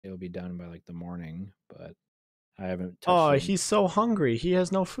it'll be done by like the morning, but I haven't touched Oh, it. he's so hungry. He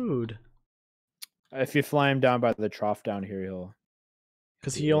has no food. If you fly him down by the trough down here, he'll.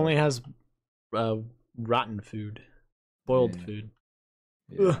 Because he only has rotten food. Boiled Yeah. food.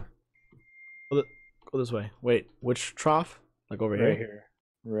 Yeah. Go this way. Wait, which trough? Like over Right here?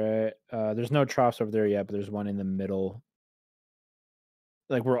 Right. There's no troughs over there yet, but there's one in the middle.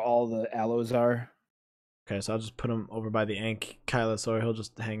 Like where all the aloes are. Okay, so I'll just put him over by the Ankylosaur. He'll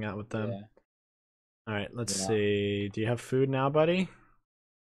just hang out with them. Yeah. Alright, let's see. Do you have food now, buddy?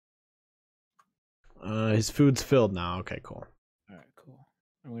 His food's filled now. Okay, cool. Alright, cool.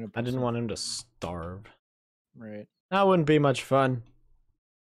 I didn't want him to starve. Right. That wouldn't be much fun.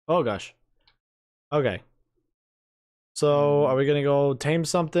 Oh gosh. Okay. So are we gonna go tame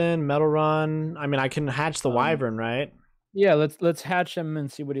something? Metal run? I mean, I can hatch the wyvern, right? Yeah, let's hatch him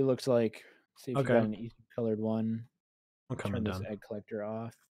and see what he looks like. See if Okay. you got an Eastern colored one. I'm coming Turn down. this egg collector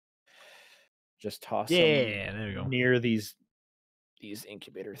off. Just toss Yeah, there we go. near these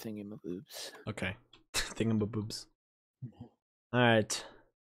incubator thingy-maboobs. Okay. Thingamaboobs. Alright.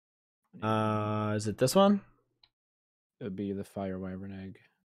 Is it this one? It would be the fire wyvern egg.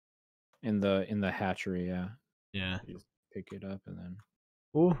 In the hatchery, yeah. Yeah. You just pick it up and then.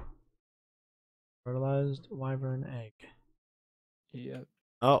 Ooh. Fertilized wyvern egg. Yep.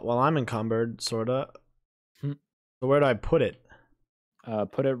 Oh, well, I'm encumbered, sorta. Hmm. So where do I put it?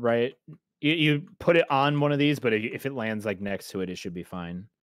 Put it right. You put it on one of these, but if it lands like next to it, it should be fine.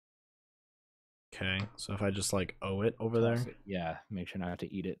 Okay, so if I just like owe it over Toss there. it. Yeah, make sure not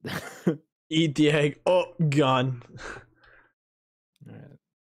to eat it. Eat the egg. Oh, gone. All right.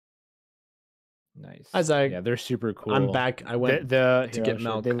 Nice. As I, yeah, they're super cool. I'm back. I went to get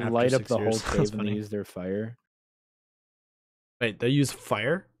milk. They after light up 6 the whole years. That's cave when funny. they use their fire. Wait, they use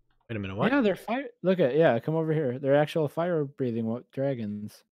fire? Wait a minute, what? Yeah, they're fire. Come over here. They're actual fire-breathing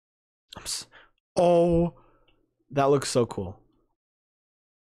dragons. Oh, that looks so cool.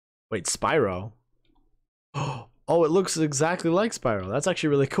 Wait, Spyro? Oh, it looks exactly like Spyro. That's actually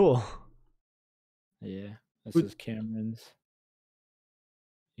really cool. Yeah, this is Cameron's.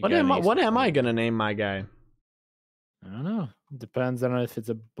 What am I gonna name my guy? I don't know. It depends on if it's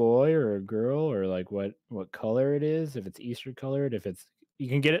a boy or a girl or like what color it is. If it's Easter colored, if it's you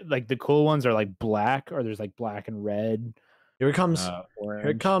can get it like the cool ones are like black or there's like black and red. Here it comes. Orange.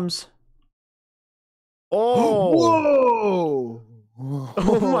 Here it comes. Oh! Whoa!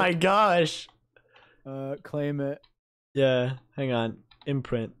 Oh my gosh! Claim it. Yeah, hang on.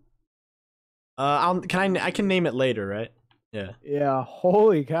 Imprint. I can name it later, right? Yeah. Yeah.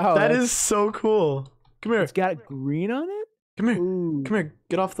 Holy cow! That is so cool. Come here. It's got green on it. Come here. Ooh. Come here.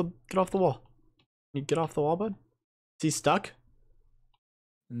 Get off the wall. You get off the wall, bud. Is he stuck?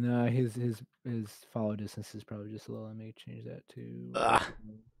 No, his follow distance is probably just a little. Let me change that to.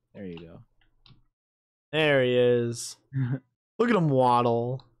 There you go. There he is. Look at him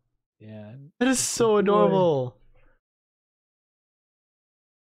waddle. Yeah. That is so adorable.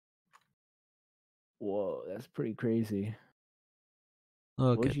 Whoa, that's pretty crazy. Okay.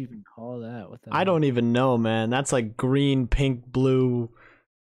 What would you even call that? What the I don't even know, man. That's like green, pink, blue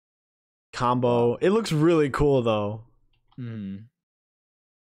combo. It looks really cool, though. Hmm.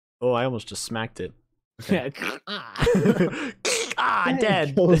 Oh, I almost just smacked it. Okay. That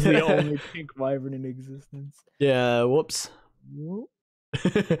dead. kills the only pink wyvern in existence. Yeah, whoops. Whoop.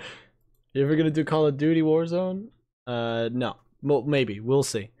 You ever gonna do Call of Duty Warzone? No. Well, maybe. We'll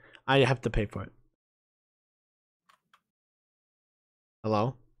see. I have to pay for it.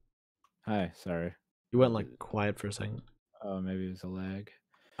 Hello? Hi, sorry. You went like quiet for a second. Oh, maybe it was a lag.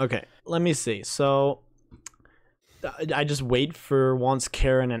 Okay, let me see. So I just wait for once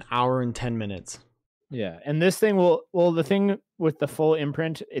Karen an hour and 10 minutes. Yeah, and this thing will. Well, the thing with the full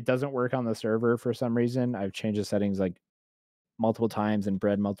imprint, it doesn't work on the server for some reason. I've changed the settings like multiple times and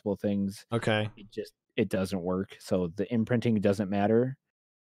bred multiple things. Okay. It doesn't work. So the imprinting doesn't matter.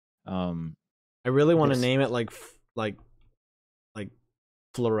 I really want to name it like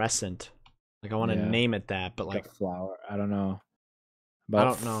fluorescent. Like I want to name it that, but like a flower. I don't know. I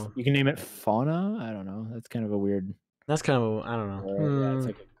don't know. You can name it Fauna. I don't know. That's kind of a weird. That's kind of I don't know. Yeah, it's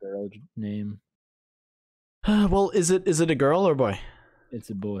like a girl name. Well, is it a girl or boy? It's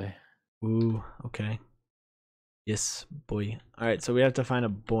a boy. Ooh, okay. Yes, boy. All right, so we have to find a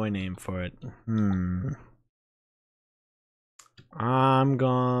boy name for it. I'm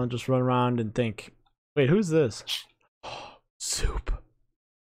gonna just run around and think. Wait, who's this? Soup.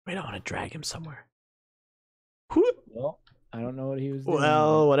 Wait, I want to drag him somewhere. Well, I don't know what he was doing.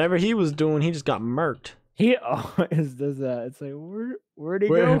 Well, whatever he was doing, he just got murked. He always does that. It's like, where'd he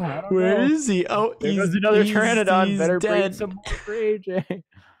go? Where is he? Oh, there's another Pteranodon. He's Better dead. breed some more for AJ.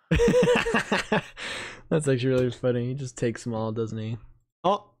 That's actually really funny. He just takes them all, doesn't he?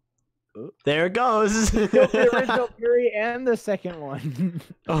 Oh, Oop. there it goes. Killed the original Fury and the second one.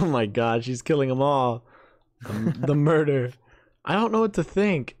 Oh my god, she's killing them all. The murder. I don't know what to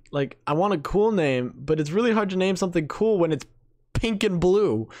think. Like, I want a cool name, but it's really hard to name something cool when it's pink and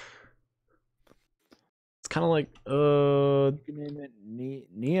blue. It's kind of like, You can name it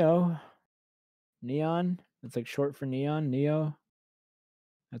Neo. Neon. It's like short for neon. Neo.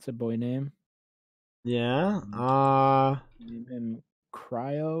 That's a boy name. yeah. Name him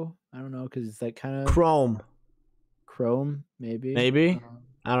Cryo. I don't know because it's like kind of Chrome. Chrome, maybe. Maybe.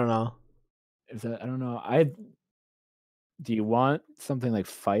 I don't know. Is that I don't know. Do you want something like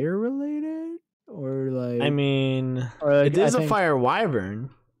fire related or like? I mean, or like, it is I a think fire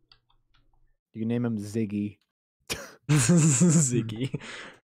wyvern. You can name him Ziggy. Ziggy.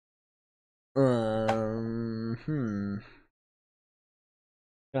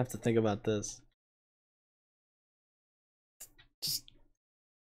 I have to think about this. Just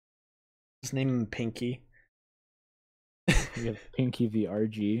name him Pinky. You have Pinky the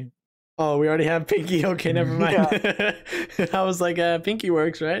RG. Oh, we already have Pinky. Okay, never mind. I was like, Pinky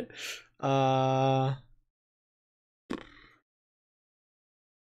works, right?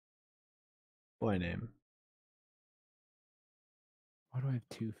 Boy name. Why do I have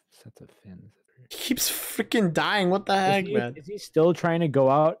two sets of fins? He keeps freaking dying. What the heck, man? Is he still trying to go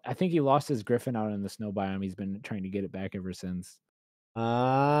out? I think he lost his griffin out in the snow biome. He's been trying to get it back ever since.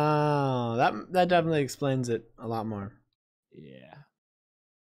 Oh, that definitely explains it a lot more. Yeah.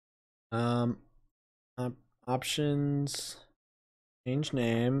 Options. Change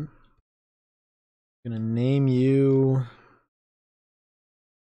name. I'm gonna name you.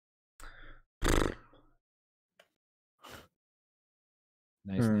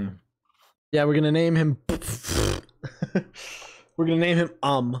 Nice name. Yeah, we're gonna name him. We're gonna name him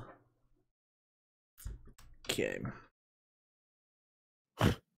Okay.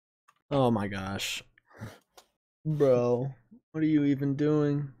 Oh my gosh. Bro, what are you even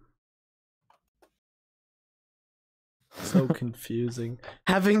doing? So confusing.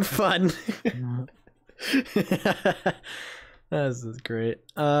 Having fun. This is great.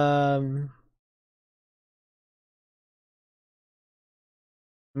 I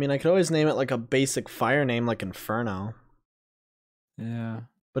mean, I could always name it like a basic fire name like Inferno. Yeah.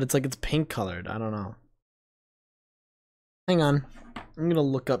 But it's like it's pink colored. I don't know. Hang on. I'm gonna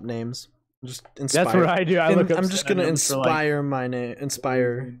look up names. Just inspire. That's what I do. I'm just gonna inspire my name.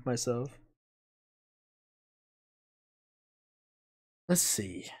 Inspire myself. Let's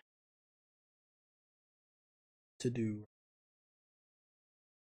see. To do.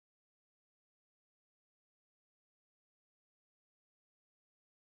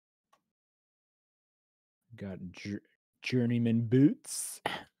 Got journeyman boots.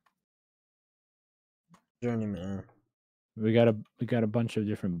 Journeyman. We got a bunch of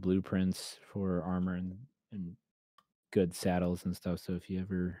different blueprints for armor and good saddles and stuff. So if you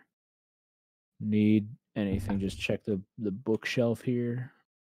ever need anything, just check the bookshelf here.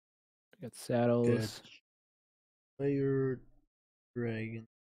 We got saddles. Fire dragon.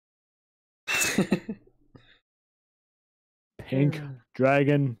 Pink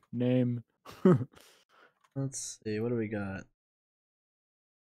dragon name. Let's see. What do we got?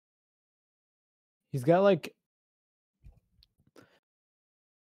 He's got like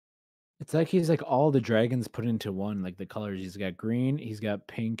it's like he's like all the dragons put into one, like the colors. He's got green, he's got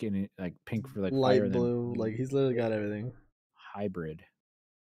pink, and like pink for like light fire, blue. Like he's literally got everything. Hybrid.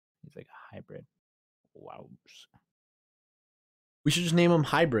 He's like a hybrid. Wow. We should just name him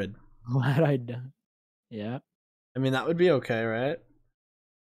Hybrid. Glad I done. Yeah. I mean, that would be okay, right?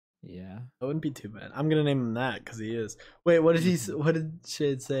 Yeah. That wouldn't be too bad. I'm gonna name him that because he is. Wait, what did he? What did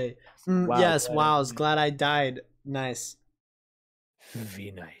Shade say? Wow, yes, wow. I was glad I died. Nice.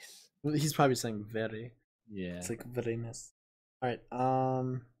 Very nice. He's probably saying very. Yeah. It's like very nice. All right. I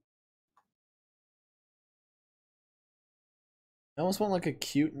almost want like a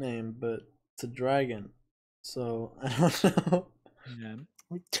cute name, but it's a dragon, so I don't know. Yeah.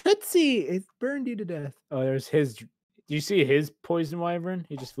 Tootsie, it burned you to death. Oh, there's his. Do you see his poison wyvern?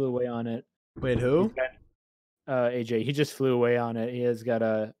 He just flew away on it. Wait, who? AJ. He just flew away on it. He has got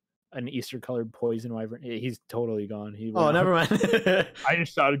an Easter colored poison wyvern. He's totally gone. Oh, never mind. I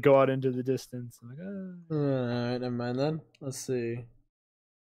just saw it go out into the distance. I'm like, all right, never mind then. Let's see.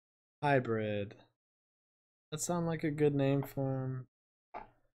 Hybrid. That sound like a good name for him.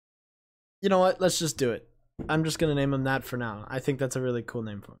 You know what? Let's just do it. I'm just gonna name him that for now. I think that's a really cool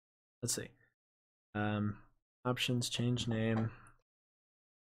name for him. Let's see. Options, change name.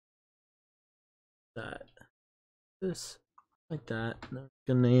 This. Like that. I'm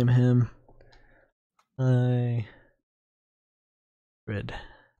gonna name him Hybrid.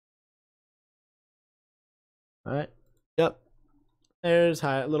 Alright. Yep. There's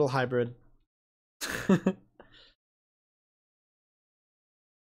little hybrid. Yeah,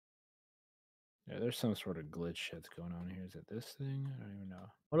 there's some sort of glitch that's going on here. Is it this thing? I don't even know.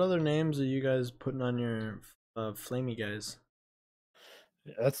 What other names are you guys putting on your flamey guys?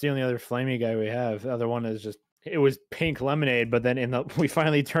 That's the only other flamey guy we have. The other one is just it was pink lemonade, but then we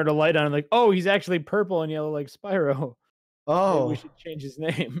finally turned a light on and like, oh, he's actually purple and yellow like Spyro. Maybe we should change his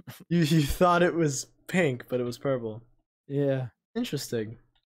name. you thought it was pink, but it was purple. Yeah. Interesting.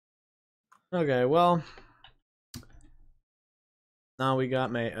 Okay, well, now we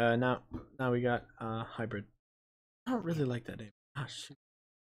got now we got hybrid. I don't really like that name. Ah, shoot.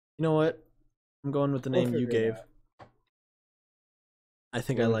 You know what? I'm going with the name you gave. I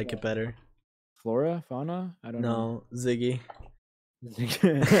think I like it better. Flora, fauna? I don't know. No, Ziggy.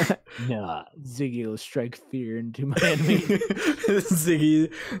 Nah, Ziggy will strike fear into my enemy.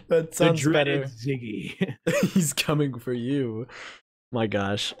 Ziggy, that sounds better. Ziggy. He's coming for you. My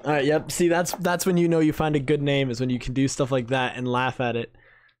gosh. All right, yep. See, that's when you know you find a good name, is when you can do stuff like that and laugh at it.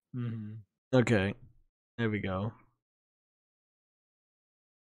 Okay. There we go.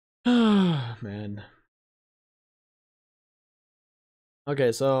 Man.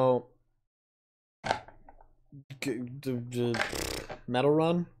 Okay, so Metal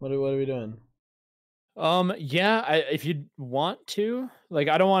Run? What are we doing? Yeah, if you want to, like,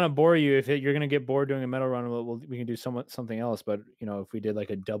 I don't want to bore you. If you're gonna get bored doing a metal run, we can do something else. But you know, if we did like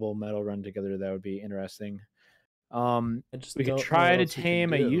a double metal run together, that would be interesting. We could try to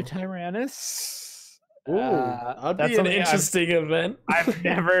tame a Yutyrannus. Ooh, that'd be an interesting event. I've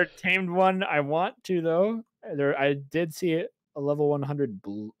never tamed one. I want to though. I did see it, a level 100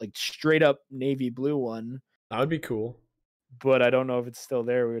 blue, like straight up navy blue one. That would be cool. But I don't know if it's still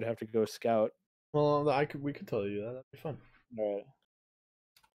there. We would have to go scout. Well, we could tell you that. That'd be fun. All right.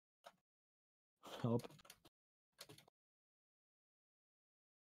 Help.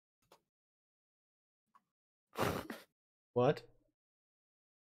 What?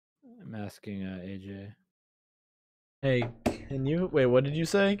 I'm asking AJ. Hey, can you wait? What did you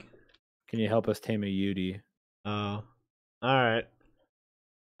say? Can you help us tame a Yudi? Oh, all right.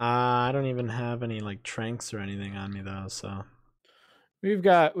 I don't even have any like tranks or anything on me though, so we've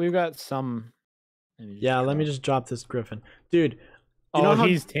got some. Yeah, let me just drop this griffin, dude. You know how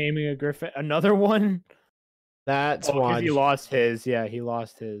he's taming a griffin? Another one? That's why he lost his. Yeah, he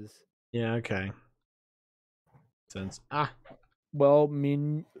lost his. Yeah. Okay. Sense. Well, I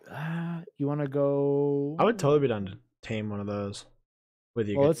mean, you want to go? I would totally be down to tame one of those with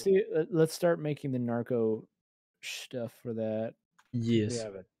you. Well, let's see. Let's start making the narco stuff for that. Yes, we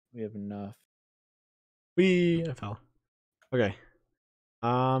have it. We have enough. I fell. Okay.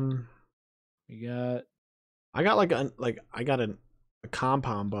 I got a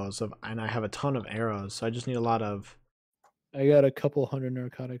compound bow, and I have a ton of arrows, so I just need a lot of. I got a couple hundred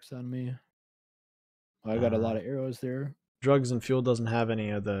narcotics on me. I got a lot of arrows there. Drugs and fuel doesn't have any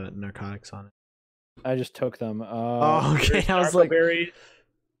of the narcotics on it. I just took them. Oh, okay. I was like, berries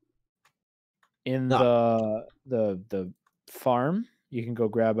in the farm. You can go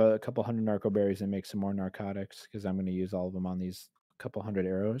grab a couple hundred narco berries and make some more narcotics, because I'm going to use all of them on these couple hundred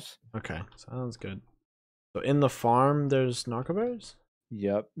arrows. Okay, sounds good. So in the farm, there's narco berries?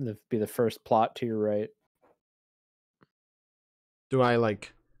 Yep, that'd be the first plot to your right. Do I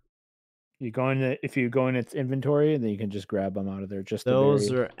like? If you go in its inventory, then you can just grab them out of there. Just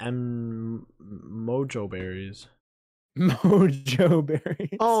those are mojo berries. Mojo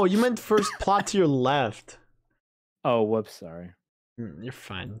berries. Oh, you meant first plot to your left. Oh, whoops, sorry. You're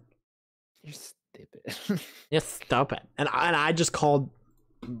fine. You're stupid. You're stupid. And I just called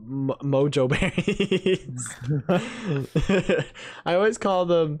mojo berries. I always call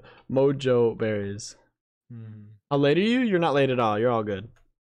them mojo berries. How late are you? You're not late at all. You're all good.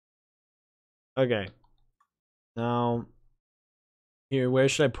 Okay. Now, here, where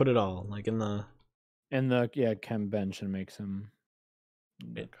should I put it all? Like in the chem bench and make some.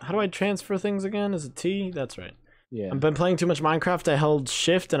 How do I transfer things again? Is it T? That's right. Yeah. I've been playing too much Minecraft. I held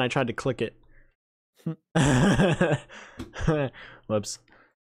shift and I tried to click it. Whoops.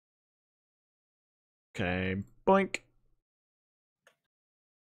 Okay, boink.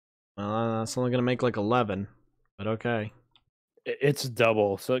 Well, that's only gonna make like 11, but okay. It's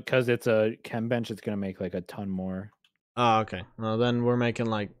double, so because it's a chem bench, it's gonna make like a ton more. Oh, okay. Well, then we're making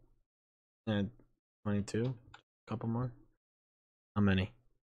like 22. A couple more. How many?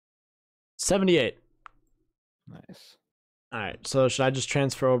 78. Nice. All right. So should I just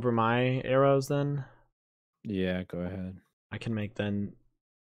transfer over my arrows then? Yeah, go ahead. I can make then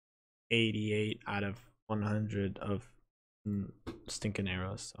 88 out of 100 of stinking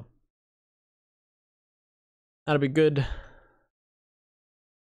arrows. So that'll be good.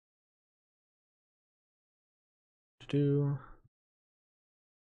 Why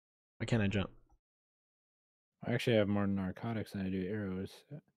can't I jump? I actually have more narcotics than I do arrows.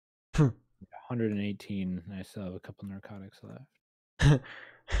 118. I still have a couple narcotics left.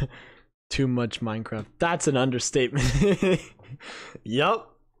 Too much Minecraft. That's an understatement.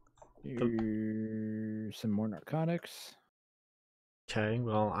 Yup. Some more narcotics. Okay,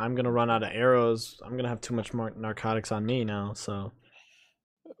 well, I'm gonna run out of arrows. I'm gonna have too much more narcotics on me now, so.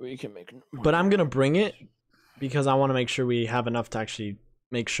 We can make. But I'm gonna bring it because I want to make sure we have enough to actually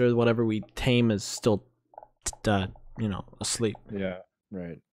make sure whatever we tame is still, asleep. Yeah,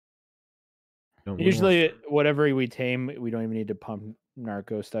 right. Usually, whatever we tame, we don't even need to pump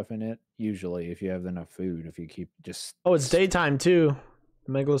narco stuff in it. Usually, if you have enough food, if you keep just. Oh, it's daytime too.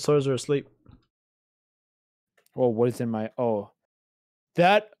 The megalosaurs are asleep. Well, what is in my? Oh,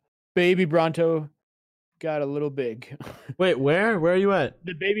 that baby Bronto got a little big. Wait, where? Where are you at?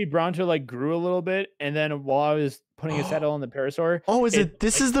 The baby Bronto like grew a little bit, and then while I was putting his head on the parasaur. Oh,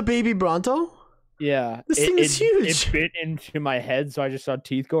 this is the baby Bronto? Yeah. This thing is huge. It bit into my head, so I just saw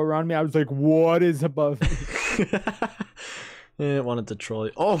teeth go around me. I was like, what is above me? It wanted to troll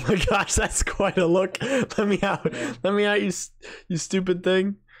you. Oh my gosh, that's quite a look. Let me out. Yeah. Let me out, you stupid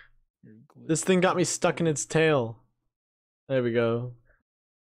thing. This thing got me stuck in its tail. There we go.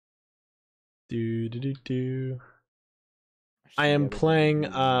 I am playing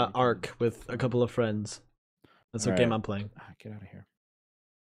Ark with a couple of friends. That's what game I'm playing. Get out of here.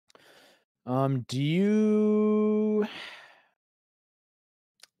 Do you?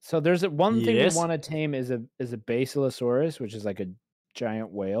 So there's one thing we want to tame is a Basilosaurus, which is like a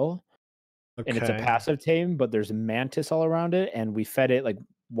giant whale, and it's a passive tame. But there's a mantis all around it, and we fed it like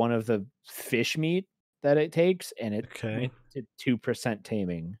one of the fish meat that it takes, and it went to 2%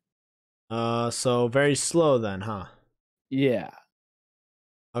 taming. So very slow then, huh? Yeah.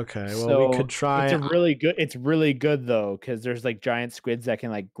 Okay, well so we could try. It's really good though, because there's like giant squids that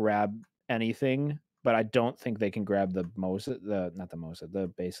can like grab anything, but I don't think they can grab the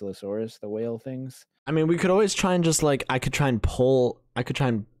Basilosaurus, the whale things. I mean, we could always try and just like I could try and pull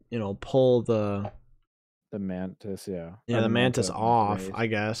the mantis, yeah. Yeah, the mantis off, I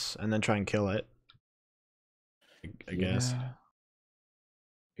guess, and then try and kill it. I guess.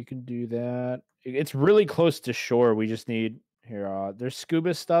 We can do that. It's really close to shore. We just need there's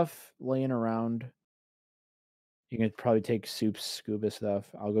scuba stuff laying around. You can probably take Soup's scuba stuff.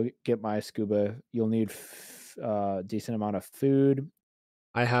 I'll go get my scuba. You'll need a decent amount of food.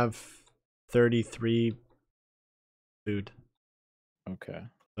 I have 33 food. Okay.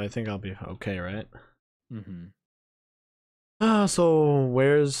 I think I'll be okay, right? Mm-hmm. So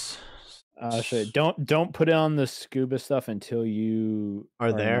where's? Don't put on the scuba stuff until you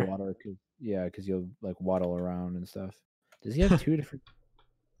are there. In the water, because you'll like waddle around and stuff. Does he have 2 different?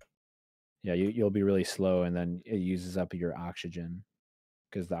 Yeah, you'll be really slow, and then it uses up your oxygen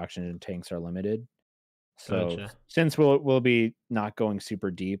because the oxygen tanks are limited. So since we'll be not going super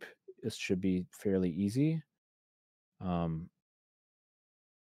deep, this should be fairly easy. I'm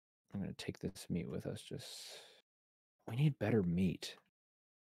gonna take this meat with us. We need better meat.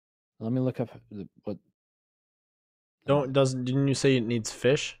 Let me look up what. Didn't you say it needs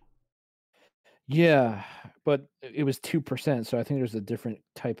fish? Yeah, but it was 2%, so I think there's a different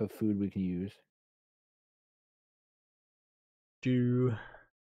type of food we can use. Team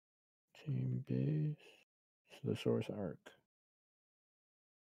base, the source arc.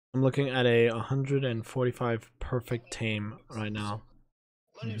 I'm looking at a 145 perfect tame right now.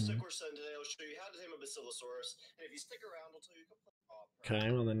 My name's Sickworson. Today I'll show you how to tame a Basilosaurus, and if you stick around, I'll tell you.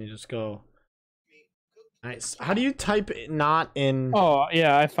 Okay, well then you just go. Nice. How do you type not in? Oh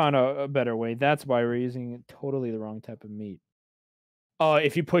yeah, I found a better way. That's why we're using totally the wrong type of meat.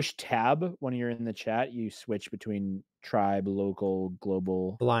 If you push tab when you're in the chat, you switch between tribe, local,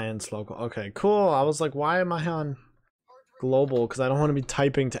 global. Alliance, local. Okay, cool. I was like, why am I on global? Because I don't want to be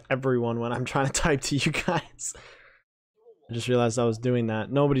typing to everyone when I'm trying to type to you guys. I just realized I was doing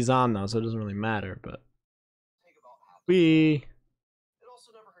that. Nobody's on though, so it doesn't really matter. But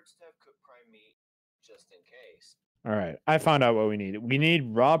all right, I found out what we need. We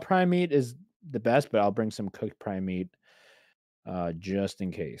need raw prime meat is the best, but I'll bring some cooked prime meat just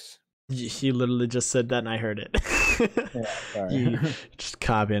in case. He literally just said that and I heard it. Yeah, sorry. You just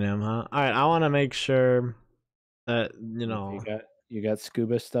copying him, huh? All right, I want to make sure that, You got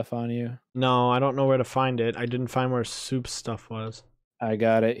scuba stuff on you? No, I don't know where to find it. I didn't find where Soup's stuff was. I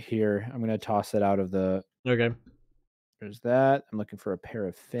got it here. I'm going to toss it out of the... Okay. There's that. I'm looking for a pair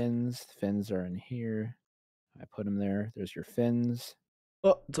of fins. Fins are in here. I put them there. There's your fins.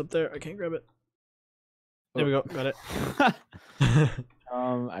 Oh, it's up there. I can't grab it. There we go. Got it.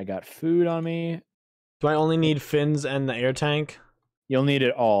 I got food on me. Do I only need fins and the air tank? You'll need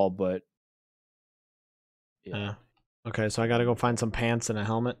it all, but yeah. Okay, so I gotta go find some pants and a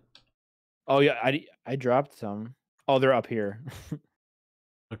helmet. Oh yeah, I dropped some. Oh, they're up here.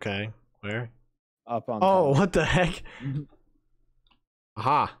 Okay, where? Up on. Oh, top. what the heck?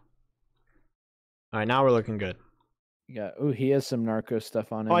 Aha. All right, now we're looking good. Yeah. Oh, he has some narco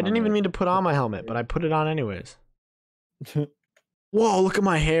stuff on him. Oh, I didn't even mean to put on my helmet, but I put it on anyways. Whoa, look at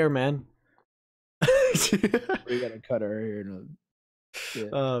my hair, man. We gotta cut our hair.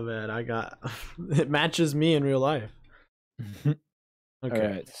 Oh man, it matches me in real life. Okay. All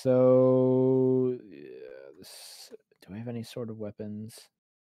right. So, do I have any sort of weapons?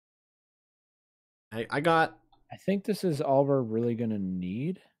 I got. I think this is all we're really gonna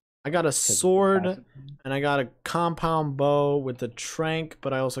need. I got a sword and I got a compound bow with the trank,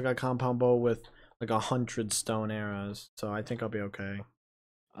 but I also got a compound bow with like 100 stone arrows. So I think I'll be okay.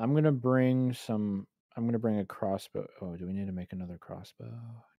 I'm gonna bring a crossbow. Oh, do we need to make another crossbow?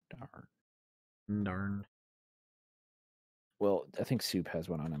 Darn. Well, I think Soup has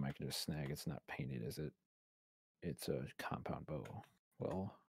one on him. I can just snag. It's not painted, is it? It's a compound bow.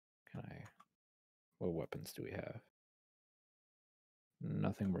 Well, what weapons do we have?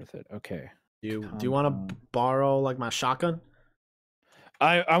 Nothing worth it. Okay. Do you want to borrow like my shotgun?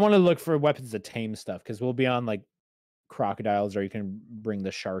 I want to look for weapons to tame stuff because we'll be on like crocodiles, or you can bring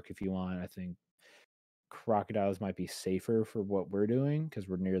the shark if you want. I think crocodiles might be safer for what we're doing because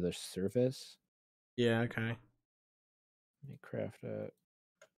we're near the surface. Yeah. Okay. Let me craft a.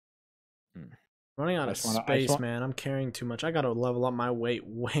 Running out of space, man. I'm carrying too much. I gotta level up my weight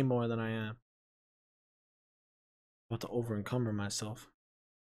way more than I am. About to over encumber myself.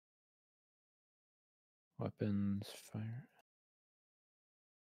 Weapons, fire.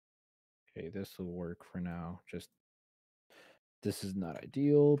 Okay, this will work for now. This is not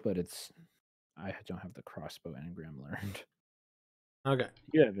ideal, but I don't have the crossbow engram learned. Okay.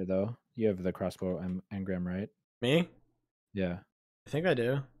 You have it though. You have the crossbow engram, right? Me? Yeah. I think I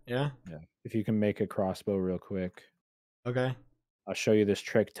do. Yeah. Yeah. If you can make a crossbow real quick. Okay. I'll show you this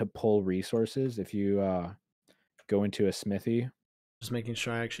trick to pull resources. If you go into a smithy. Just making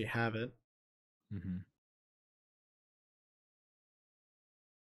sure I actually have it. Mm-hmm.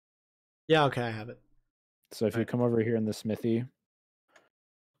 Yeah, okay, I have it. So if you come over here in the smithy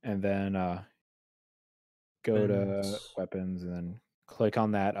and then go to weapons and then click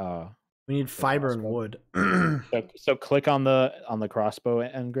on that we need fiber and wood. so click on the crossbow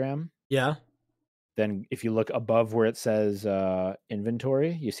engram. Yeah. Then if you look above where it says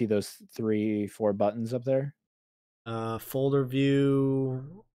inventory, you see those 3-4 buttons up there? Folder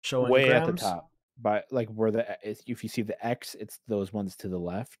view, show way engrams? At the top. By like where if you see the X, it's those ones to the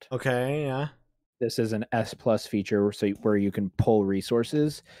left. Okay, yeah. This is an S+ feature where you can pull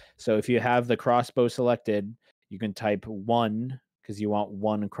resources. So if you have the crossbow selected, you can type 1 because you want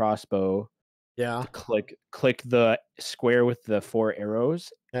 1 crossbow. Yeah. Click the square with the 4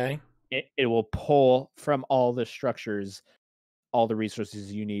 arrows. Okay. It will pull from all the structures all the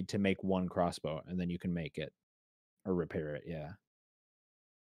resources you need to make 1 crossbow, and then you can make it or repair it. Yeah.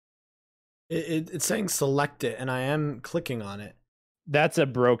 It's saying select it, and I am clicking on it. That's a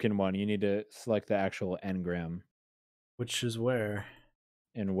broken one. You need to select the actual engram. Which is where?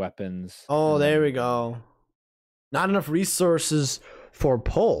 In weapons. Oh, there we go. Not enough resources for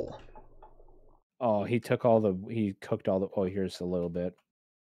pull. Oh, he cooked all the. Oh, here's a little bit.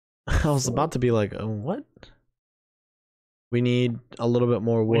 I was about to be like, oh, what? We need a little bit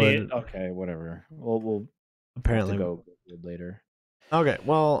more wood. Okay, whatever. We'll apparently go later. Okay,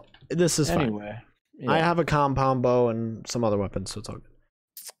 well, this is fine. Anyway, yeah. I have a compound bow and some other weapons, so it's all good.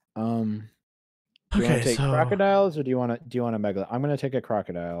 Do you want to take crocodiles or do you want a megalodon? I'm gonna take a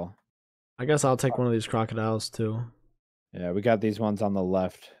crocodile. I guess I'll take one of these crocodiles too. Yeah, we got these ones on the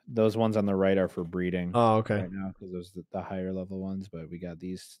left. Those ones on the right are for breeding. Oh, okay. Right now, because those are the higher level ones, but we got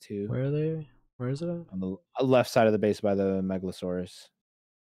these two. Where are they? Where is it at? On the left side of the base by the Megalosaurus.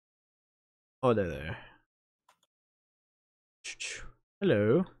 Oh, they're there.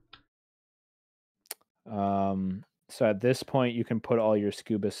 Hello. So at this point, you can put all your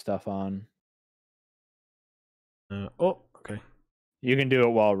scuba stuff on. Oh, okay. You can do it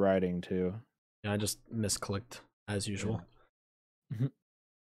while riding too. Yeah, I just misclicked as usual. Yeah.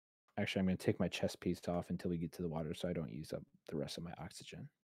 Actually, I'm going to take my chest piece off until we get to the water so I don't use up the rest of my oxygen.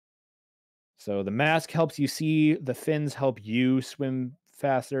 So the mask helps you see, the fins help you swim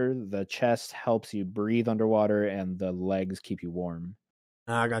faster. The chest helps you breathe underwater, and the legs keep you warm.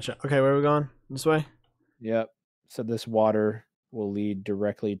 Ah, gotcha. Okay, where are we going? This way? Yep. So this water will lead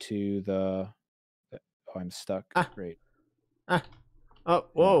directly to the. Oh, I'm stuck. Ah. Great. Ah. Oh,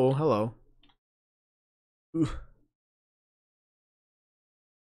 whoa, hello. Ooh.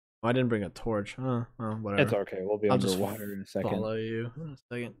 Oh, I didn't bring a torch. Oh, well, whatever. It's okay. We'll be I'll just underwater in a second. Follow you in a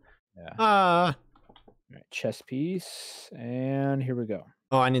second. Yeah. Ah. All right, chest piece, and here we go.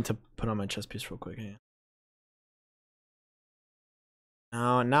 Oh, I need to put on my chest piece real quick. Hang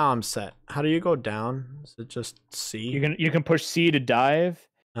on. Now I'm set. How do you go down? Is it just C? You can push C to dive.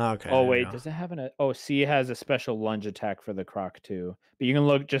 Okay. Oh wait, does it have oh, C has a special lunge attack for the croc too. But you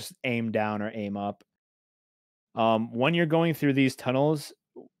can just aim down or aim up. When you're going through these tunnels,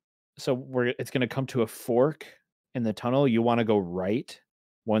 so it's going to come to a fork in the tunnel, you want to go right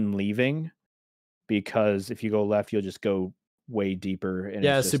when leaving, because if you go left, you'll just go way deeper. And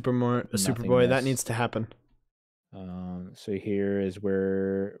yeah, it's just Superboy, that needs to happen. So here is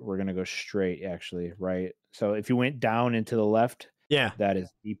where we're gonna go straight, actually, right? So if you went down and to the left, yeah, that is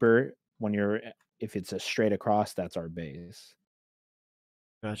deeper. If it's a straight across, that's our base.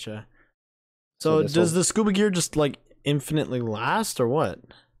 Gotcha. So does the scuba gear just like infinitely last or what?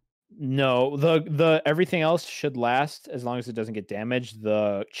 No, the everything else should last as long as it doesn't get damaged.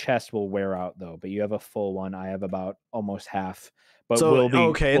 The chest will wear out though, but you have a full one. I have about almost half. But so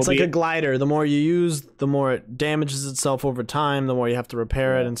okay, it's like a glider. The more you use, the more it damages itself over time. The more you have to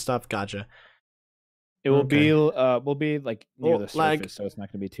repair it and stuff. Gotcha. It will be we'll be like near the surface, so it's not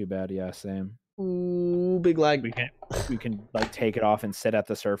gonna be too bad. Yeah, same. Ooh, big lag. We can like take it off and sit at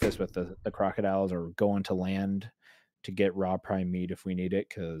the surface with the crocodiles, or go into land to get raw prime meat if we need it.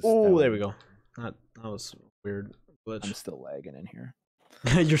 Because there we go. That was weird glitch. I'm still lagging in here.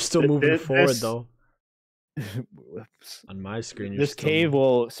 You're still moving forward though. On my screen, this cave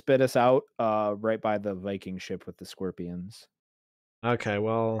will spit us out right by the Viking ship with the scorpions. Okay,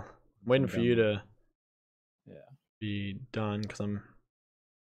 well, I'm waiting for you to be done because don't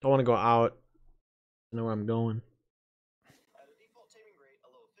want to go out. I know where I'm going. At a default taming rate, a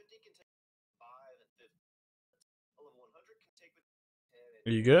level 50 can take 5 and 50. A level 100 can take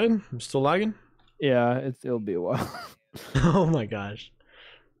 10. Are you good? I'm still lagging? Yeah, it'll be a while. Oh my gosh.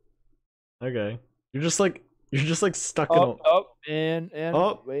 Okay. You're just like stuck in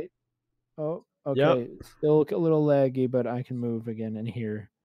wait. Oh, okay. Yep. Still a little laggy, but I can move again in here.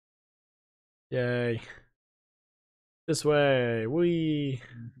 Yay. This way. Wee.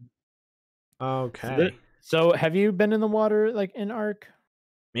 Okay. So have you been in the water like in Ark?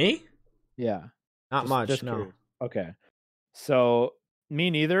 Me? Yeah. Not much, just no. curious. Okay. So me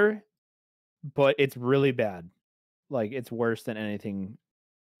neither, but it's really bad. Like it's worse than anything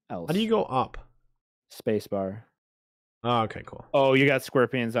else. How do you go up? Spacebar. Oh, okay, cool. Oh, you got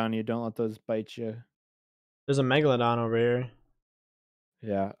scorpions on you. Don't let those bite you. There's a megalodon over here.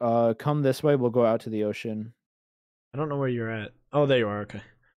 Yeah. Come this way. We'll go out to the ocean. I don't know where you're at. Oh, there you are. Okay. I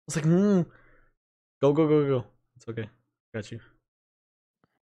was like, Go. It's okay. Got you.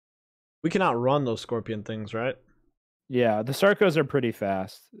 We can outrun those scorpion things, right? Yeah, the Sarcos are pretty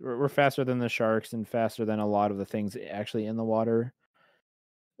fast. We're faster than the sharks and faster than a lot of the things actually in the water.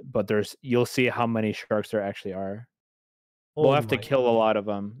 But you'll see how many sharks there actually are. We'll have to kill a lot of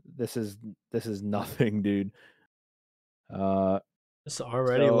them. This is nothing, dude. This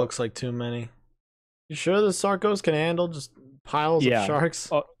already looks like too many. You sure the Sarcos can handle just piles of sharks?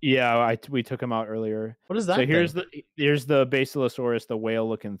 Oh, yeah, we took them out earlier. What is that? So here's the Basilosaurus, the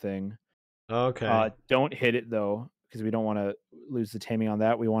whale-looking thing. Okay. Don't hit it though, because we don't want to lose the taming on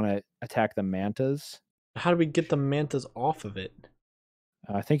that. We want to attack the mantas. How do we get the mantas off of it?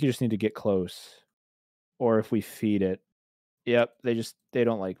 I think you just need to get close, or if we feed it. Yep, they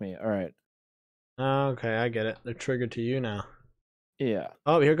don't like me. All right. Okay, I get it. They're triggered to you now. Yeah.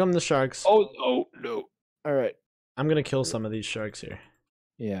 Oh, here come the sharks. Oh no. All right. I'm gonna kill some of these sharks here.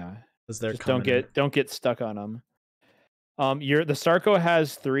 Yeah. Because they're don't get stuck on them. The Sarco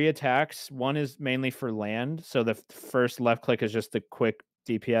has 3 attacks. One is mainly for land. So the first left click is just a quick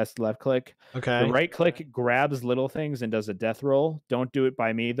DPS left click. Okay. The right click grabs little things and does a death roll. Don't do it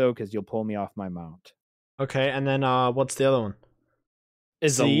by me though, because you'll pull me off my mount. Okay, and then what's the other one?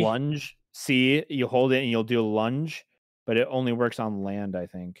 Is a lunge. C, you hold it and you'll do a lunge, but it only works on land, I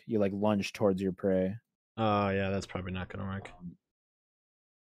think. You like lunge towards your prey. Oh yeah, that's probably not gonna work.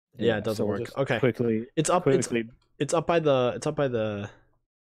 Yeah, it doesn't work. Okay. Quickly. It's up by the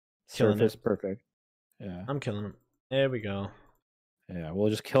surface. Perfect. Yeah. I'm killing them. There we go. Yeah, we'll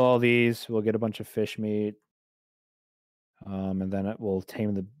just kill all these. We'll get a bunch of fish meat. And then we'll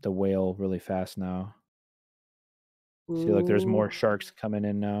tame the whale really fast now. See, look, there's more Ooh. sharks coming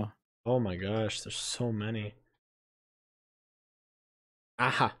in now. Oh my gosh, there's so many.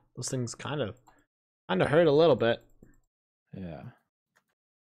 Aha, those things kind of hurt a little bit. Yeah.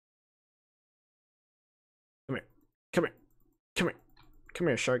 Come here, come here, come here, come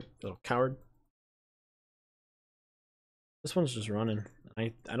here, shark, little coward. This one's just running.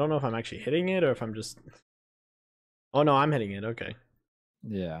 I don't know if I'm actually hitting it or if I'm just. Oh no, I'm hitting it. Okay.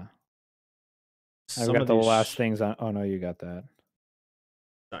 Yeah. Some I've got of the these last things on. Oh no, you got that.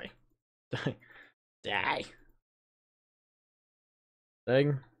 Die. Die. Die.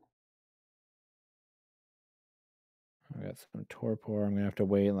 Thing. I got some torpor. I'm gonna have to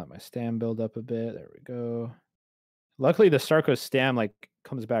wait and let my stam build up a bit. There we go. Luckily, the Sarkos stam like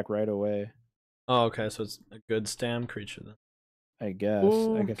comes back right away. Oh, okay, so it's a good stam creature then. I guess.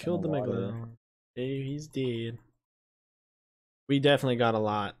 Ooh, I guess killed the water. Megalodon. Hey, he's dead. We definitely got a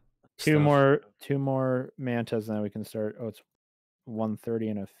lot. Two more mantas, and then we can start. Oh, it's 130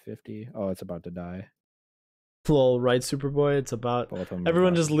 and a 50. Oh, it's about to die. Lol, right, Superboy? It's about. Both of them.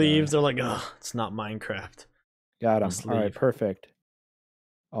 Everyone just leaves. They're like, ugh, it's not Minecraft. Got him. Must All right, leave. perfect.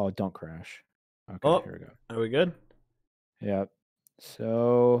 Oh, don't crash. Okay, Oh. here we go. Are we good? Yep.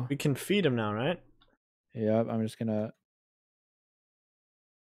 So. We can feed him now, right? Yep. I'm just gonna.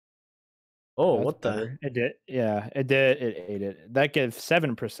 Oh, That's what the? better. It did. Yeah, it did. It ate it. That gives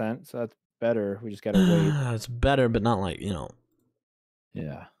 7%, so that's better. We just gotta wait. It's better, but not like, you know.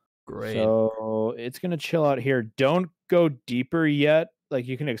 Yeah. Great. So it's gonna chill out here. Don't go deeper yet. Like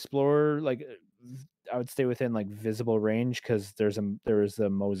you can explore. Like I would stay within like visible range because there is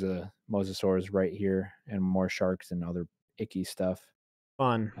the mosasaurs right here and more sharks and other icky stuff.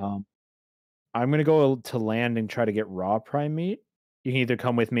 Fun. I'm gonna go to land and try to get raw prime meat. You can either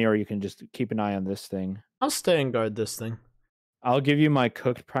come with me or you can just keep an eye on this thing. I'll stay and guard this thing. I'll give you my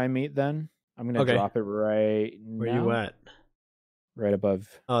cooked prime meat then. I'm gonna drop it right now. Where you at? Right above.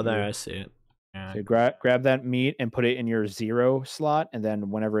 Oh, there, I see it. Yeah. So grab that meat and put it in your 0 slot, and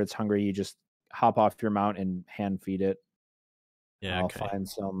then whenever it's hungry, you just hop off your mount and hand feed it. Yeah, I'll okay. find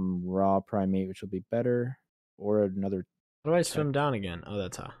some raw prime meat, which will be better, or another. How do I swim down again? Oh,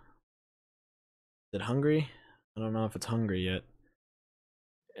 that's how. Is it hungry? I don't know if it's hungry yet.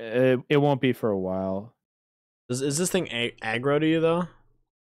 It won't be for a while. Is this thing aggro to you though?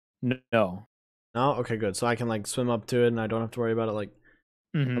 No. No? Okay, good. So I can like swim up to it and I don't have to worry about it like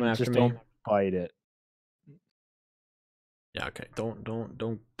coming after just me. don't bite it. Yeah, okay.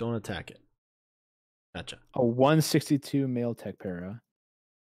 Don't attack it. Gotcha. A 162 male tech para.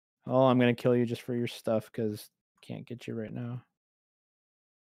 Oh, I'm gonna kill you just for your stuff because can't get you right now.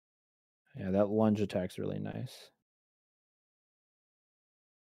 Yeah, that lunge attack's really nice.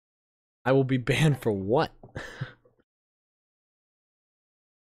 I will be banned for what?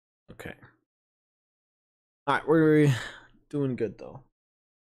 Okay. Alright, we're doing good though.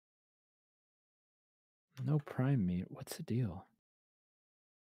 No prime meat. What's the deal?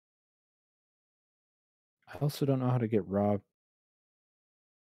 I also don't know how to get raw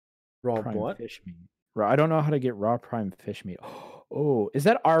prime what? fish meat. I don't know how to get raw prime fish meat. Oh, is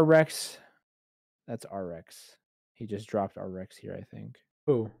that R-Rex? That's R-Rex. He just dropped R-Rex here, I think.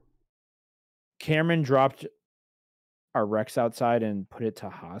 Who? Cameron dropped R-Rex outside and put it to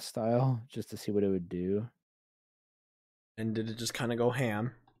hostile just to see what it would do. And did it just kind of go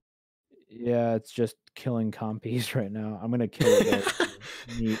ham? Yeah, it's just killing compies right now. I'm gonna kill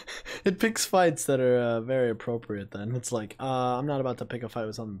it. It picks fights that are very appropriate. Then it's like, I'm not about to pick a fight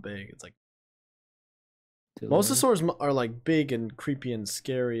with something big. It's like mosasaurs are like big and creepy and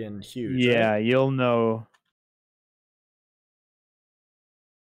scary and huge. Yeah, right? You'll know.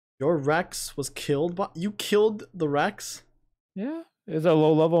 Your Rex was killed by you killed the Rex? Yeah. It's a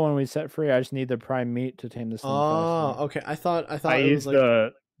low level when we set free. I just need the prime meat to tame this thing. Oh, okay. I thought I it used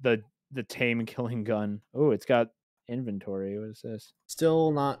was like the tame killing gun. Oh, it's got inventory. What is this? Still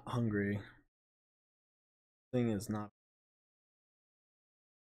not hungry. Thing is not.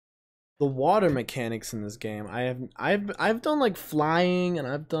 The water mechanics in this game. I've done like flying and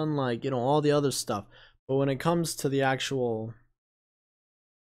I've done like, you know, all the other stuff. But when it comes to the actual,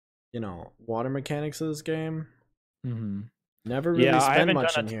 you know, water mechanics of this game, never really spend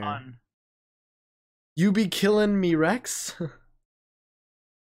much in here. Ton. You be killing me, Rex?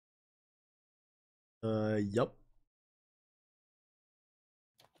 Yup.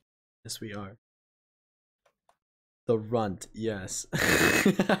 Yes, we are. The runt, yes.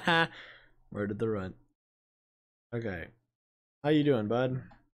 Murdered the runt. Okay. How you doing, bud?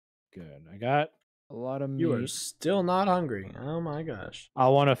 Good. I got a lot of meat. You are still not hungry. Oh my gosh. I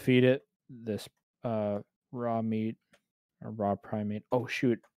want to feed it this raw meat or raw prime meat. Oh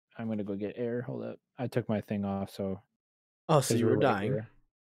shoot. I'm gonna go get air. Hold up. I took my thing off, so Oh, so 'cause you we're were right dying. here.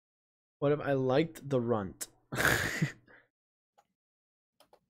 What if I liked the runt?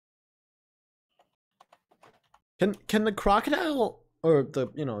 Can the crocodile or the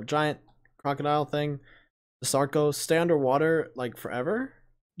giant crocodile thing, the Sarco, stay underwater like forever?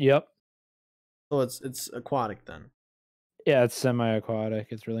 Yep. So it's aquatic then. Yeah, it's semi-aquatic.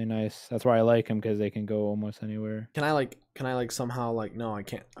 It's really nice. That's why I like them because they can go almost anywhere. Can I like somehow like no I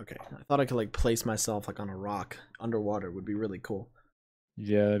can't. Okay. I thought I could like place myself like on a rock underwater would be really cool.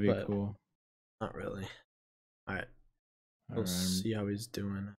 Yeah, that'd be But- cool. Not really. Alright. All We'll right. see how he's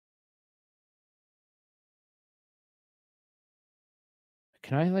doing.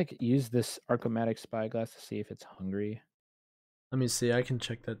 Can I like use this Arcomatic spyglass to see if it's hungry? Let me see, I can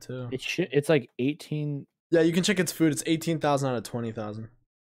check that too. It's like 18. Yeah, you can check its food. It's 18,000 out of 20,000.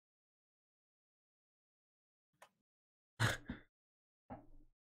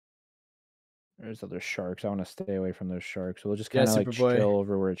 There's other sharks. I want to stay away from those sharks. We'll just Yeah, kind of like Superboy. chill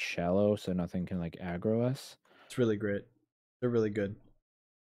over where it's shallow, so nothing can like aggro us. It's really great. They're really good.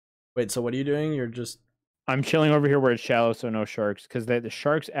 Wait, so what are you doing? You're just I'm chilling over here where it's shallow, so no sharks, because the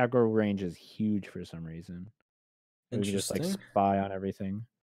sharks' aggro range is huge for some reason. We can just like interesting. spy on everything.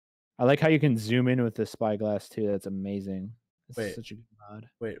 I like how you can zoom in with the spyglass too. That's amazing. It's Wait. such a good mod.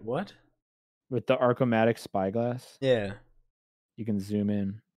 Wait, what? With the Arcomatic spyglass, Yeah. you can zoom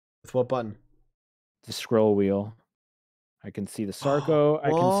in. With what button? The scroll wheel. I can see the Sarco. I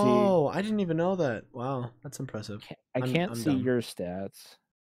can Whoa, I didn't even know that. Wow, that's impressive. see. I I'm- can't I'm see dumb. your stats.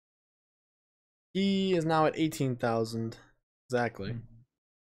 He is now at 18,000. Exactly. Mm.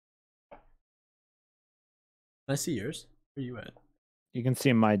 Can I see yours? Where are you at? You can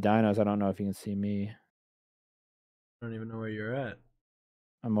see my dinos. I don't know if you can see me. I don't even know where you're at.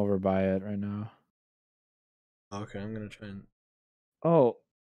 I'm over by it right now. Okay, I'm gonna try and. Oh,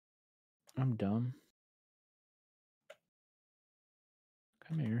 I'm dumb.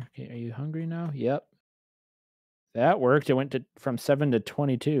 Come here. Okay, are you hungry now? Yep. That worked. It went from 7 to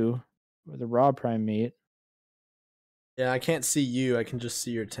 22 with the raw prime meat. Yeah, I can't see you. I can just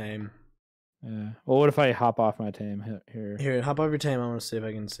see your tame. Yeah. Well, what if I hop off my tame here? Here, hop off your tame. I want to see if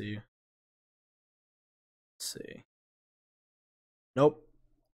I can see you. Let's see. Nope.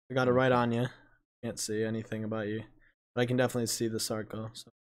 I got it right on you. Can't see anything about you. But I can definitely see the Sarco. So.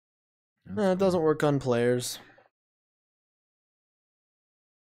 That's It doesn't work on players.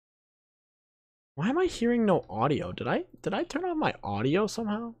 Why am I hearing no audio? Did I turn on my audio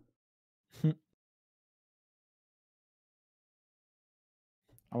somehow?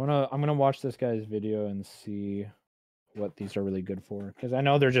 I'm gonna watch this guy's video and see what these are really good for, because I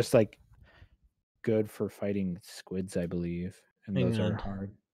know they're just like good for fighting squids, I believe, and Hang those on. are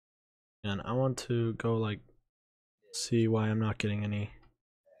hard. And I want to go like see why I'm not getting any.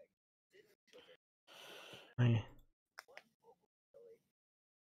 I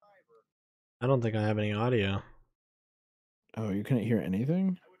don't think I have any audio. Oh, you couldn't hear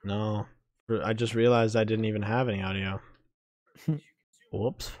anything? No. I just realized I didn't even have any audio.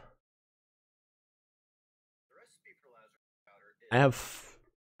 Whoops. I have.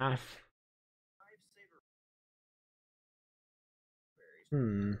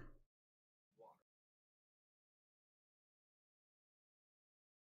 Hmm.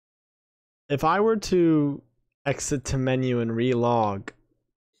 If I were to exit to menu and relog,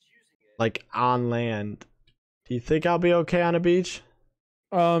 like on land, do you think I'll be okay on a beach?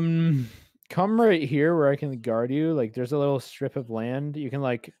 Come right here where I can guard you. Like, there's a little strip of land. You can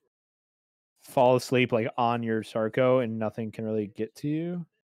like fall asleep like on your Sarco, and nothing can really get to you.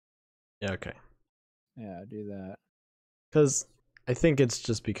 Yeah, okay. Yeah, do that. Because I think it's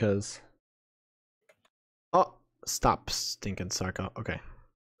just because. Oh, stop stinking Sarco. Okay.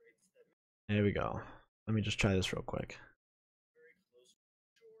 There we go. Let me just try this real quick.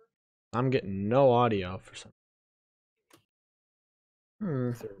 I'm getting no audio for some.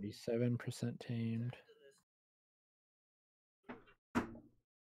 37% tamed.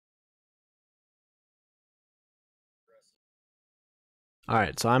 All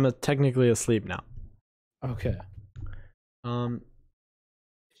right, so I'm technically asleep now. Okay. Let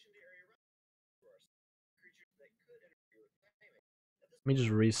me just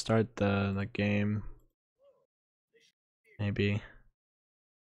restart the game. Maybe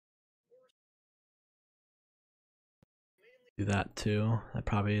do that too. That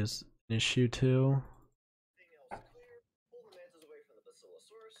probably is an issue too.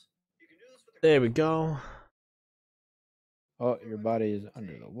 There we go. Oh, your body is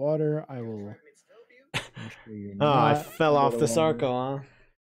under the water. I will. Sure you're Oh, I not fell under off the water. Sarco, huh? Yeah, I'm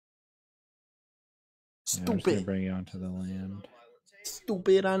just gonna Stupid. bring you onto the land.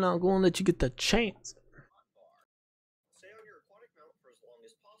 Stupid, I'm not gonna let you get the chance.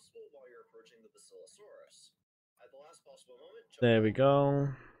 There we go.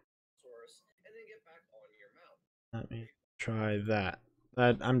 source, and then get back onto your mount. Let me try that.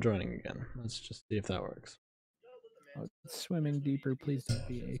 I'm joining again. Let's just see if that works. Oh, it's swimming deeper. Please don't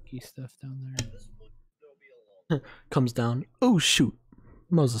be icky stuff down there. At this point, there'll be a long. Comes down. Oh shoot,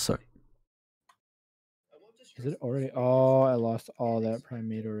 Moses, sorry. I want to Is stress it already? Oh, I lost all that prime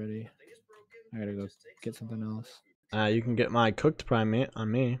meat already. nothing is broken. I gotta go Just take get some something time. else. You can get my cooked prime meat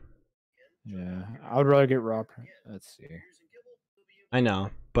on me. Yeah, I would rather get raw. Let's see. Using kibble, you'll be I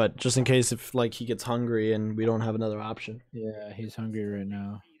know, but just in case if like he gets hungry and we don't have another option, Yeah, he's hungry right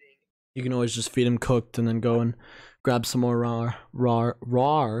now. you can always just feed him cooked and then go and grab some more raw.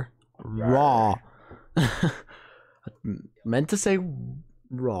 Meant to say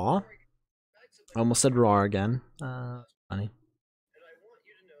raw. I almost said raw again. Funny. and I want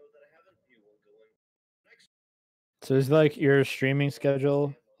you to know that I have a new one going next. So is like your streaming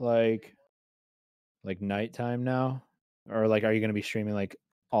schedule like nighttime now, or like are you gonna be streaming like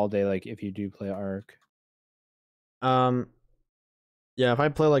all day? Like if you do play Ark. Yeah, if I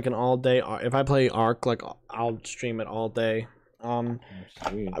play like an all day, if I play Ark, like I'll stream it all day. Oh,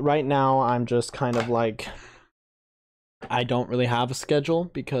 sweet. Right now I'm just kind of like, I don't really have a schedule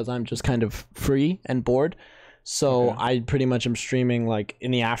because I'm just kind of free and bored. So Okay. I pretty much am streaming like in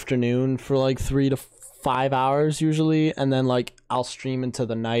the afternoon for like 3 to 5 hours usually, and then like I'll stream into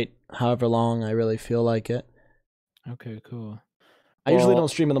the night, however long I really feel like it. Okay, cool. I usually Well- don't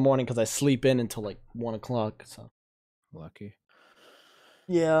stream in the morning because I sleep in until like 1 o'clock. So Lucky.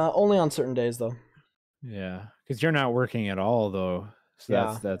 yeah, only on certain days though. Yeah, because you're not working at all though. So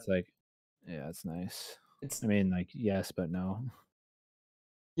Yeah. that's like, yeah, that's nice. It's I mean, like yes, but no.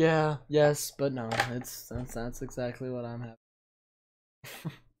 yeah, yes, but no. That's exactly what I'm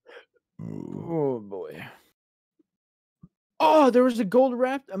having. Oh boy. Oh, there was a gold a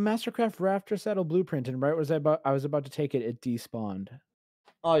Mastercraft Raptor saddle blueprint, and right was I was about to take it, it despawned.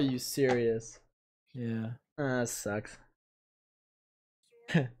 Are you serious? Yeah. That sucks.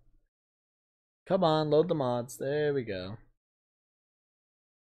 Come on, load the mods. There we go.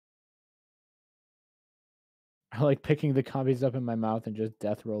 I like picking the copies up in my mouth and just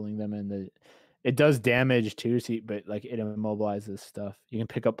death rolling them in it does damage too, but like it immobilizes stuff. You can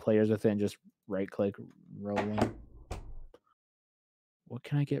pick up players with it and just right click roll them. What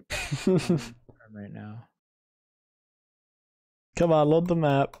can I get from right now? Come on, load the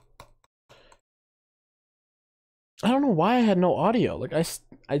map. I don't know why I had no audio. Like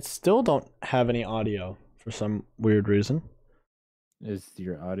I still don't have any audio for some weird reason. Is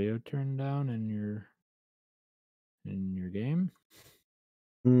your audio turned down in your game?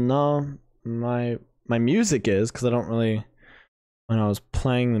 No, my music is because I don't really. When I was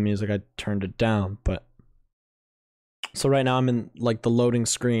playing the music, I turned it down. But so right now I'm in like the loading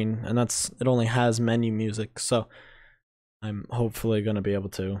screen, and it only has menu music. So I'm hopefully gonna be able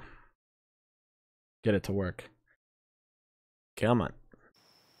to get it to work. Come on.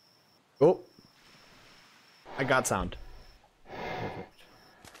 Oh, I got sound. Perfect.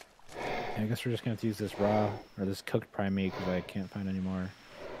 I guess we're just gonna have to use this raw or this cooked prime meat because I can't find any more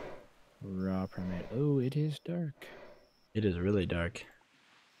raw prime meat. Oh, it is dark. It is really dark.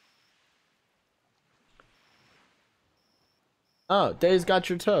 Oh, Days got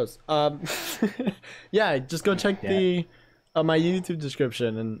your toes. Yeah, just go check the my YouTube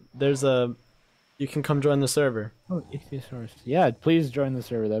description, and there's you can come join the server. Oh, Ichthyosaurus. Yeah, please join the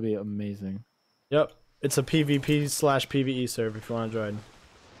server. That'd be amazing. Yep, it's a PvP/PvE server if you want to join.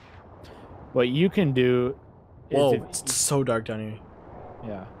 What you can do is Whoa, if- it's so dark down here.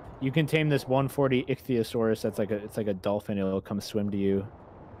 yeah, you can tame this 140 Ichthyosaurus. That's like it's like a dolphin. It'll come swim to you,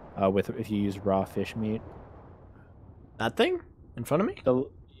 if you use raw fish meat. That thing in front of me?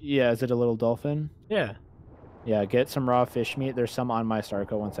 Yeah, is it a little dolphin? Yeah. Yeah, get some raw fish meat. There's some on my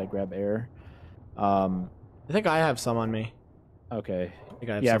Starco once I grab air. I think I have some on me. Okay. I think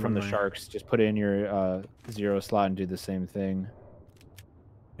I have Yeah, some from on the my- sharks. Just put it in your 0 slot and do the same thing.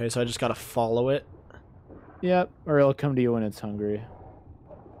 Okay, so I just gotta follow it. Yep, or it'll come to you when it's hungry.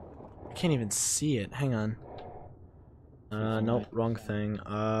 I can't even see it. Hang on. Nope, wrong thing.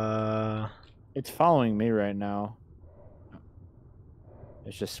 It's following me right now.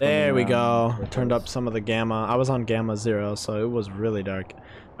 It's just swimming There we around go. in Turned up circles. some of the gamma. I was on gamma 0, so it was really dark. All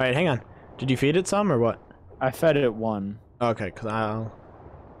right, hang on. Did you feed it some or what? I fed it 1. Okay, cause I'll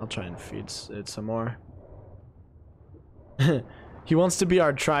try and feed it some more. He wants to be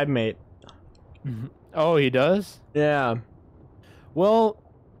our tribe mate. Oh, he does? Yeah. Well,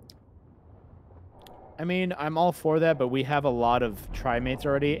 I mean, I'm all for that, but we have a lot of tribe mates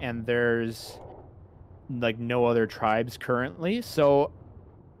already, and there's like no other tribes currently. So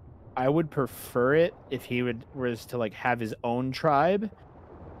I would prefer it if he was to like have his own tribe,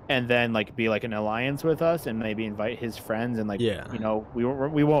 and then like be like an alliance with us, and maybe invite his friends, and like Yeah. you know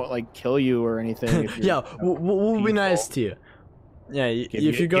we won't like kill you or anything. If you're, Yeah, you know, we'll be peaceful. nice to you. Yeah, if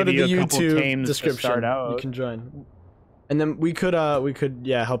you- you go to give the you a couple YouTube tames to description, start you out. can join. And then we could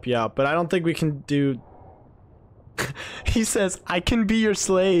yeah help you out, but I don't think we can do. He says, "I can be your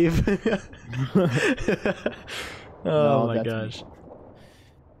slave." Oh No, my that's me. gosh.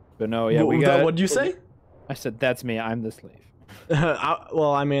 But no, yeah, we got. What'd you say? I said that's me. I'm the slave.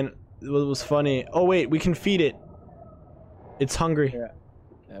 Well, I mean, it was funny. Oh wait, we can feed it. It's hungry.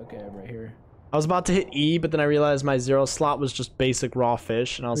 Yeah. Okay, I'm right here. I was about to hit E, but then I realized my 0 slot was just basic raw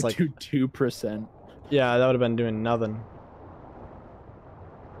fish, and I was like, 2%. yeah, that would have been doing nothing.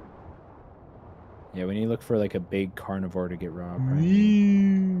 Yeah, we need to look for like a big carnivore to get raw.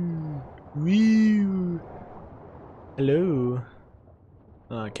 Right? Wee. Hello.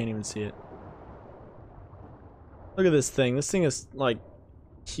 Oh, I can't even see it. Look at this thing. This thing is like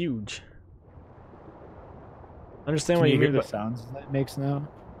huge. Understand Can what you you hear mean? the But sounds that makes now?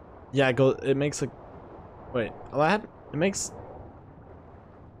 yeah, it makes like. Wait, what? It makes.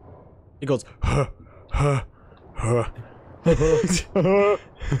 It goes. Huh, huh, huh.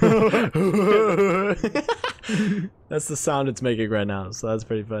 That's the sound it's making right now, so that's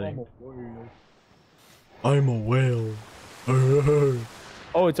pretty funny. I'm a whale.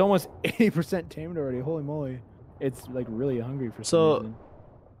 Oh, it's almost 80% tamed already. Holy moly. It's like really hungry for some So- reason.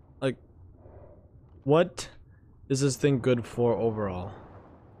 Like, what is this thing good for overall?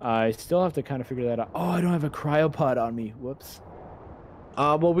 I still have to kind of figure that out. Oh, I don't have a cryopod on me. Whoops.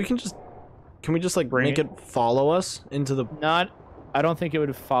 Well, we can just. Can we just like Bring make it. it follow us into the? I don't think it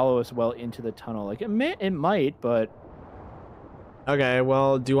would follow us well into the tunnel. Like it might, but Okay,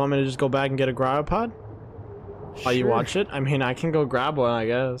 well, do you want me to just go back and get a cryopod while you sure. watch it? I mean, I can go grab one, I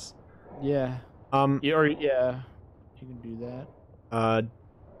guess. Yeah. Yeah, You can do that.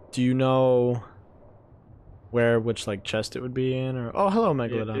 Do you know which like chest it would be in, or oh, hello,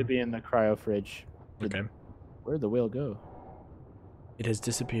 Megalodon. It'd be in the cryo fridge. Okay, Where'd the whale go? it has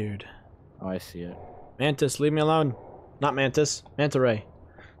disappeared. Oh, I see it. Mantis, leave me alone. Not Mantis, Manta Ray.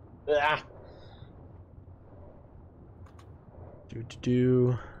 Ah.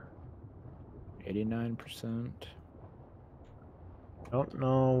 Do. 89%. Don't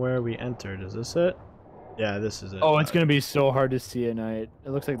know where we entered. Is this it? Yeah, this is it. Oh, it's gonna be so hard to see at night. It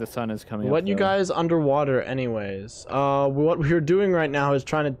looks like the sun is coming up. What you though. guys underwater, anyways? What we're doing right now is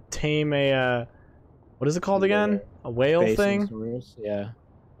trying to tame a. What is it called again? A whale Basin thing. saurus? Yeah.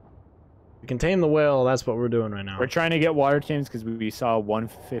 We can tame the whale. That's what we're doing right now. We're trying to get water tames because we saw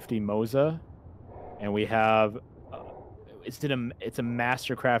 150 Moza, and we have it's a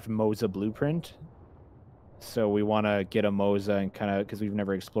Mastercraft Moza blueprint. So we want to get a Moza and kind of because we've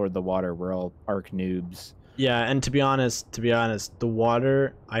never explored the water. We're all Ark noobs. Yeah, and to be honest, the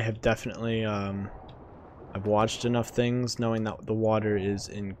water, I have definitely I've watched enough things knowing that the water is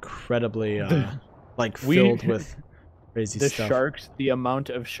incredibly like filled with crazy The stuff. sharks, the amount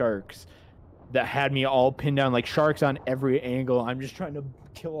of sharks that had me all pinned down, like sharks on every angle. I'm just trying to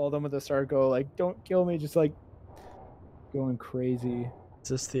kill all of them with a Sarco. Like, don't kill me. Just like going crazy. Is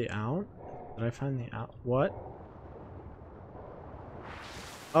this the out? Did I find the out? What?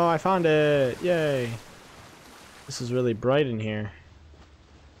 Oh, I found it! Yay! This is really bright in here.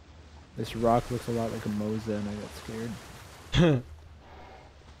 This rock looks a lot like a Moza, and I got scared.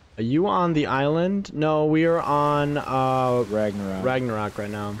 Are you on the island? No, we are on Ragnarok. Ragnarok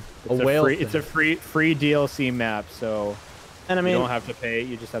right now. It's a whale. It's a free DLC map, so and I mean, you don't have to pay.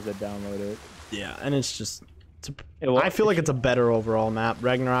 You just have to download it. yeah, and it's just. Well, I feel like it's a better overall map,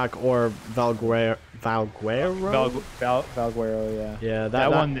 Ragnarok or Valguero. Valguero, yeah. Yeah, That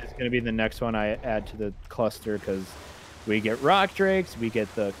one is going to be the next one I add to the cluster because we get rock drakes, we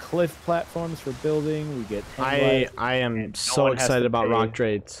get the cliff platforms for building, we get. I am and no so one has excited to about pay. rock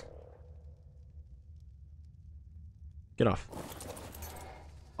trades. Get off.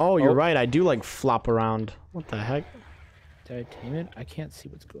 Oh, you're Oh. right. I do like flop around. What the heck? Did I tame it? I can't see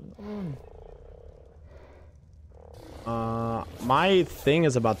what's going on. My thing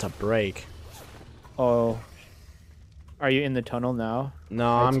is about to break. Oh, are you in the tunnel now?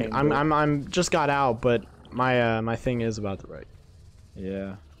 No, I tamed it. I'm just got out, but my thing is about to break.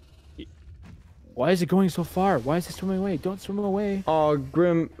 Yeah. Why is it going so far? Why is it swimming away? Don't swim away. Oh,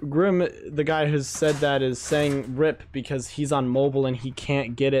 Grim, the guy who said that is saying rip because he's on mobile and he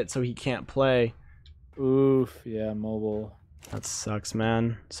can't get it, so he can't play. Oof. Yeah, mobile. That sucks,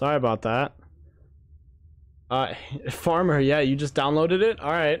 man. Sorry about that. Farmer, yeah, you just downloaded it?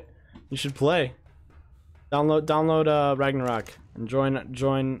 Alright. You should play. Download Ragnarok and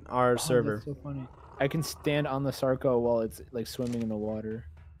join our server. That's so funny. I can stand on the Sarco while it's like swimming in the water.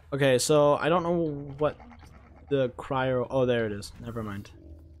 Okay, so I don't know what the cryo. Oh, there it is. Never mind.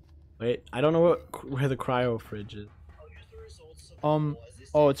 Wait, I don't know where the cryo fridge is.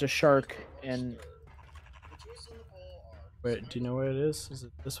 Oh, it's a shark, and Wait, do you know where it is? Is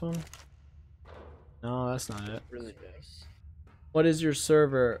it this one? No, that's not it. really What is your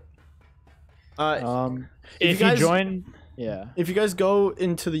server? if you join, yeah. If you guys go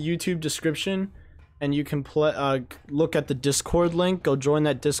into the YouTube description and you can look at the Discord link, go join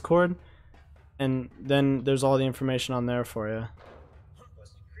that Discord, and then there's all the information on there for you.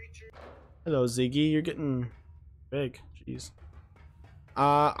 Hello, Ziggy. You're getting big. Jeez.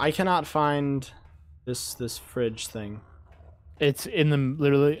 I cannot find this fridge thing. It's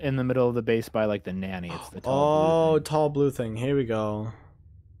literally in the middle of the base by like the nanny. It's the tall blue thing. Tall blue thing. Here we go.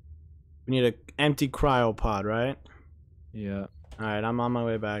 We need an empty cryopod, right? Yeah. All right, I'm on my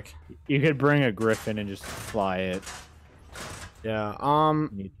way back. You could bring a griffin and just fly it. Yeah.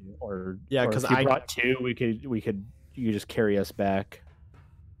 Or yeah, because I brought two. You could just carry us back.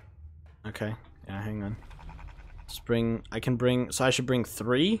 Okay. Yeah, hang on. I can bring. So I should bring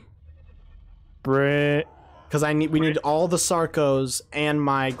 3. Brit. Because we need all the Sarcos and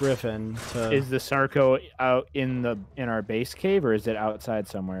my griffin to. Is the Sarco out in our base cave, or is it outside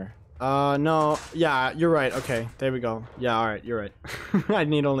somewhere? No. Yeah, you're right. Okay, there we go. Yeah, all right, you're right. I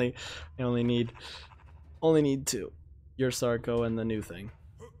only need 2. Your Sarco and the new thing.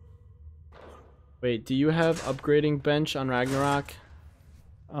 Wait, do you have upgrading bench on Ragnarok?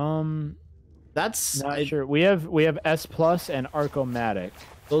 That's not sure. We have S Plus and Arcomatic.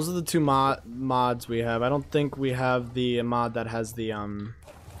 Those are the 2 mods we have. I don't think we have the mod that has the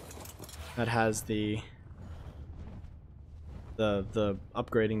the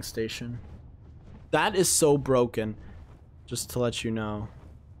upgrading station. That is so broken. Just to let you know.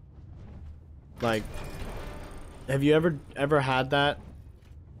 Like, have you ever had that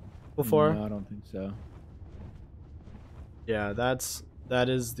before? No, I don't think so. Yeah, that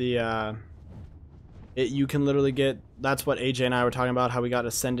is the you can literally get. That's what AJ and I were talking about, how we got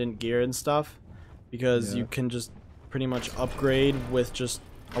Ascendant gear and stuff, because you can just pretty much upgrade with just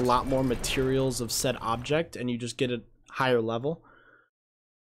a lot more materials of said object, and you just get a higher level.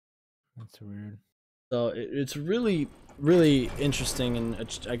 That's weird. So it's really, really interesting, and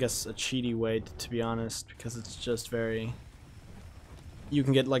I guess a cheaty way to be honest, because it's just very. You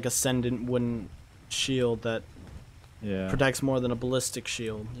can get like Ascendant wooden shield that protects more than a ballistic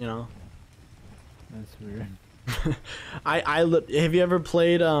shield, you know. That's weird. Have you ever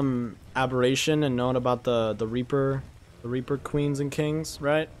played Aberration and known about the Reaper queens and kings,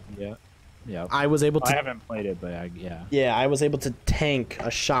 right? Yeah. Yeah. I haven't played it, but yeah. Yeah, I was able to tank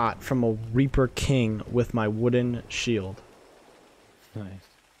a shot from a Reaper king with my wooden shield. Nice.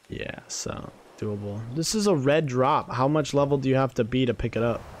 Yeah, so doable. This is a red drop. How much level do you have to be to pick it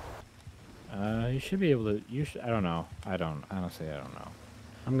up? You should be able to. I don't know. Honestly, I don't know.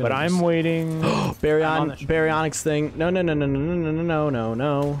 I'm waiting. Baryonyx thing. No.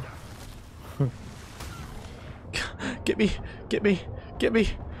 Get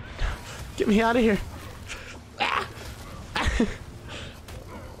me out of here.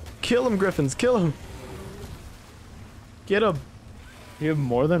 Kill him, Griffins. Kill him. Get him. You have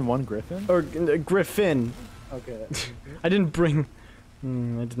more than one Griffin? Or Griffin. Okay. I didn't bring.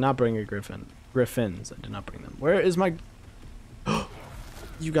 I did not bring a Griffin. Griffins. I did not bring them. Where is my?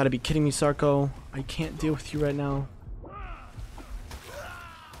 You gotta be kidding me, Sarco. I can't deal with you right now.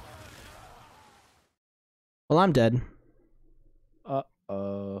 Well, I'm dead.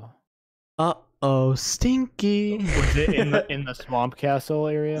 Uh-oh. Uh-oh, Stinky. Was it in the swamp castle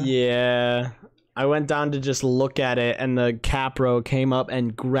area? Yeah. I went down to just look at it, and the Capro came up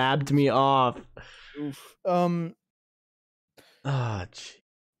and grabbed me off. Oof. Ah, gee.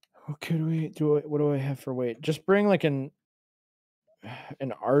 What could we do? What do I have for weight? Just bring like an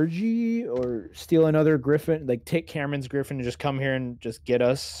RG or steal another Griffin. Like take Cameron's Griffin and just come here and just get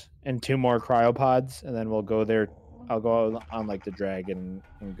us and 2 more cryopods, and then we'll go there. I'll go on like the dragon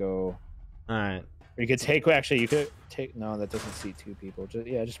and go. All right. Or you could take. Actually, you could take. No, that doesn't seat 2 people.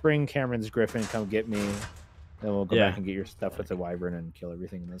 Just bring Cameron's Griffin. Come get me. Then we'll go back and get your stuff with the wyvern and kill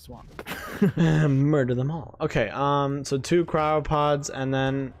everything in the swamp. Murder them all. Okay. So 2 cryopods, and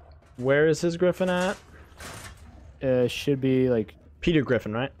then where is his Griffin at? Should be like Peter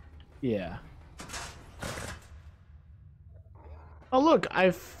Griffin, right? Yeah. Oh look,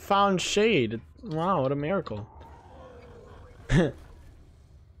 I found shade. Wow, what a miracle.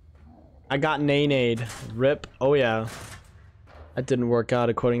 I got Nanade. Rip. Oh yeah. That didn't work out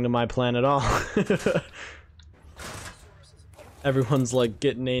according to my plan at all. Everyone's like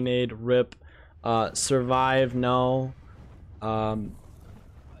get nade, rip, survive, no.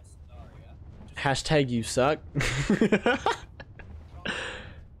 Hashtag you suck. This allows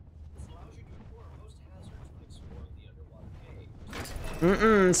you to ignore most hazards when exploring the underwater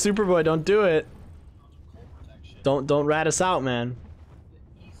cave. Superboy, don't do it. Cold protection Don't rat us out, man.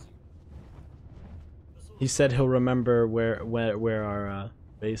 easier. He said he'll remember where our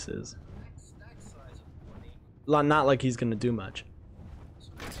base is. Stack size of 20. Not like he's gonna do much.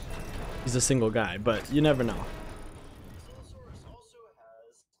 He's a single guy, but you never know. Basilosaurus also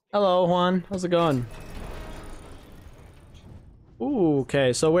has Hello, Juan. How's it going? Ooh,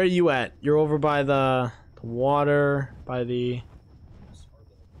 okay. So where are you at? You're over by the water, by the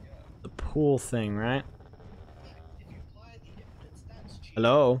pool thing, right? if you apply the infinite stats cheat.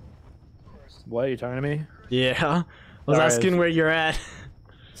 Hello. What, you talking to me? Yeah. I was Sorry, asking where you're at.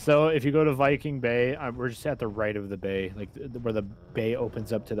 So if you go to Viking Bay, we're just at the right of the bay, like where the bay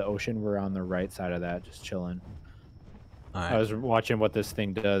opens up to the ocean. We're on the right side of that, just chilling. I was watching what this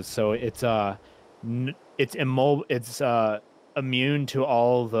thing does. So it's immobile. It's immune to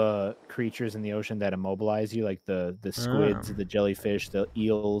all the creatures in the ocean that immobilize you, like the squids, the jellyfish, the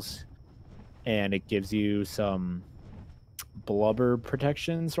eels, and it gives you some blubber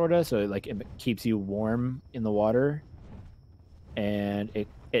protection, sort of. So it keeps you warm in the water, and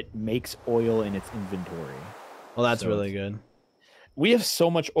it makes oil in its inventory. Well, that's So really good. We have so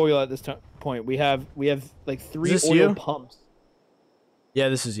much oil at this point. We have like 3 this oil you? pumps. Yeah,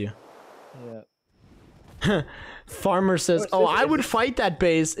 this is you. Yeah. Farmer says, Oh, "Oh, I would fight that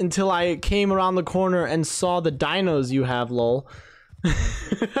base until I came around the corner and saw the dinos you have, lol."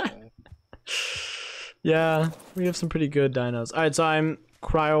 Yeah, we have some pretty good dinos. All right, so I'm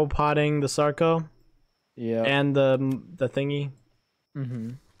cryopotting the Sarco Yeah. and the thingy.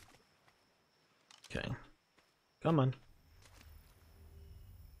 Mm-hmm. Okay, come on.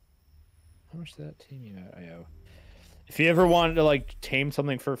 How much did that tame you at? IO? If you ever wanted to like tame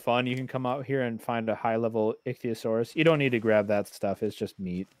something for fun, you can come out here and find a high level Ichthyosaurus. You don't need to grab that stuff. It's just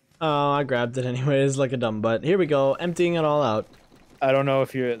meat. Oh, I grabbed it anyways, like a dumb butt. Here we go, emptying it all out. I don't know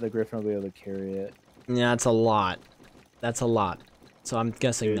if the Griffin will be able to carry it. Yeah, it's a lot. That's a lot. So I'm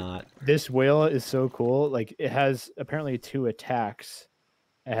guessing Dude. not. This whale is so cool. Like it has apparently 2 attacks.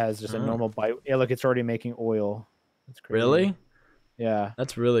 It has just a normal bite. Yeah, look, it's already making oil. That's crazy. Really? Yeah.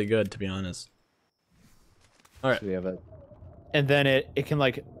 That's really good, to be honest. All right. So we have a, and then it can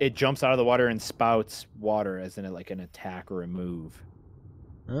like it jumps out of the water and spouts water as in like an attack or a move,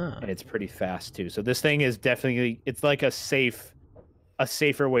 Ah. and it's pretty fast too. So this thing is definitely it's like a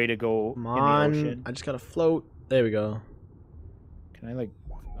safer way to go Come in the on. ocean. I just gotta float. There we go. Can I like?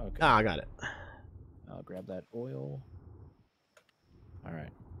 Okay, Ah, I got it. I'll grab that oil. All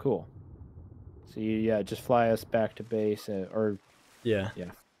right, cool. So yeah, just fly us back to base, or Yeah. yeah.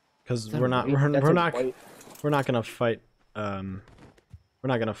 Because Is that we're a not white- that's we're a not white- we're not gonna fight we're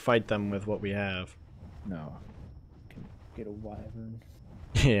not gonna fight them with what we have. No. Can get a wyvern.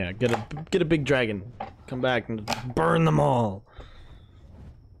 Yeah, get a big dragon. Come back and burn them all.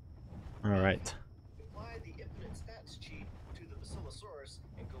 All right. Apply the infinite stats cheat to the Basilosaurus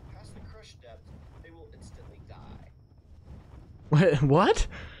and go past the crush depth, they will instantly die. What?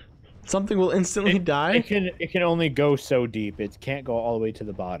 Something will instantly die? It can only go so deep. It can't go all the way to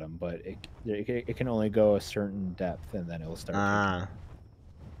the bottom, but it can only go a certain depth, and then it'll start. Ah.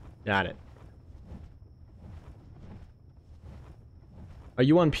 Got it. Are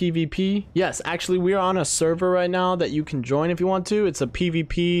you on PvP? Yes, actually we're on a server right now that you can join if you want to. It's a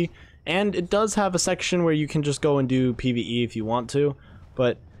PvP, and it does have a section where you can just go and do PvE if you want to,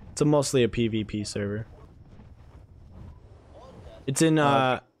 but it's mostly a PvP server. It's in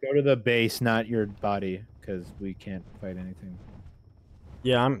Go to the base, not your body, because we can't fight anything.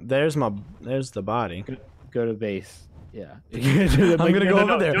 yeah, there's the body. Go to base. Yeah. I'm gonna go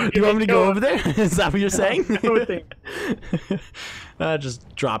over there. Do you want me to go over there? Is that what you're saying?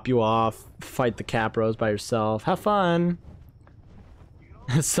 Just drop you off, fight the Capros by yourself, have fun.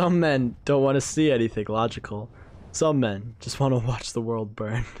 Some men don't want to see anything logical. Some men just want to watch the world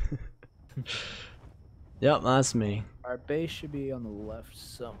burn. Yep, that's me. Our base should be on the left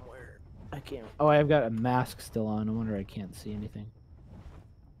somewhere. I can't. Oh, I've got a mask still on. No wonder I can't see anything.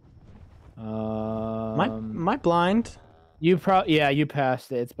 Am I blind? You you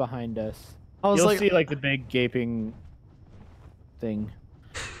passed it. It's behind us. I was You'll like, see like the big gaping thing.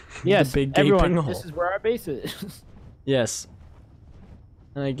 Yes, big everyone. gaping This hole. is where our base is. yes.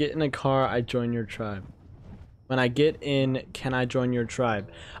 When I get in a car, I join your tribe. When I get in, can I join your tribe?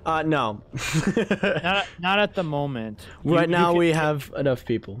 No. not at the moment. Right now can- we have enough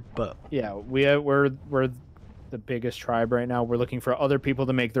people, but Yeah, we're the biggest tribe right now. We're looking for other people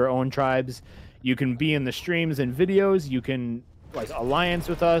to make their own tribes. You can be in the streams and videos. You can like alliance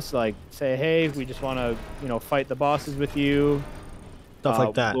with us, like say, hey, we just want to, you know, fight the bosses with you. Stuff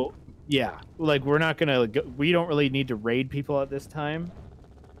like that. Yeah, like we're not gonna. We don't really need to raid people at this time.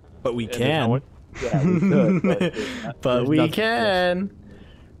 But we And can. Yeah, we could. But we can.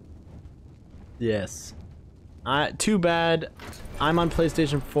 Yes. Too bad. I'm on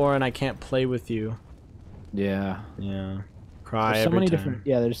PlayStation 4 and I can't play with you. Yeah. Yeah. Cry There's so every many time. different.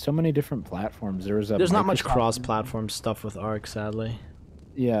 Yeah, there's so many different platforms. There's not much Microsoft- cross-platform stuff with Ark, sadly.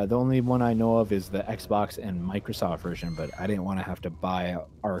 Yeah, the only one I know of is the Xbox and Microsoft version, but I didn't want to have to buy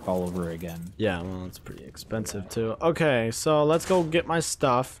Ark all over again. Yeah, well, it's pretty expensive too. Okay, so let's go get my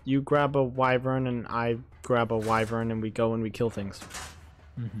stuff. You grab a wyvern and I grab a wyvern, and we go and we kill things.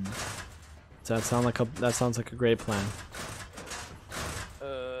 Mm-hmm. Does that sound like that sounds like a great plan?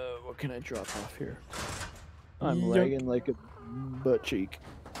 What can I drop off here? I'm Yup. lagging like a butt cheek.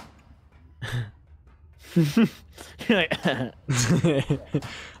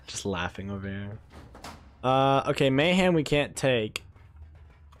 Just laughing over here. Okay, mayhem we can't take.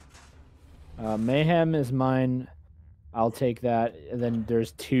 Mayhem is mine. I'll take that. And then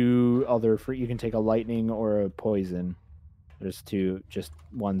there's two other free. You can take a lightning or a poison. There's two, just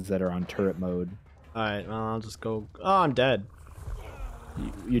ones that are on turret mode. All right, well I'll just go. Oh, I'm dead.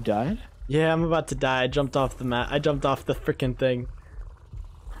 You died? Yeah, I'm about to die. I jumped off the mat. I jumped off the freaking thing.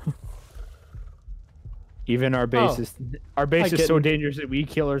 Even our base is so kidding. dangerous that we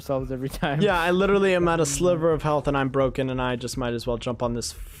kill ourselves every time. Yeah, I literally am at a sliver of health and I'm broken, and I just might as well jump on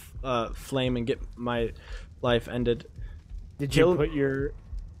this flame and get my life ended. Did you put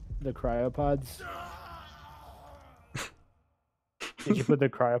the cryopods? Did you put the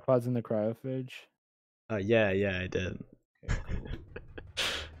cryopods in the cryopage? Yeah, I did. Okay, cool.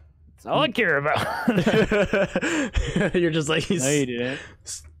 That's all I care about. You're just like No, you didn't.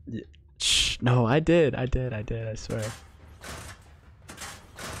 Shh, no, I did, I swear.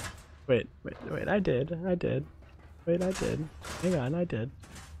 Wait, I did. Wait, I did. Hang on, I did.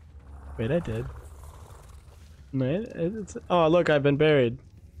 Wait, I did. Wait, oh, look, I've been buried.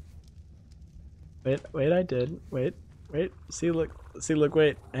 Wait, I did. Wait, see, look,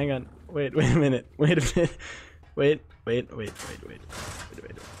 wait, hang on. Wait a minute. Wait.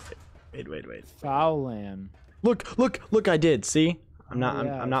 Fowlan. Look, I did, see? I'm not,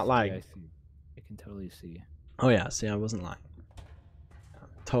 Yeah, I'm not lying. I see. I can totally see. Oh yeah, see, I wasn't lying.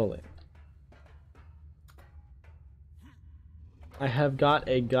 Totally. I have got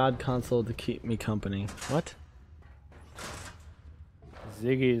a god console to keep me company. What?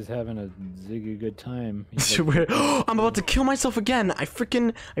 Ziggy is having a Ziggy good time. He's Where- I'm about to kill myself again. I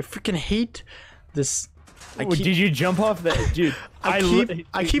freaking hate this. Did you jump off the dude?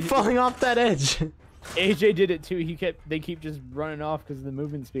 I keep falling off that edge. AJ did it too. They keep just running off because of the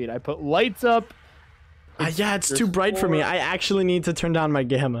movement speed. I put lights up. Yeah, it's too bright for me. I actually need to turn down my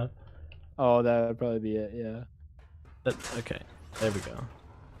gamma. Oh, that would probably be it. Yeah. Okay, there we go.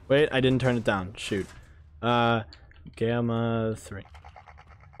 Wait, I didn't turn it down. Shoot. Gamma 3.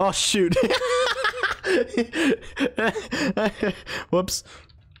 Oh shoot. Whoops.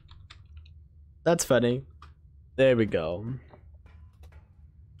 That's funny. There we go.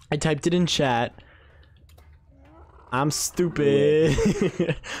 I typed it in chat. I'm stupid.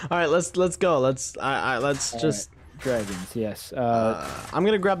 All right, let's go. Let's just dragons. Yes. I'm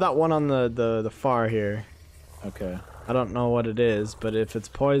gonna grab that one on the far here. Okay. I don't know what it is, but if it's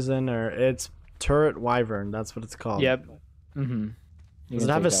poison or it's turret wyvern, that's what it's called. Yep. Mm-hmm. Does it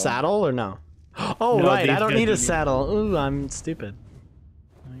have a saddle or no? Oh No, right, these I don't guys need a don't need- saddle. Ooh, I'm stupid.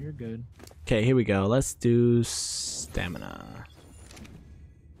 Oh, you're good. Okay, here we go. Let's do stamina.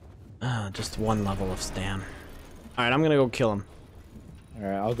 Just one level of stam. Alright, I'm gonna go kill him. All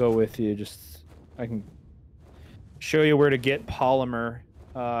right, I'll go with you. I can show you where to get polymer.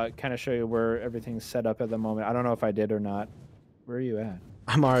 Kind of show you where everything's set up at the moment. I don't know if I did or not. Where are you at?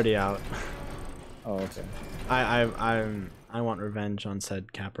 I'm already out. Oh, okay. I want revenge on said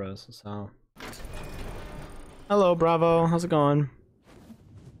Capros, so. Hello, Bravo. How's it going?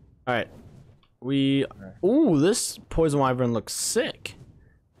 Alright. Ooh, this poison wyvern looks sick.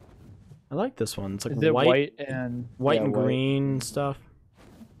 I like this one. It's like Is it white and and green stuff.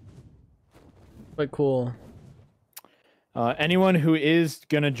 Quite cool. Anyone who is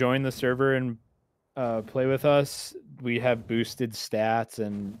gonna join the server and play with us, we have boosted stats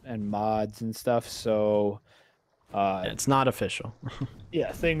and mods and stuff. So It's not official.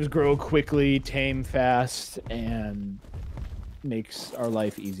 yeah, things grow quickly, tame fast, and makes our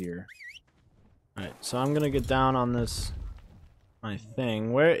life easier. Alright, so I'm gonna get down on this my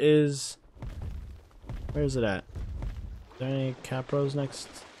thing. Where is Where is it at? Is there any capros next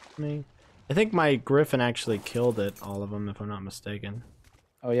to me? I think my griffin actually killed it, all of them, if I'm not mistaken.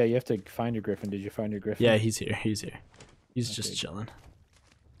 Oh yeah, you have to find your griffin. Did you find your griffin? Yeah, he's here. He's here. He's Okay. just chilling.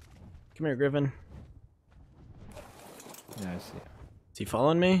 Come here, griffin. Yeah, I see. Is he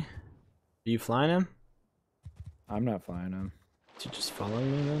following me? Are you flying him? I'm not flying him. Is he just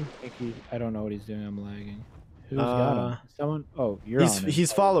following me then? I don't know what he's doing. I'm lagging. Who's got him? Someone? Oh, you're He's on it.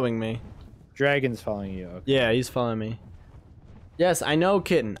 he's following me. Dragon's following you. Okay. Yeah, he's following me. Yes, I know,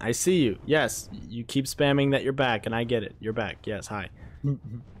 kitten. I see you. Yes, you keep spamming that you're back, and I get it. You're back. Yes, hi.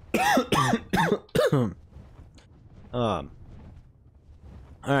 All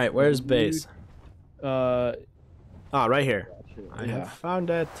right, where's base? Uh, Ah, right here. I yeah. have found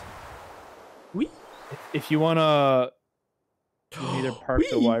it. Whee! If you wanna either park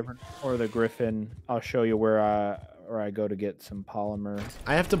the Whee! wyvern or the griffin, I'll show you where I go to get some polymer.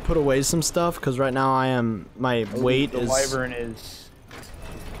 I have to put away some stuff because right now my weight the is. wyvern is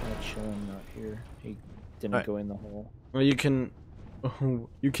kind of chilling out here. He didn't Alright. go in the hole. Well, you can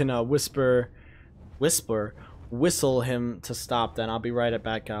whistle him to stop. Then I'll be right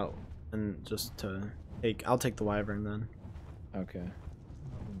back out and just to take. I'll take the wyvern then. Okay.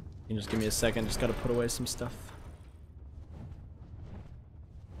 You can just give me a second. Just gotta put away some stuff.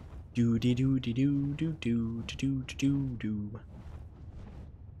 Do dee do dee do do do do do do do.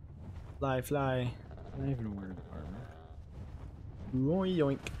 Fly fly. I don't even know where the armor. Yoink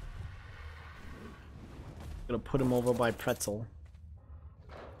yoink. Gonna put him over by Pretzel.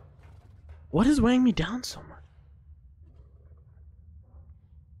 What is weighing me down so much?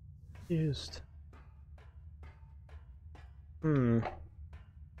 Used. Turn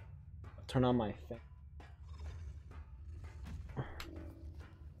on my thing.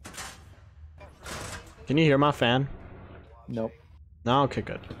 Can you hear my fan? Nope. No, okay,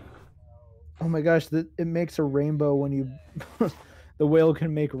 good. Oh my gosh, it makes a rainbow when you. The whale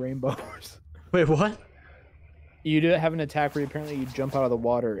can make rainbows. Wait, what? You have an attack where apparently you jump out of the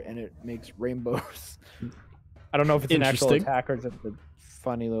water and it makes rainbows. I don't know if it's an actual Interesting. attack or it's a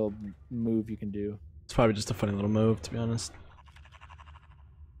funny little move you can do. It's probably just a funny little move, to be honest.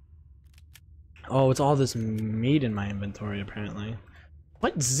 Oh, it's all this meat in my inventory, apparently.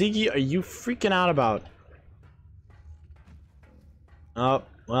 What, Ziggy, are you freaking out about? Oh,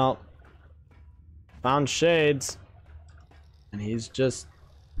 well. Found Shades. And he's just...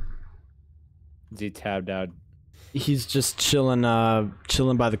 Is he tabbed out? He's just chilling,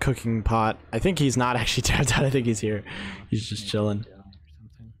 chilling by the cooking pot. I think he's not actually tapped out. I think he's here. He's just chilling.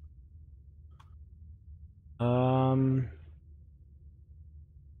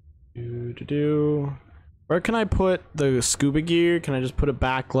 Where can I put the scuba gear? Can I just put it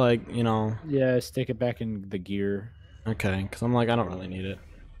back, like, you know? Yeah, stick it back in the gear. Okay, because I'm like, I don't really need it.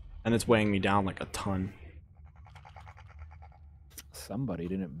 And it's weighing me down like a ton. Somebody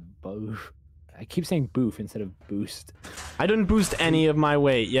didn't boof. I keep saying boof instead of boost. I didn't boost any of my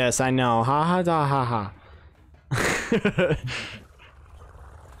weight. Yes, I know. Ha ha da ha ha.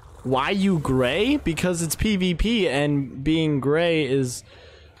 Why you gray? Because it's PvP and being gray is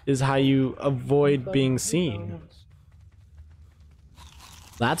how you avoid being seen.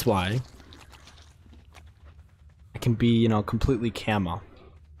 That's why. I can be, you know, completely camo.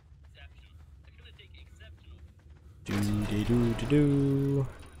 Do do do do do.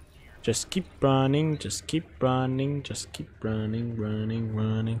 Just keep running, just keep running, just keep running, running,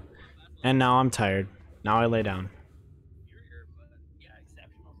 running. And now I'm tired. Now I lay down.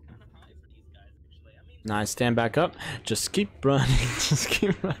 Now I stand back up. Just keep running, just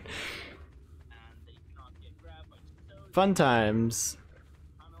keep running. Fun times.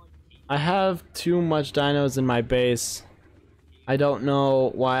 I have too much dinos in my base. I don't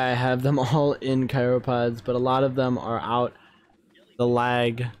know why I have them all in chiropods, but a lot of them are out. The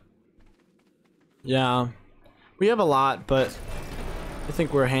lag. Yeah. We have a lot, but I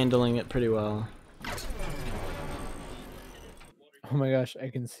think we're handling it pretty well. Oh my gosh, I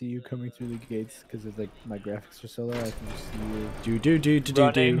can see you coming through the gates because it's like my graphics are so low. I can just see you. Do do do do do do.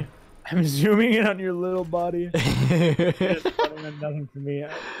 Running. I'm zooming in on your little body. It's running on nothing for me.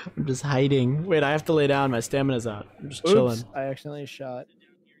 I'm just hiding. Wait, I have to lay down. My stamina's out. I'm just Oops, chilling. I accidentally shot.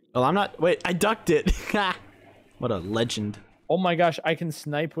 Well, I'm not. Wait, I ducked it. What a legend. Oh my gosh, I can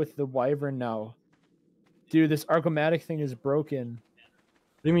snipe with the wyvern now. Dude, this Arcomatic thing is broken.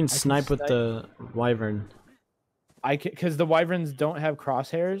 What do you mean can snipe with snipe- the wyvern? I can, because the wyverns don't have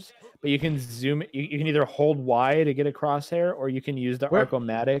crosshairs, but you can zoom. You can either hold Y to get a crosshair, or you can use the Where-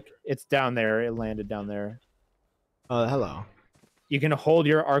 Arcomatic. It's down there. It landed down there. Oh, hello. You can hold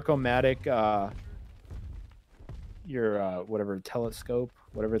your Arcomatic whatever telescope,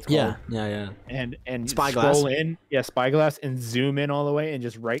 whatever it's Yeah, called. yeah. And Spyglass. scroll in, spyglass, and zoom in all the way, and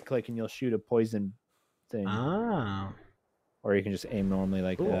just right click, and you'll shoot a poison thing. Ah, Or you can just aim normally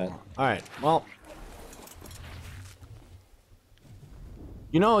like cool. that. All right. Well,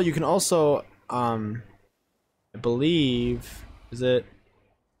 you know, you can also, I believe, is it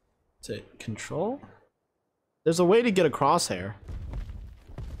control? There's a way to get a crosshair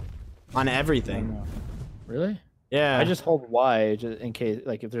on everything. Really? Yeah. I just hold Y just in case,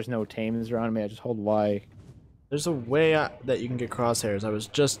 like, if there's no tames around me, I just hold Y. There's a way that you can get crosshairs. I was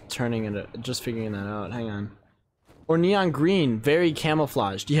just figuring that out. Hang on. Or neon green, very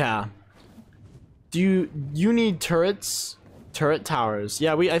camouflaged. Yeah. Do you need turrets? Turret towers.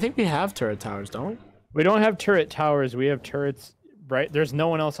 Yeah, I think we have turret towers, don't we? We don't have turret towers. We have turrets. Right, there's no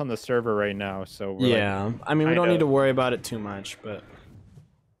one else on the server right now, so we're yeah. I mean, we don't need to worry about it too much, but.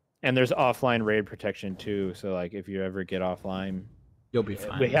 And there's offline raid protection too, so like if you ever get offline, you'll be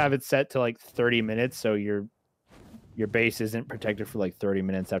fine. We have it set to like 30 minutes, so your base isn't protected for like 30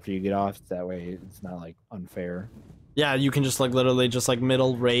 minutes after you get off. That way, it's not like unfair. Yeah, you can just like literally just like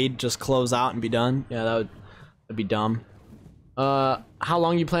middle raid, just close out and be done. Yeah, that'd be dumb. How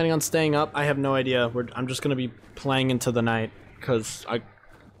long are you planning on staying up? I have no idea. I'm just gonna be playing into the night because I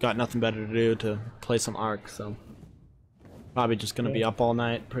got nothing better to do to play some Ark, so probably just gonna be up all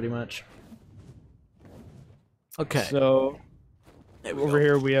night, pretty much. Okay. So over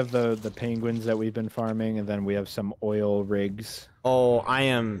here we have the penguins that we've been farming, and then we have some oil rigs. Oh, I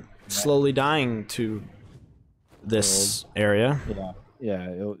am slowly dying to this area.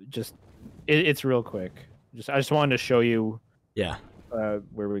 Yeah. It's real quick. I just wanted to show you. Yeah.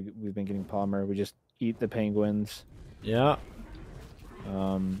 Where we've been getting polymer. We just eat the penguins. Yeah.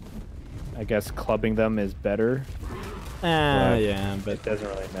 I guess clubbing them is better. Yeah, but it doesn't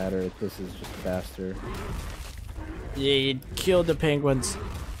really matter. This is just faster. Yeah, you killed the penguins.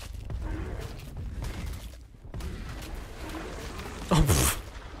 Oh,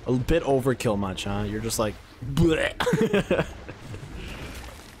 a bit overkill much, huh? You're just like, bleh.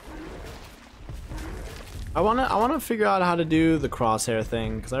 I wanna figure out how to do the crosshair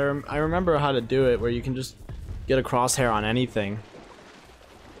thing, because I remember how to do it, where you can just get a crosshair on anything.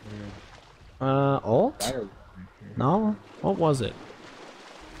 Alt? No? What was it?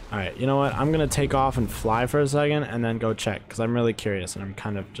 Alright, you know what? I'm gonna take off and fly for a second, and then go check, because I'm really curious, and I'm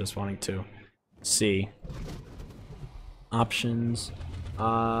kind of just wanting to see. Options.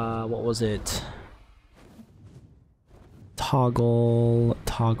 What was it? Toggle.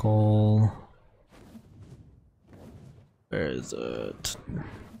 Where is it?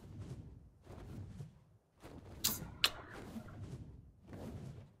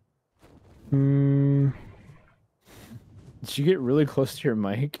 Did you get really close to your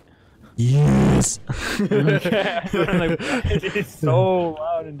mic? Yes. It's so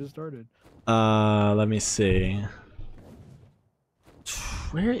loud and distorted. Let me see.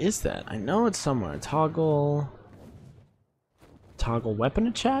 Where is that? I know it's somewhere. Toggle weapon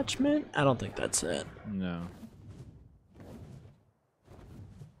attachment? I don't think that's it. No.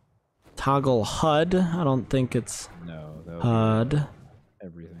 Toggle HUD? I don't think it's HUD.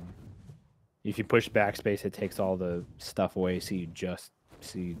 Everything. If you push backspace, it takes all the stuff away, so you just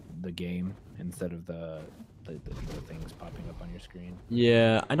see the game instead of the things popping up on your screen.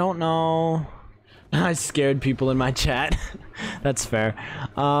 Yeah, I don't know. I scared people in my chat. That's fair.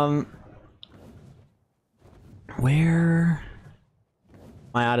 Where?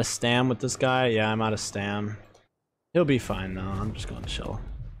 Am I out of stam with this guy? Yeah, I'm out of stam. He'll be fine though. I'm just gonna chill.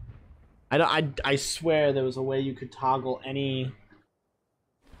 I swear there was a way you could toggle any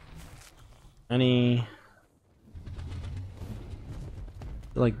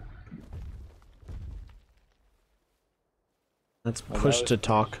like. Let's push to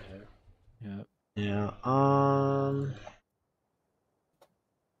talk. Yeah. Yeah.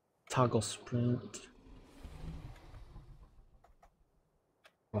 Toggle sprint.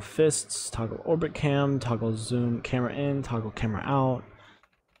 Toggle fists. Toggle orbit cam. Toggle zoom camera in. Toggle camera out.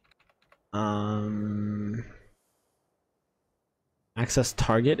 Access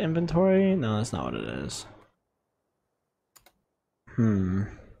target inventory? No, that's not what it is.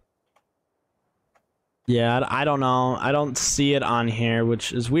 Yeah, I don't know. I don't see it on here,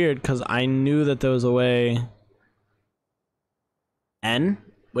 which is weird because I knew that there was a way. N?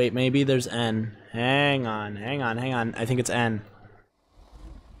 Wait, maybe there's N. Hang on. I think it's N.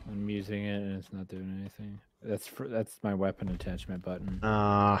 I'm using it and it's not doing anything. That's my weapon attachment button.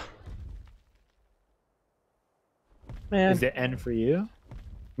 Man. Is it N for you?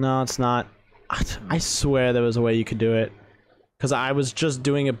 No, it's not. I swear there was a way you could do it. Because I was just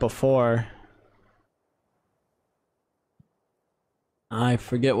doing it before. I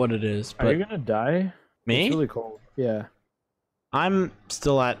forget what it is, Are but you gonna die? me? It's really cold. Yeah. I'm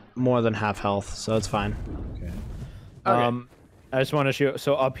still at more than half health, so it's fine. Okay. Okay. I just want to show.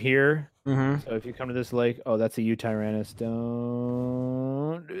 So up here. Mm-hmm. So if you come to this lake, oh, that's a Utyrannus.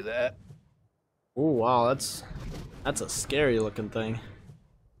 Don't do that. Oh wow, that's a scary looking thing.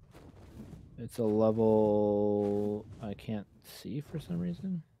 It's a level I can't see for some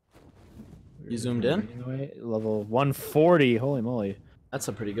reason. You zoomed in? Anyway, level 140. Holy moly. That's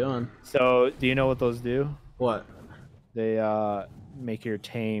a pretty good one. So do you know what those do? What? They make your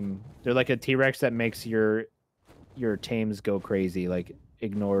tame. They're like a T-Rex that makes your tames go crazy, like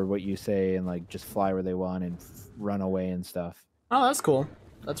ignore what you say and like just fly where they want and run away and stuff. Oh, that's cool.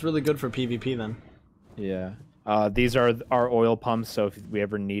 That's really good for PvP then. Yeah. These are our oil pumps, so if we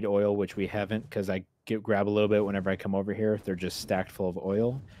ever need oil, which we haven't, because I grab a little bit whenever I come over here, they're just stacked full of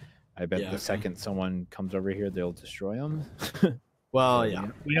oil. I bet the second someone comes over here, they'll destroy them. Well, So, yeah.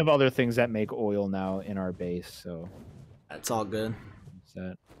 We have other things that make oil now in our base, so That's all good.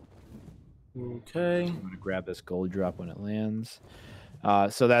 that. Okay. I'm gonna grab this gold drop when it lands.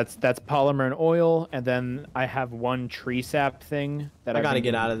 So that's polymer and oil, and then I have one tree sap thing that I gotta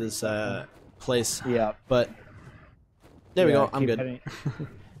get out of this place. Yeah, but there we go. I'm good.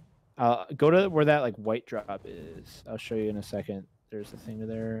 Go to where that like white drop is. I'll show you in a second. There's a thing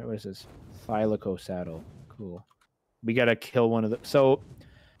there. What is this? Thylaco saddle. Cool. We gotta kill one of the. So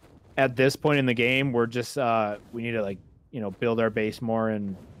at this point in the game, we're just we need to like build our base more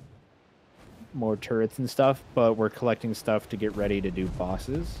and more turrets and stuff, but we're collecting stuff to get ready to do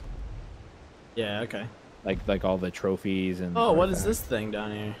bosses. Yeah. Okay. Like all the trophies and. Oh, what is this thing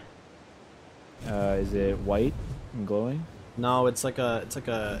down here? Is it white and glowing? No, it's like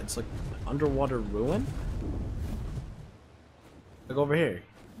underwater ruin. Look over here.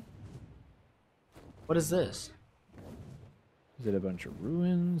 What is this? Is it a bunch of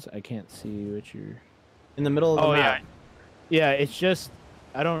ruins? I can't see what you're. In the middle of the map. Yeah. It's just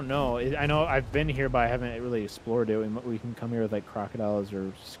I don't know. I know I've been here, but I haven't really explored it. We can come here with like crocodiles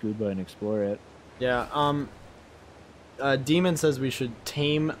or scuba and explore it. Yeah. Demon says we should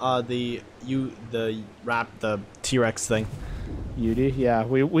tame the T-Rex thing. Yudi, yeah,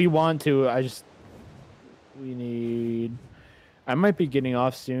 we want to. We need. I might be getting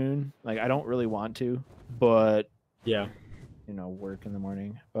off soon. Like I don't really want to, but yeah, work in the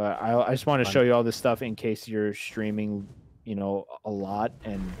morning. But I just want to show you all this stuff in case you're streaming, a lot,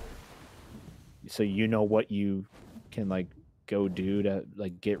 and so what you can like go do to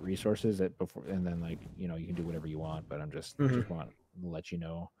like get resources before, and then like you can do whatever you want. But I'm just want to let you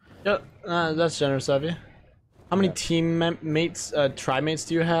know. Yep, that's generous of you. How many teammates, tri-mates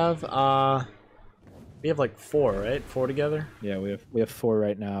do you have? We have like 4, right? 4 together. Yeah, we have 4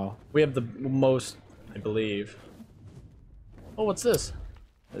 right now. We have the most, I believe. Oh, what's this?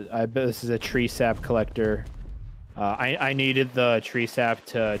 I bet this is a tree sap collector. I needed the tree sap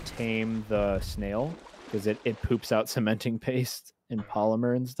to tame the snail because it poops out cementing paste and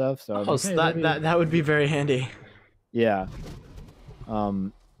polymer and stuff. So so that would be very handy. Yeah.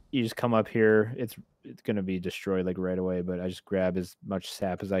 You just come up here. It's gonna be destroyed like right away, but I just grab as much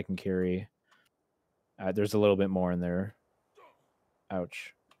sap as I can carry. There's a little bit more in there.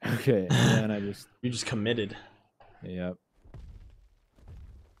 Ouch. Okay, and then you just committed. Yep.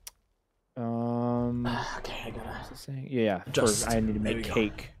 Okay, I gotta. What's it saying? Yeah. I need to make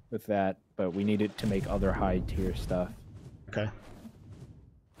cake with that, but we need it to make other high tier stuff. Okay.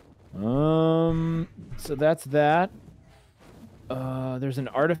 So that's that. There's an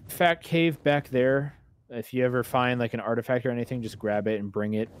artifact cave back there. If you ever find like an artifact or anything, just grab it and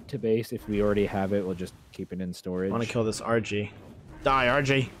bring it to base. If we already have it, we'll just keep it in storage. I want to kill this RG. Die,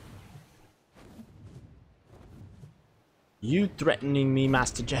 RG. You threatening me,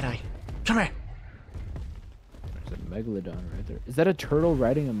 Master Jedi. Come here. There's a megalodon right there. Is that a turtle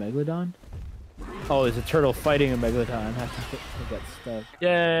riding a megalodon? Oh, there's a turtle fighting a megalodon. I think I got stuck.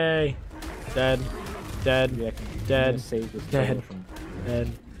 Yay. Dead. Dead. Yeah, dead. Save this dead. from... Dead.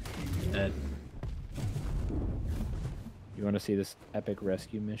 Dead. You want to see this epic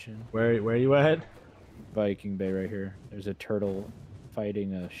rescue mission? Where are you at? Viking Bay right here. There's a turtle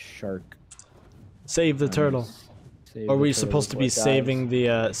fighting a shark. Save the turtle. Or are we supposed to be saving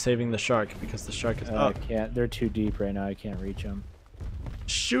the shark because the shark is I can't. They're too deep right now. I can't reach them.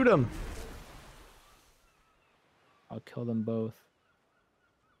 Shoot them. I'll kill them both.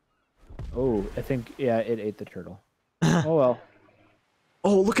 Oh, I think it ate the turtle. Oh well.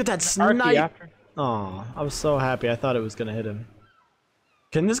 Oh, look at that snipe. Oh, I was so happy. I thought it was gonna hit him.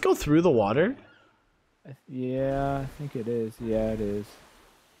 Can this go through the water? Yeah, I think it is. Yeah, it is.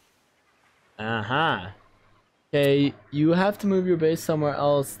 Uh-huh. Okay, you have to move your base somewhere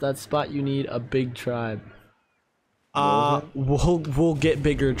else. That spot you need a big tribe. We'll get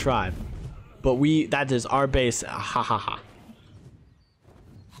bigger tribe, but that is our base. Ha ha ha.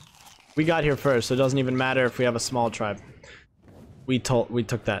 We got here first, so it doesn't even matter if we have a small tribe. We took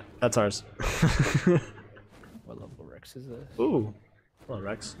that. That's ours. What level Rex is this? Ooh, hello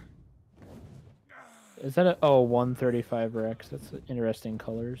Rex. Is that a 135 Rex? That's interesting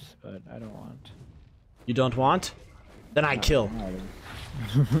colors, but I don't want. You don't want? Then I kill.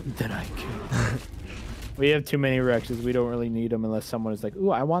 Then I kill. We have too many Rexes. We don't really need them unless someone is like,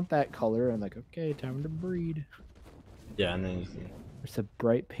 "Ooh, I want that color." I'm like, "Okay, time to breed." Yeah, and then There's a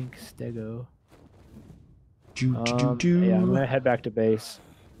bright pink Stego. do. Yeah, I'm gonna head back to base.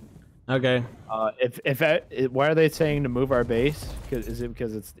 Okay. Why are they saying to move our base? Is it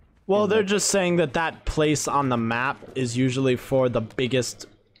because it's? Well, they're just saying that place on the map is usually for the biggest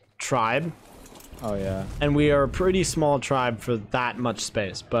tribe. Oh yeah. And we are a pretty small tribe for that much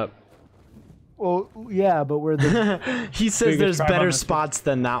space, but Well, yeah, but we're the he says biggest there's tribe on better this- spots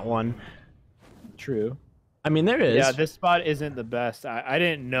than that one. true. I mean, there is. Yeah, this spot isn't the best. I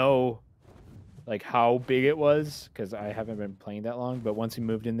didn't know like how big it was because I haven't been playing that long. But once we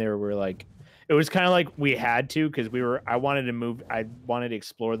moved in there, we're like, it was kind of like we had to because I wanted to move. I wanted to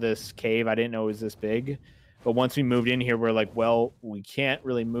explore this cave. I didn't know it was this big. But once we moved in here, we're like, well, we can't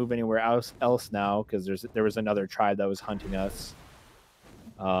really move anywhere else now because there was another tribe that was hunting us,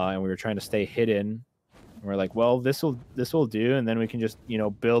 and we were trying to stay hidden. And we're like, well, this will do, and then we can just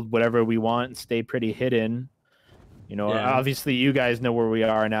build whatever we want and stay pretty hidden. Yeah. Obviously you guys know where we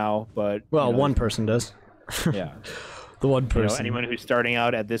are now, but Well, one person does. yeah, The one person. anyone who's starting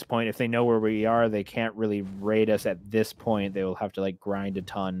out at this point, if they know where we are, they can't really raid us at this point. They will have to like grind a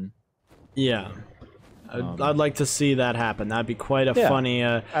ton. Yeah. I'd like to see that happen. That'd be quite a funny,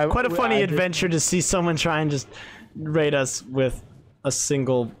 adventure to see someone try and just raid us with a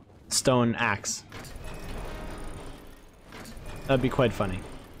single stone axe. That'd be quite funny.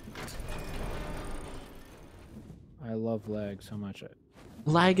 I love lag so much.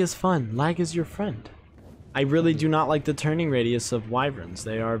 Lag is fun. Lag is your friend. I really do not like the turning radius of wyverns.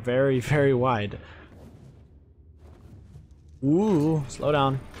 They are very, very wide. Ooh, slow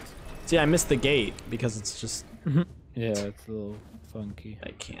down. See, I missed the gate because it's just... Yeah, it's a little funky.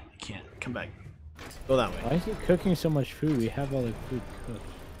 I can't. Come back. Go that way. Why is he cooking so much food? We have all the food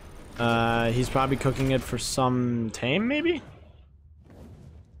cooked. He's probably cooking it for some tame, maybe?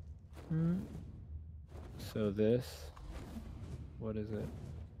 So this, what is it?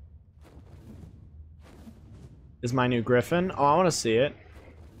 Is my new griffin? Oh, I want to see it.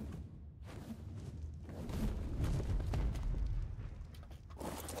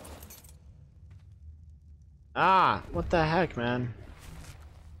 Ah, what the heck, man?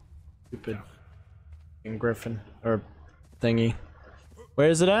 Stupid fucking griffin or thingy. Where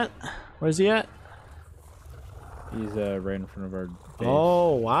is it at? Where's he at? He's right in front of our base.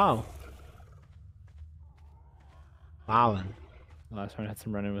 Oh, wow. Wowin'. Last one had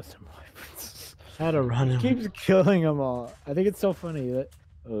some running with some wyverns. Had to run him. Keeps killing them all. I think it's so funny that.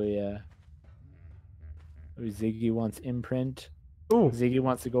 Oh yeah. Oh, Ziggy wants imprint. Ooh, Ziggy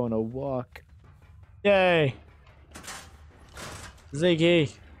wants to go on a walk. yay.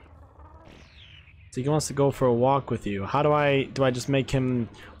 Ziggy. Ziggy wants to go for a walk with you. How do I just make him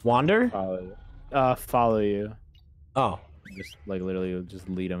wander? Follow you. Oh. Just like literally just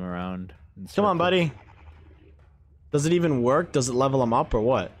lead him around. in Come on, circles. buddy. Does it even work? Does it level him up or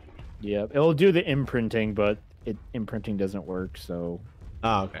what? Yep. It'll do the imprinting, but imprinting doesn't work, so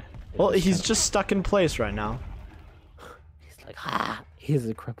Oh, okay. Well, he's just stuck in place right now. he's like, he's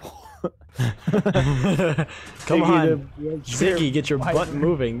a cripple. Come Ziggy, on. the wheelchair Ziggy, get your butt wyvern.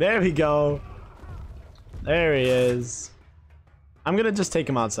 moving. There we go. There he is. I'm gonna just take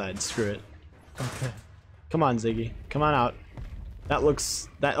him outside. Screw it. Okay. Come on, Ziggy. Come on out.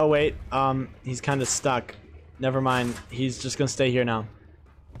 Oh wait. He's kind of stuck. Never mind. He's just gonna stay here now.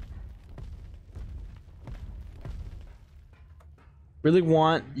 Really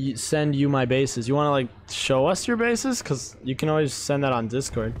want send you my bases. You want to like show us your bases? Cause you can always send that on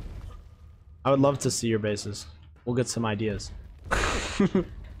Discord. I would love to see your bases. We'll get some ideas.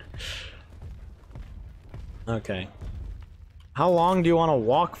 Okay. How long do you want to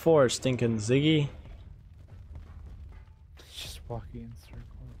walk for, stinking Ziggy? Just walking in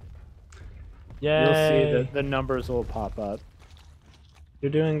circles. Yay! You'll see that the numbers will pop up.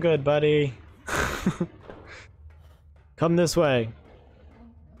 You're doing good, buddy. Come this way.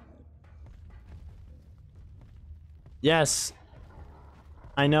 Yes.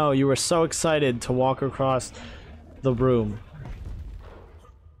 I know, you were so excited to walk across the room.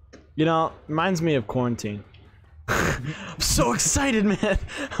 You know, reminds me of quarantine. I'm so excited, man.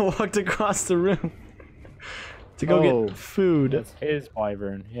 I walked across the room to go get food. That's his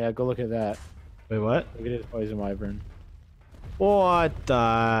wyvern. Yeah, go look at that. Wait, what? Look at his poison wyvern. What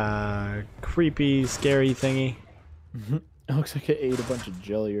the creepy, scary thingy? It looks like it ate a bunch of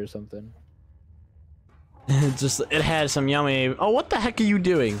jelly or something. It had some yummy. Oh, what the heck are you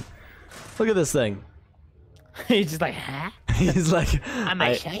doing? Look at this thing. He's just like, huh? He's like, I'm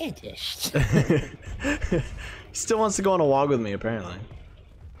a scientist. He still wants to go on a walk with me, apparently.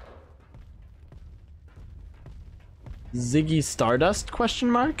 Ziggy Stardust?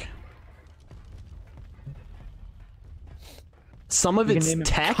 Question mark. Some of it's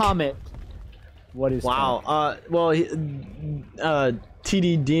tech. Comet. What is? Wow. Well,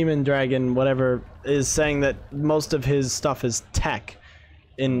 TD Demon Dragon, whatever, is saying that most of his stuff is tech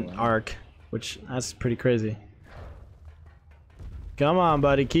in Ark, which that's pretty crazy. Come on,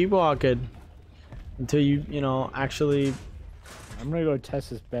 buddy, keep walking until you know, actually. I'm gonna go test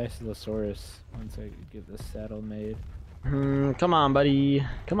this Basilosaurus once I get this saddle made. Come on, buddy.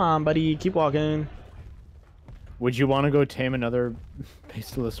 Come on, buddy, keep walking. Would you want to go tame another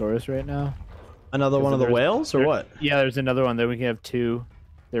Basilosaurus right now? Another one of the whales, or what? Yeah, there's another one. Then we can have two.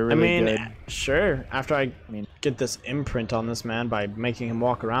 They're really good. Sure. After I get this imprint on this man by making him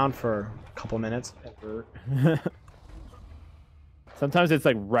walk around for a couple minutes. Sometimes it's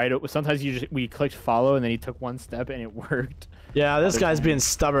like sometimes we clicked follow and then he took one step and it worked. Yeah, this guy's being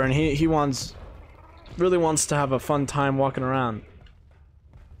stubborn. He really wants to have a fun time walking around.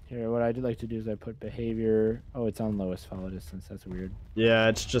 Here, what I'd like to do is I put behavior. Oh, it's on lowest follow distance. That's weird. Yeah,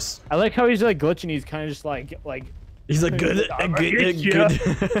 it's just. I like how he's like glitching. He's kind of just like. He's a good.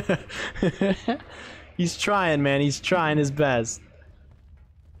 He's trying, man. He's trying his best.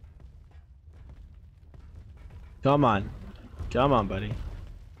 Come on, come on, buddy.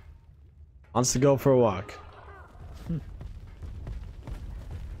 Wants to go for a walk.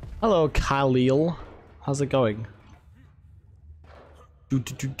 Hello, Khalil. How's it going?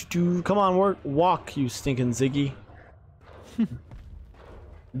 Come on, walk, you stinking Ziggy.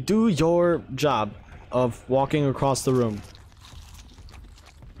 Do your job of walking across the room.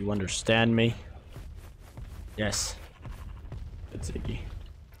 You understand me? Yes. Good Ziggy.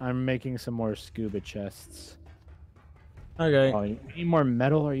 I'm making some more scuba chests. Okay. Oh, you need more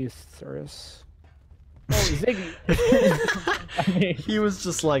metal, are you serious? Oh, Ziggy! He was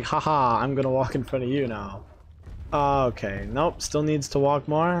just like, haha, I'm gonna walk in front of you now. Okay, nope, still needs to walk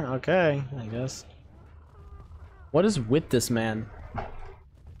more. Okay, I guess. What is with this man?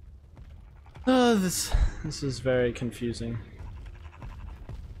 This is very confusing.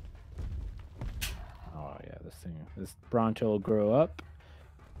 Oh yeah, this Bronto will grow up.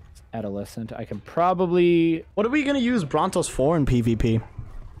 It's adolescent. I can probably. What are we gonna use Brontos for in PvP?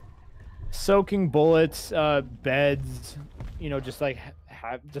 Soaking bullets, beds. You know, just like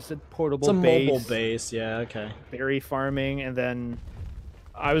have just a portable. It's a base, mobile base. Yeah. Okay. berry farming, and then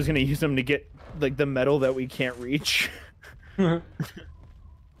I was gonna use them to get like the metal that we can't reach. Or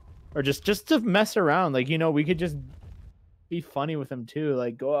just to mess around, like, you know, we could just be funny with them too,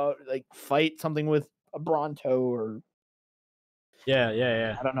 like go out, like fight something with a Bronto, or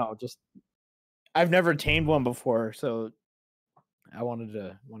Yeah. I don't know, just I've never tamed one before, so I wanted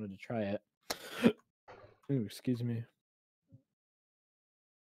to try it. Ooh, excuse me.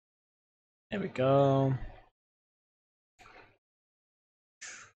 There we go.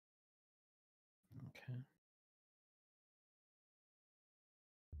 Okay.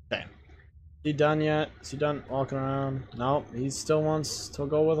 Okay. Is he done yet? Is he done walking around? Nope, he still wants to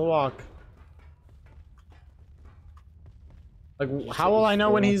go with a walk. Like, how will I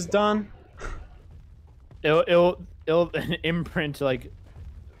know when he's done? It'll an imprint, like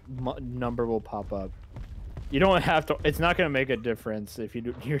number will pop up. You don't have to. It's not gonna make a difference if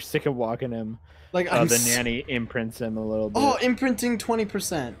you're sick of walking him. Like, the nanny imprints him a little bit. Oh, imprinting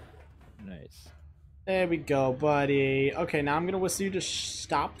 20%. Nice. There we go, buddy. Okay, now I'm gonna whistle you to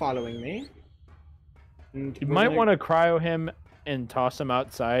stop following me. And You might want to cryo him and toss him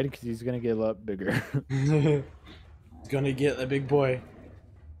outside because he's gonna get a lot bigger. He's gonna get a big boy.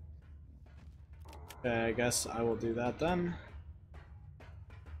 Okay, I guess I will do that then.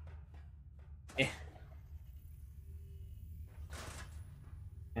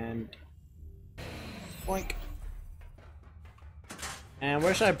 And boink. And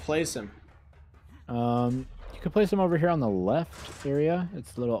where should I place him? You could place him over here on the left area.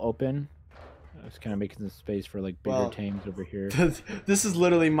 It's a little open. I was kind of making some space for like bigger tames over here. This is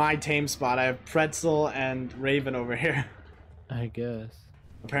literally my tame spot. I have Pretzel and Raven over here. I guess.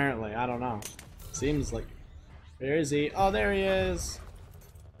 Apparently, I don't know. Seems like. Where is he? Oh, there he is.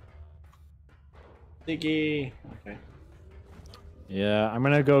 Diggy. Okay. Yeah, I'm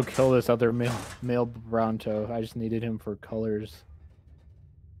gonna go kill this other male Bronto. I just needed him for colors.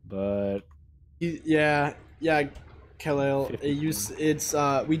 But Yeah, Khalil. 50. It's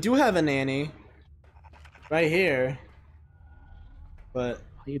we do have a nanny right here, but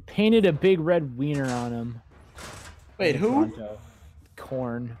you painted a big red wiener on him. wait, who? Bronto.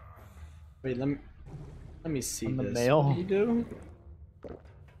 Corn. Wait, let me see On the this. male? What did he do?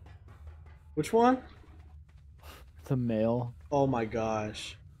 Which one? The male. Oh my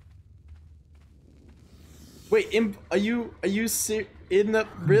gosh. Wait, are you in the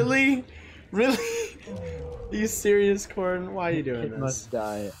really? Really? Are you serious, Corn? Why are you doing It this? must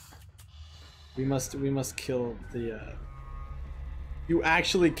die. We must kill the You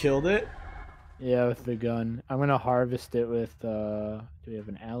actually killed it? Yeah, with the gun. I'm gonna harvest it with do we have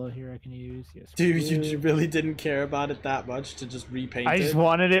an aloe here I can use? Yes. we Dude, do. you really didn't care about it that much to just repaint I it? just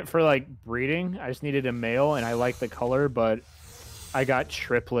wanted it for like breeding. I just needed a male and I like the color, but I got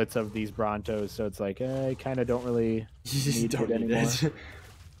triplets of these Brontos, so it's like I kind of don't really You just need don't it need anymore. it.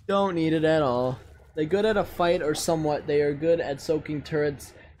 Don't need it at all. They're good at a fight or somewhat. They are good at soaking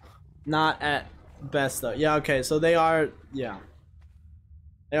turrets. Not at best though. Yeah, okay, so they are, yeah.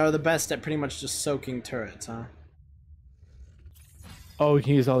 They are the best at pretty much just soaking turrets, huh? Oh, we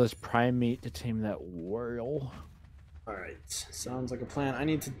can use all this prime meat to tame that whirl. Alright, sounds like a plan. I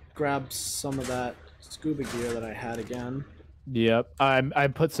need to grab some of that scuba gear that I had again. Yep. I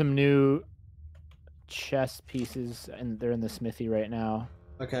put some new chest pieces and they're in the smithy right now.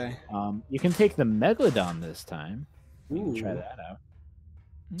 Okay. You can take the Megalodon this time. We can try Ooh. that out.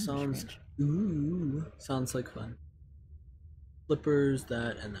 Sounds strange. sounds like fun. Flippers,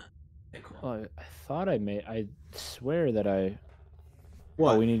 that and that. Okay, cool. Oh, I thought I swear that I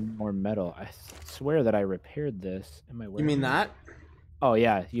What? Oh, we need more metal. I swear that I repaired this. Am I You mean that? Oh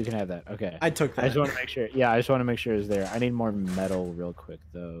yeah, you can have that. Okay. I took that. I just want to make sure. Yeah, I just want to make sure it's there. I need more metal real quick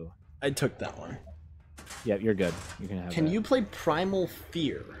though. I took that one. Yeah, you're good. You can have Can that. you play Primal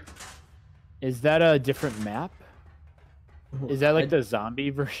Fear? Is that a different map? Is that like I, the zombie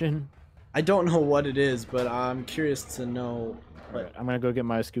version? I don't know what it is, but I'm curious to know. Alright, I'm gonna go get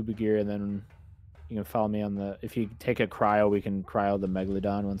my scuba gear and then you can follow me on the. If you take a cryo, we can cryo the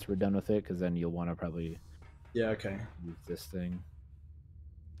Megalodon once we're done with it, because then you'll want to probably Yeah, okay. use this thing.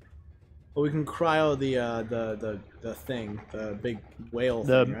 Well, we can cryo the thing, the big whale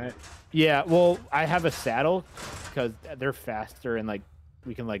The- thing, right? Yeah, well, I have a saddle because they're faster and like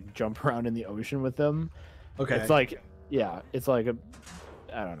we can like jump around in the ocean with them. Okay. It's like, yeah, it's like a,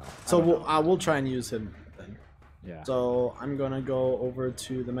 I don't know. So I don't know. we'll try and use him then. Yeah. So I'm gonna go over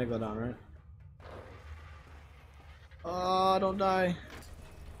to the Megalodon, right? Oh, don't die.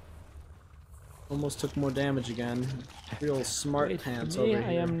 Almost took more damage again. Real smart Wait, pants me, over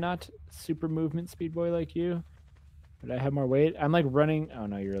I here. am not super movement speed boy like you, but I have more weight. I'm like running. Oh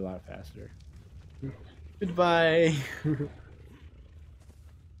no, you're a lot faster. Goodbye.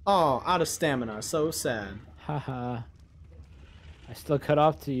 Oh, out of stamina. So sad. Haha. I still cut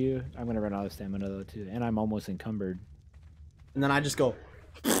off to you. I'm gonna run out of stamina though too, and I'm almost encumbered. And then I just go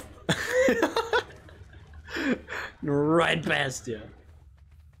right past you.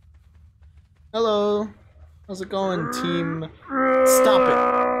 Hello. How's it going, team?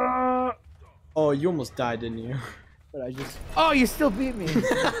 Stop it. Oh, you almost died, didn't you? But I just. Oh, you still beat me.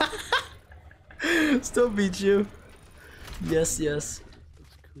 Still beat you. Yes, yes.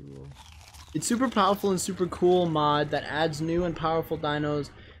 That's cool. It's super powerful and super cool mod that adds new and powerful dinos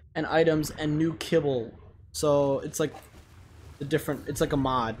and items and new kibble. So it's like a different. It's like a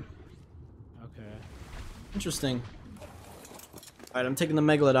mod. Okay. Interesting. All right, I'm taking the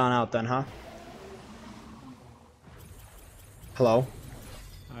Megalodon out then, huh? Hello.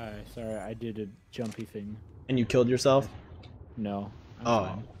 Hi. Sorry, I did a jumpy thing. And you killed yourself? No. I'm Oh,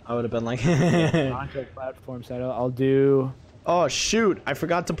 fine. I would have been like. Bronto platform saddle. I'll do Oh shoot! I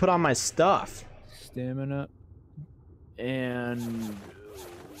forgot to put on my stuff. stamina and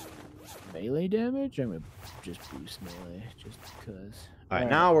melee damage. I'm gonna just boost melee just because. All right,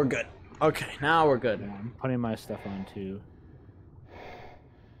 now we're good. Okay, now we're good. Yeah, I'm putting my stuff on too.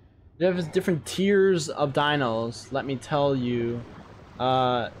 There's different tiers of dinos. Let me tell you.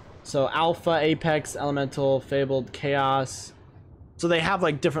 So Alpha, Apex, Elemental, Fabled, Chaos. So they have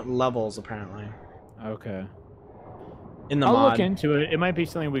like different levels apparently Okay. in the I'll mod. look into it. It might be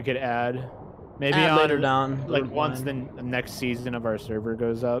something we could add. Maybe Add on, later down. like Lord once willing. the next season of our server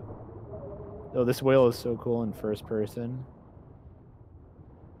goes up. Oh, this whale is so cool in first person.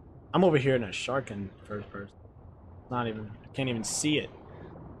 I'm over here in a shark in first person. Not even. I can't even see it.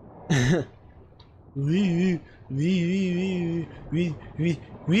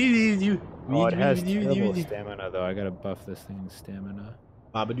 Oh, it has terrible stamina though. I gotta buff this thing's stamina.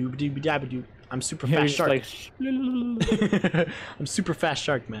 I'm super Yeah, fast shark. like, I'm super fast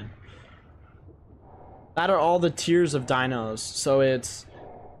shark, man. That are all the tiers of dinos. So it's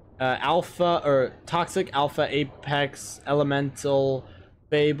alpha or toxic, alpha, apex, elemental,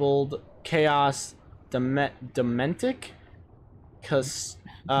 fabled, chaos, dementic,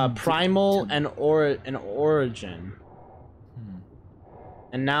 primal, and origin.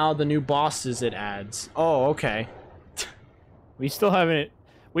 And now the new bosses it adds. Oh, okay. we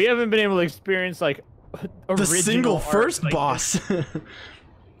haven't been able to experience like The single art, first like, boss.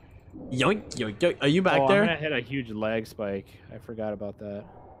 Yoink, yoink, yoink. Are you back there? I'm gonna hit a huge lag spike. I forgot about that.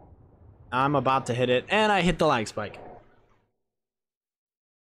 I'm about to hit it, and I hit the lag spike.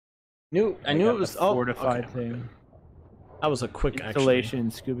 I knew it was fortified okay. thing. That was a quick Installation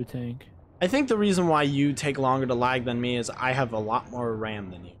scuba tank. I think the reason why you take longer to lag than me is I have a lot more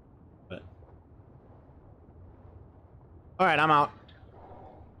RAM than you. But all right, I'm out.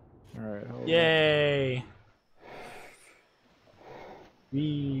 All right. Hold Yay!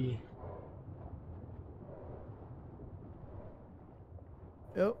 We.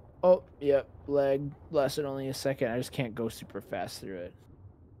 Oh, yep. Lag lasted only a second. I just can't go super fast through it.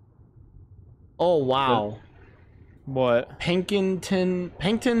 Oh wow. What? Pankton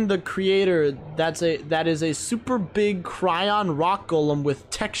the creator, that is a super big Cryon rock golem with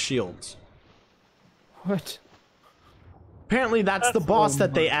tech shields. What? Apparently that's the boss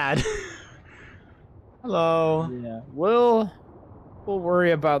that they add. Hello. Yeah. We'll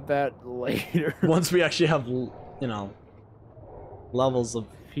worry about that later. Once we actually have, you know, levels of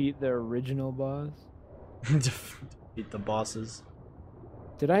Defeat the original boss. defeat the bosses.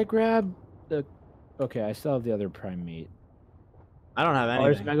 Did I grab the? Okay, I still have the other prime meat. I don't have Oh,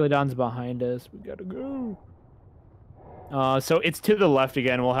 there's anything. megalodons behind us. We gotta go. So it's to the left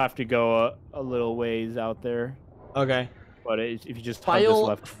again. We'll have to go a little ways out there. Okay. But if you just hug this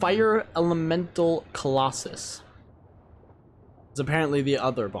left. Fire Elemental Colossus is apparently the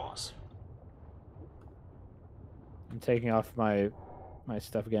other boss. I'm taking off my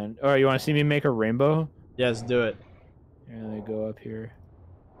stuff again. All right, you want to see me make a rainbow? Yes, do it. Here, let me go up here.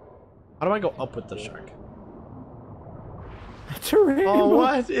 How do I go up with the shark? It's a rainbow. Oh,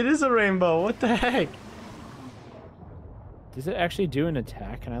 what? It is a rainbow. What the heck? Does it actually do an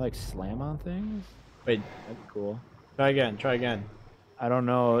attack? Can I like slam on things? Wait, That's cool. try again. Try again. I don't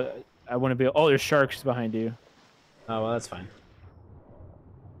know. I want to be. Oh, there's sharks behind you. Oh, well, that's fine.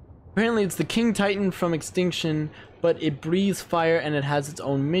 Apparently, it's the King Titan from Extinction, but it breathes fire and it has its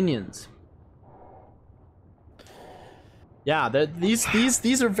own minions. Yeah,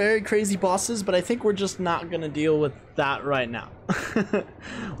 these are very crazy bosses, but I think we're just not gonna deal with that right now.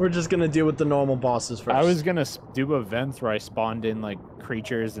 We're just gonna deal with the normal bosses first. I was gonna do events where I spawned in like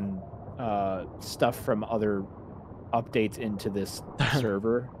creatures and stuff from other updates into this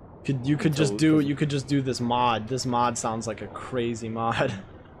server. You could just do this mod. This mod sounds like a crazy mod.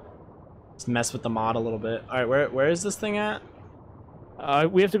 Just mess with the mod a little bit. All right, where is this thing at?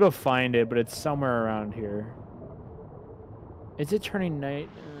 We have to go find it, but it's somewhere around here. Is it turning night?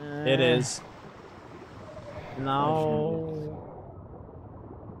 It is. No.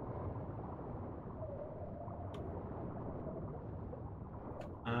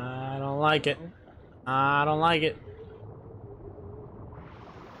 I don't like it. I don't like it.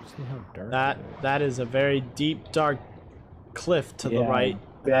 See how dark That is a very deep, dark cliff to the Yeah, right.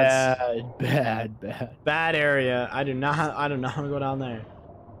 Bad area. I do not want to go down there.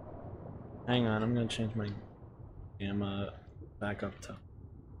 Hang on, I'm gonna change my gamma back up to.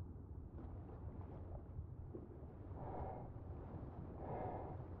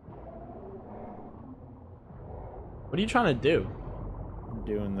 What are you trying to do? I'm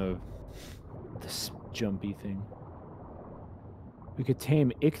doing this jumpy thing. We could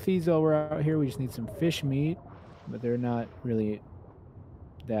tame ichthyes while we're out here. We just need some fish meat, but they're not really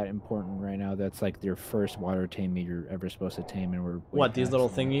that important right now. That's like your first water tame meat you're ever supposed to tame, and we're way What, these past little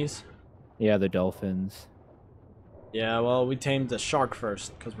that. thingies? Yeah, the dolphins. Yeah, well, we tamed the shark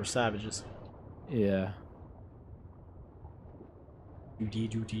first because we're savages. Yeah.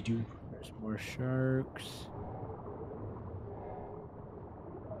 Do. There's more sharks.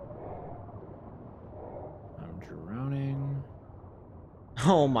 I'm drowning.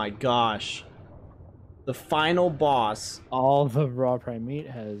 Oh my gosh. The final boss. All the raw prime meat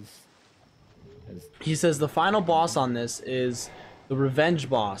has He says the final boss on this is the revenge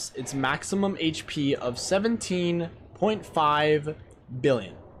boss. It's maximum HP of 17.5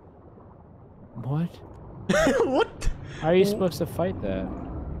 billion. what? What? How are you supposed to fight that?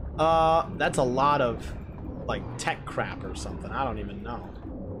 That's a lot of like tech crap or something. I don't even know.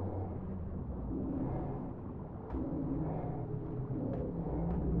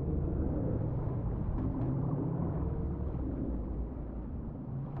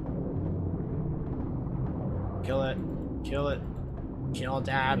 Kill it. Kill Can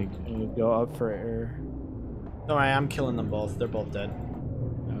Dad. you go up for air? Don't worry, I'm killing them both. They're both dead.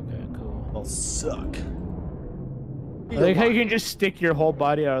 Okay, cool. Both suck. I like how you can just stick your whole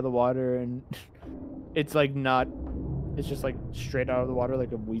body out of the water and it's like not. It's just like straight out of the water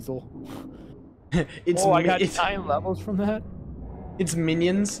like a weasel. It's I got it's 9 levels from that. It's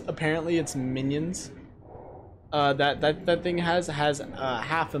minions. Apparently, it's minions. That thing has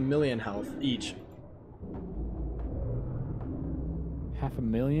 500,000 health each.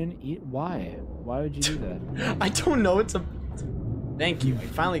 500,000? Why? Why would you do that? I don't know. It's a. Thank you. I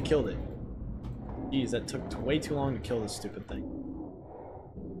finally killed it. Jeez, that took way too long to kill this stupid thing.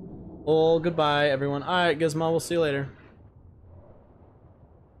 Well, goodbye, everyone. All right, Gizmo. We'll see you later.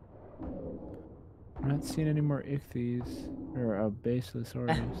 I'm not seeing any more ichthyes or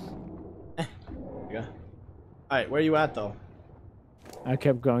Basilosaurus. Yeah. All right, where are you at though? I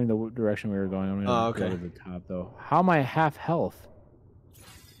kept going the direction we were going. I'm gonna go okay. to the top though. How am I half health?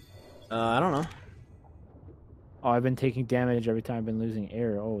 I don't know. Oh, I've been taking damage every time I've been losing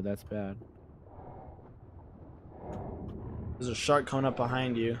air. Oh, that's bad. There's a shark coming up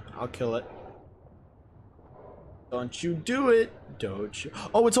behind you. I'll kill it. Don't you do it. Don't you.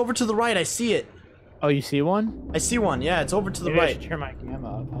 Oh, it's over to the right. I see it. Oh, you see one? I see one. Yeah, it's over to the Maybe I right. should turn my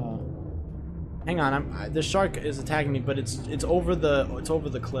gamma up, huh? Hang on. The shark is attacking me, but it's over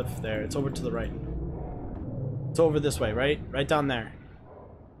the cliff there. It's over to the right. It's over this way, right? Right down there.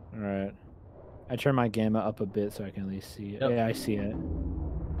 Alright. I turn my gamma up a bit so I can at least see it. Yep. Yeah, I see it.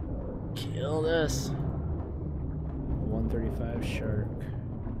 Kill this. 135 shark.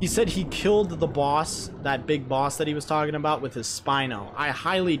 He said he killed the boss, that big boss that he was talking about, with his Spino. I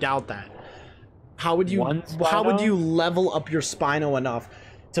highly doubt that. How would you level up your Spino enough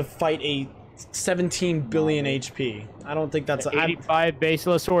to fight a 17 billion HP? I don't think that's 85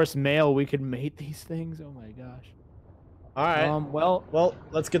 Basilosaurus male. We could mate these things. Oh my gosh. All right. Well,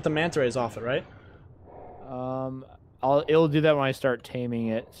 let's get the manta rays off it, right? It'll do that when I start taming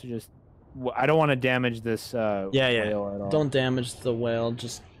it. So just, I don't want to damage this. Whale at all. Don't damage the whale.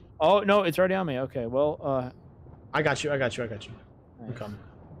 Just. Oh no, it's already on me. Okay, well, I got you. Nice. I'm coming.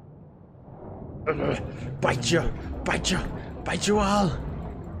 Bite you all.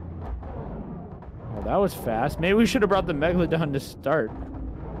 Oh, that was fast. Maybe we should have brought the Megalodon to start.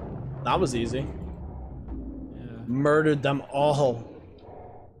 That was easy. Yeah. Murdered them all.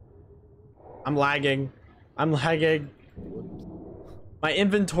 I'm lagging. My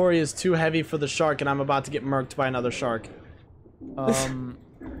inventory is too heavy for the shark, and I'm about to get murked by another shark.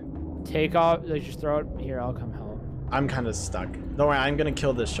 Take off. Like, just throw it here. I'll come help. I'm kind of stuck. Don't worry, I'm gonna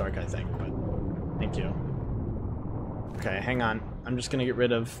kill this shark, I think. But thank you. Okay, hang on. I'm just gonna get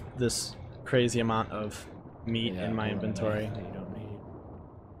rid of this crazy amount of meat in my inventory. You don't need.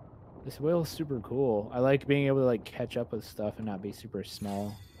 This whale is super cool. I like being able to like catch up with stuff and not be super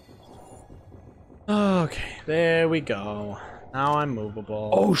small. Okay, there we go. Now I'm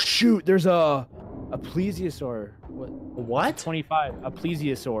movable. Oh shoot! There's a plesiosaur. What? 25. A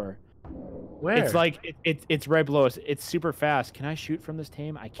plesiosaur. Where? It's like it's right below us. It's super fast. Can I shoot from this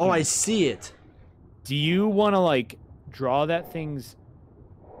tame? I can't. Oh, I see it. Do you want to like draw that thing's?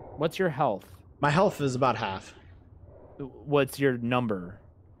 What's your health? My health is about half. What's your number?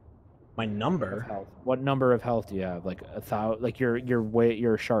 My number? Health? What number of health do you have? Like 1,000? Like your weight?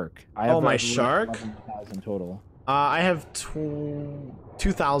 Your shark? I have my like shark? 11,000 total. I have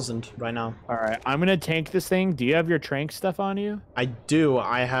 2,000 right now. All right, I'm gonna tank this thing. Do you have your trank stuff on you? I do.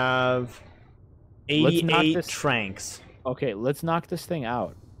 I have 88 tranks. Okay, let's knock this thing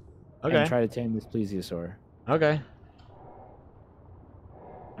out. Okay. And try to tame this plesiosaur. Okay.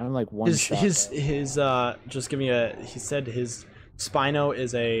 I'm like one shot. Just give me a. He said his Spino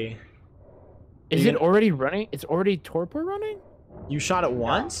is a. Is it already running? It's already torpor running? You shot it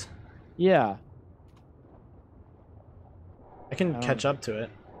once? Yeah. I can catch up to it.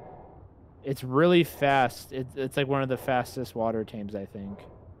 It's really fast. It's like one of the fastest water tames, I think.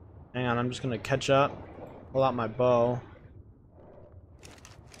 Hang on, I'm just gonna catch up. Pull out my bow.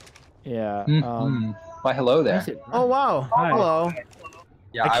 Yeah. Why, hello there. Oh wow. Hi. Hello.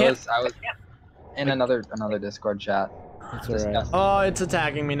 Yeah, I was in another Discord chat. It's alright. Oh, it's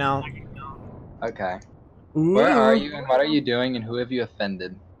attacking me now. Okay. Ooh. Where are you and what are you doing and who have you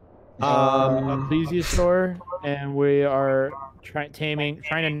offended? A plesiosaur, and we are trying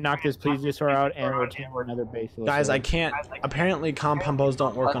to knock this plesiosaur out, and we're taming another basilosaur. Guys, I can't. Apparently, compound bows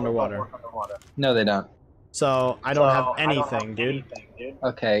don't work underwater. No, they don't. So I don't have anything, dude.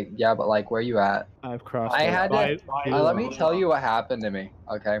 Okay, yeah, but like, where are you at? I've crossed. I it. had to. By- Let me tell you what happened to me,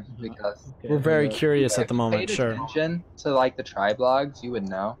 okay? Because We're very curious at the moment. paid Sure. attention to like the tribe logs, you would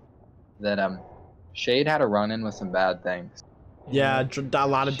know that Shade had a run-in with some bad things. Yeah, a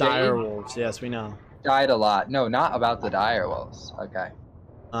lot of dire Shade? wolves. Yes, we know. Died a lot. No, not about the dire wolves. Okay.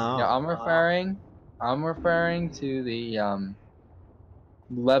 Oh. No, I'm referring to the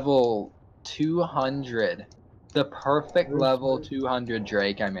level 200. The perfect level 200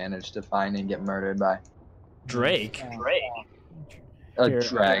 Drake I managed to find and get murdered by. Drake. A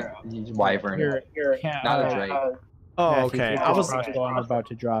Here, wyvern. Not a Drake. Oh, Matthew, okay. take I this was. crossbow I'm about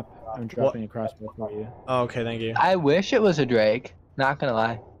to drop. I'm dropping a crossbow for you. Oh, okay, thank you. I wish it was a Drake. Not gonna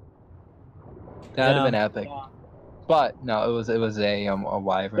lie. That'd have been epic. But no, it was a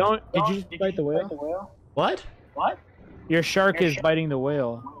wyvern. Did you just bite the whale? What? Your shark is biting the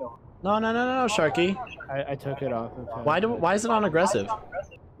whale. No, Sharky. I took it off. Of Why is it on aggressive?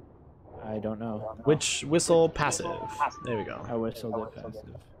 I don't know. Which whistle passive? There we go. I whistled it passive.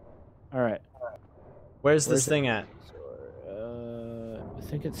 All right. Where's this thing at? I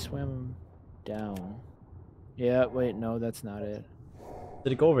think it swam down. Yeah. Wait. No, that's not it.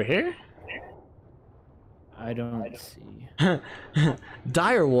 Did it go over here? I don't see.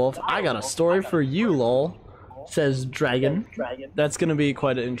 Direwolf, I got a story for you, lol. Says Dragon. That's gonna be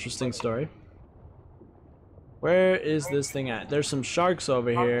quite an interesting story. Where is this thing at? There's some sharks over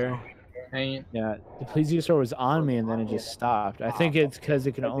here. Yeah, the plesiosaur was on me and then it just stopped. I think it's because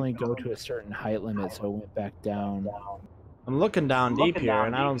it can only go to a certain height limit, so it went back down. I'm looking down deep here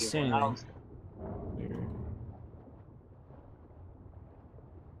and I don't see anything. Weird.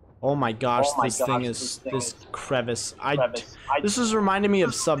 Oh my gosh, this thing is this crevice. This is reminding me of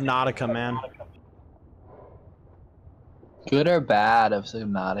Subnautica, man. Good or bad of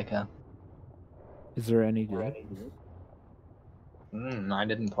Subnautica? Is there any good? I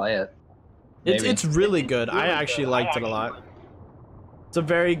didn't play it. It's really good. I actually liked it a lot. It's a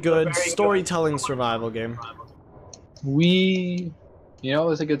very good storytelling survival game. You know, it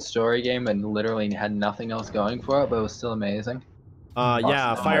was a good story game and literally had nothing else going for it, but it was still amazing.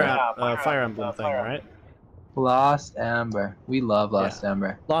 Yeah, Fire Emblem thing, right? Lost Ember. We love Lost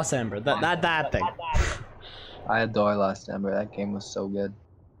Ember. Lost Ember. That thing. I adore Lost Ember. That game was so good.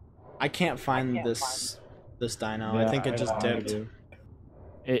 I can't find this dino. Yeah, I think it just don't know.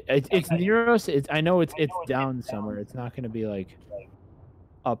 dipped. It's near us. I know it's down somewhere. It's not going to be like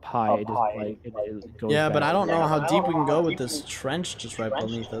up high. It just like it goes Yeah, but back. I don't know how deep we can go with this trench just right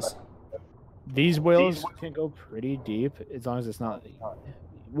beneath us. These whales can go pretty deep as long as it's not.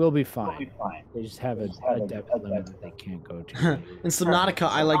 We'll be fine. They just have a depth limit that they can't go to. In Subnautica,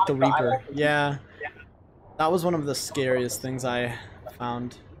 I like the Reaper. Yeah, that was one of the scariest things I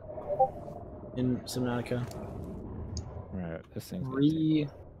found in Subnautica. Right, this thing's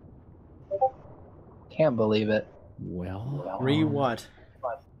Can't believe it. well. What?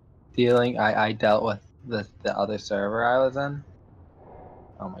 I dealt with the other server I was in.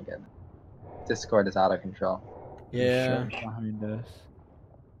 Oh my goodness. Discord is out of control. Yeah. Behind us.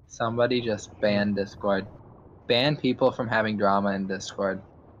 Somebody just banned Discord. Ban people from having drama in Discord.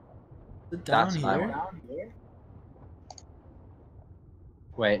 Is it down That's here?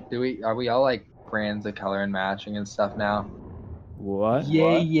 Wait, are we all like brands of color and matching and stuff now? What?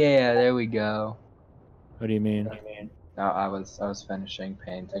 Yeah, there we go. What do you mean? No, I was finishing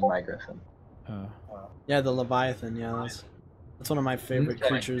painting my griffin. Yeah, the Leviathan. Yeah, that's one of my favorite Okay.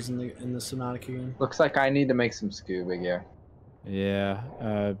 creatures in the Subnautica game. Looks like I need to make some scuba gear.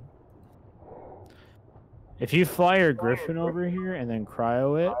 Yeah. If you fly your griffin over here and then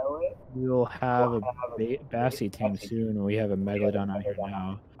cryo it, we'll have a Bassie team soon. We have a Megalodon out here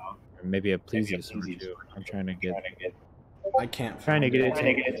now, or maybe a Plesiosaur too. I'm trying to get. I can't. Trying to get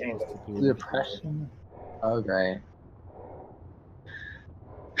it. The depression. Oh great.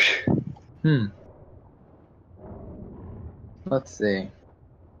 Let's see.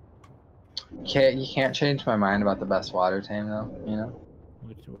 You can't change my mind about the best water tame though, you know?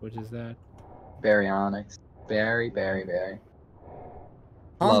 Which is that? Baryonyx. Berry.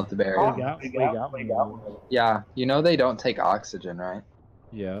 Huh? Love the berry. We got one. Yeah, you know they don't take oxygen, right?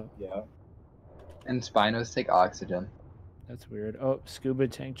 Yeah. And Spinos take oxygen. That's weird. Oh, scuba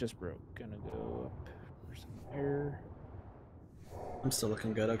tank just broke. Gonna go up for some air. I'm still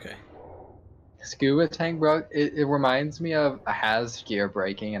looking good. Okay. Scuba tank broke. It reminds me of a Hasgear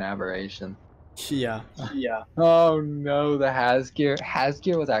breaking an aberration. Yeah. Oh no, the Hasgear.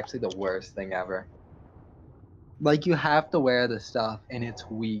 Hasgear was actually the worst thing ever. Like you have to wear the stuff and it's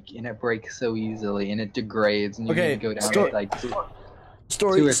weak and it breaks so easily and it degrades and you Okay, need to go down to like two or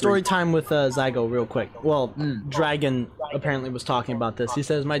Story three. time with Zygo real quick. Well, Dragon apparently was talking about this. He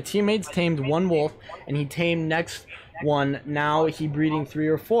says, my teammates tamed one wolf and he tamed next one. Now he breeding 3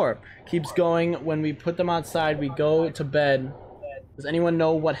 or 4. Keeps going. When we put them outside, we go to bed Does anyone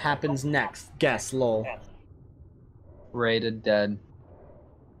know what happens next? Guess, lol. Rated dead.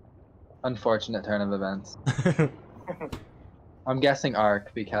 Unfortunate turn of events. I'm guessing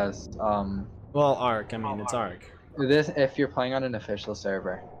Ark because Well, Ark. I mean, it's Ark. this if you're playing on an official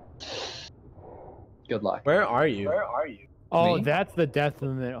server. Good luck. Where are you? Oh, Me? that's the death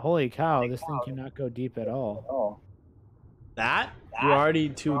limit. Holy cow, this thing cannot go deep at all. That? You're already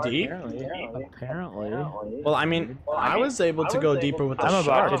too deep? Apparently. Well, I mean, I was able to go deeper with the I'm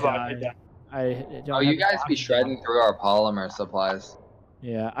about to shark. die. I don't Oh, you have- guys be shredding through our polymer supplies.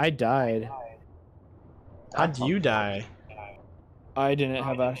 Yeah, I died. How'd you die? I didn't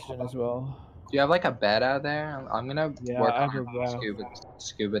have oxygen as well. Do you have like a bed out there? I'm gonna Yeah, work I have on a raft.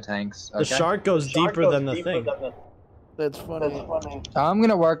 scuba tanks. The Okay? shark goes deeper than the thing. That's funny. I'm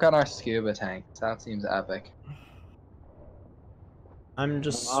gonna work on our scuba tanks. That seems epic. I'm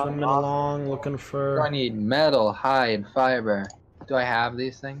just swimming along looking Do I for... need metal, hide, fiber? Do I have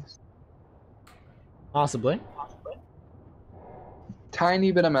these things? Possibly.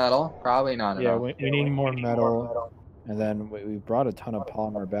 Tiny bit of metal, probably not Yeah, enough. we need more metal. And then we brought a ton of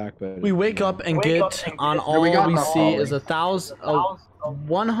polymer back, but We wake up and get on all we got we enough see poly. is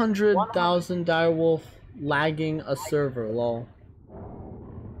 100,000 direwolf lagging a server, lol.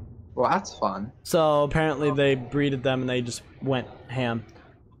 Well, that's fun. So apparently they breeded them and they just went ham.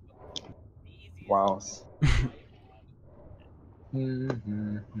 Wow.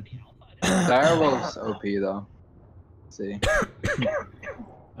 Direwolf's OP though. Let's see.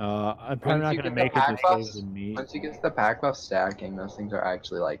 I'm probably Once not you gonna get the make it pack to buffs- save the meat. Once you get the pack buff stacking, those things are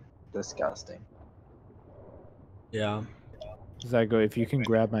actually like disgusting. Yeah. Does that go if you can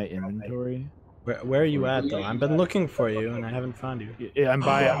grab my inventory? Where are you at though? I've been looking for you and I haven't found you. Yeah, I'm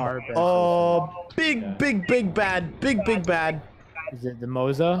by our bed. Oh, big, Yeah. big bad. Big bad. Is it the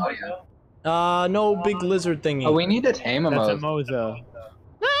Moza? Oh yeah. No big lizard thingy. Oh, we need to tame a That's a Moza. Moza.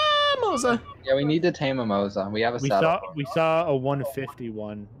 Moza. Yeah, we need to tame a Moza. We have a We setup. saw a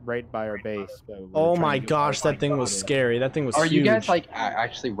 151 right by our base. But we were Oh trying my to get gosh, that Viking thing was Bay. scary. That thing was Are huge. you guys like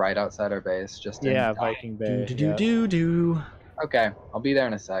actually right outside our base? Just in... Yeah, Viking Bay. Do do yeah. do do. Okay, I'll be there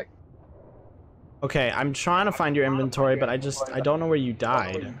in a sec. Okay, I'm trying to find your inventory, but I don't know where you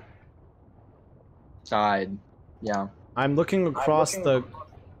died. Died. Yeah. I'm looking across the,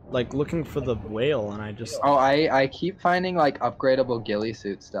 like looking for the whale, and I just. Oh, I keep finding like upgradable ghillie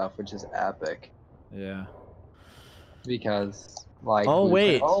suit stuff, which is epic Yeah. because like. Oh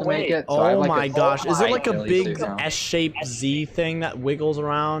wait! blueprints to make it, so I have, Oh like, my gosh! Is it full like a ghillie big suit now. S-shaped Z thing that wiggles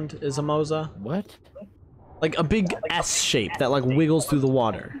around? Is a Moza? What? Like a big S shape that like wiggles through the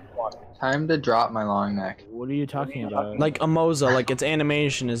water. Time to drop my long neck. What are you talking about? Like a Moza, like its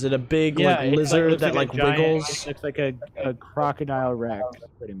animation. Is it a big yeah, like it's lizard looks that a like giant- wiggles? It's like a crocodile rex,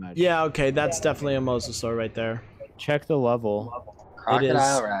 pretty much. Yeah, okay, that's definitely a Mosasaur right there. Check the level.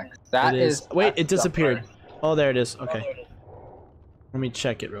 Crocodile Rex. That It is. Wait, that's it disappeared. stuff Oh, there it is. Okay. Let me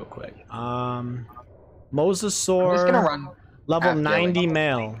check it real quick. I'm just Mosasaur, gonna run. level half 90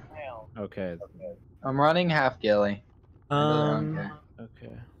 male. Okay. I'm running half ghillie. I really don't care.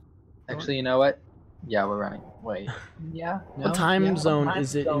 Okay. Actually, you know what? Yeah, we're running. Wait. Yeah. What no, time yeah. zone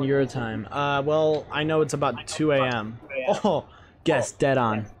is it in your time? Well, I know it's about 2 a.m. Oh, guess dead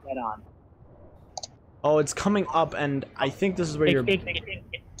on. Oh, it's coming up, and I think this is where you're.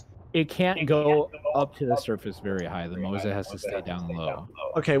 It can't go up to the surface very high. The Moza has to stay down low.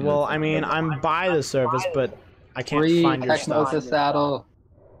 Okay, well, I mean, I'm by the surface, but I can't Free find your Technosa stuff. saddle.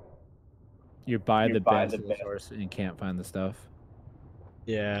 You're by the base of the source and you can't find the stuff.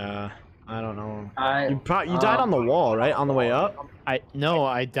 Yeah, I don't know. You You died on the wall, right? On the way up? I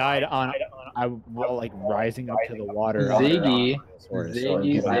died on. Well, like rising up to the water. Ziggy. Source,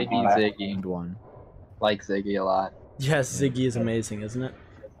 Ziggy, so I Ziggy. named one. Like Ziggy a lot. Yes, Ziggy is amazing, isn't it?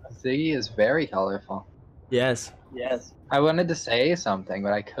 Ziggy is very colorful. Yes. I wanted to say something,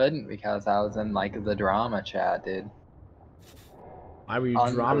 but I couldn't because I was in like the drama chat, dude. Why were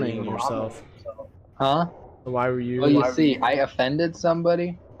you dramaing yourself? Huh? Why were you? Well, you see, I offended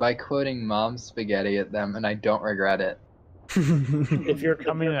somebody by quoting mom spaghetti at them, and I don't regret it. If you're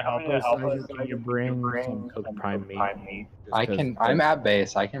coming to help us, can you bring some cooked prime meat? Just I 'cause- can. I'm at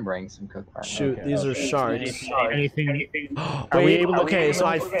base. I can bring some cooked prime. Shoot, Okay. these are sharks. Anything? Are we Wait, able to- okay, so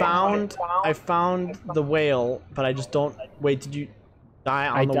I found the whale, but I just don't. Wait, did you die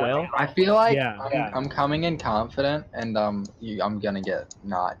on the whale? I feel like Yeah, I'm coming in confident, and I'm gonna get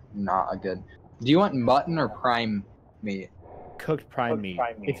not a good. Do you want mutton or prime meat? Cooked prime meat.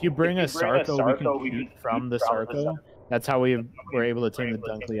 If you bring a Sarco, we can shoot from the Sarco. That's how we were able to tame the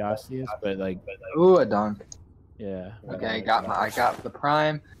Dunkleosteus, but like, Ooh, a dunk. yeah. Okay, I got the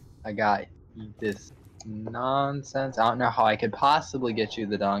prime. I got this nonsense. I don't know how I could possibly get you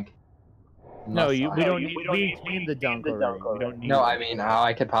the dunk. No, Unless we I- don't need. We tamed the dunk already. We don't need. No, it. I mean how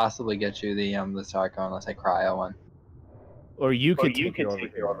I could possibly get you the Sarko unless I cryo one. Or you could take it over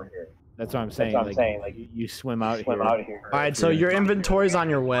here. That's what I'm saying. Like you swim out here. All right, so your inventory's on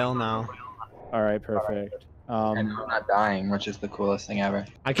your whale now. All right, perfect. And I'm not dying, which is the coolest thing ever.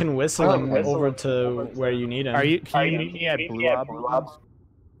 I can whistle him over to where you need him. Can you meet me at Blue Ob?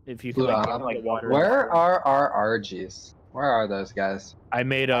 If you can, Blue like, Ob? like water. Where are our RGs? Where are those guys? I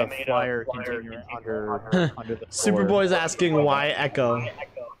made a flyer container under the Superboy's asking why Echo.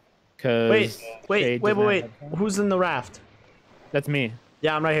 Wait. Who's in the raft? That's me.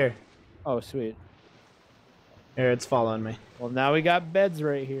 Yeah, I'm right here. Oh, sweet. Here, it's following me. Well, now we got beds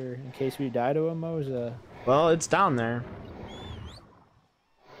right here in case we die to a Moza. Well, it's down there.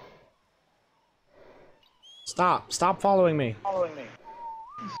 Stop following me.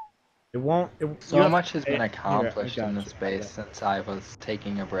 It won't. So much has been Here, accomplished I in got this you. space since I was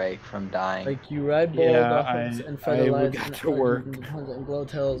taking a break from dying. Like you ride bull Yeah, dolphins I- and I featherlights got and to work. and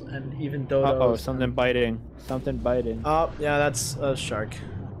glowtails and even Uh oh, dodos. something biting. Something biting. Oh, yeah, that's a shark.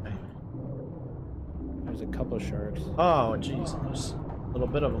 There's a couple sharks. Oh, jeez, there's a little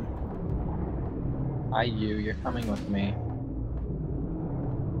bit of them. You're coming with me.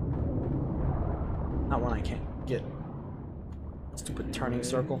 Not one I can't get. Stupid turning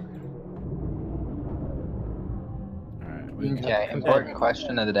circle. All right. We can Okay, important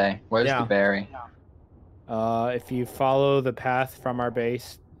question of the day. Where's Yeah. the berry? If you follow the path from our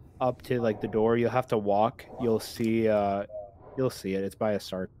base up to like the door, you'll have to walk. You'll see it. It's by a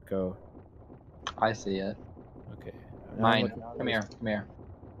Sarko. I see it. Okay. Mine. Come here.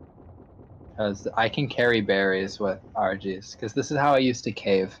 Because I can carry berries with RGs. Because this is how I used to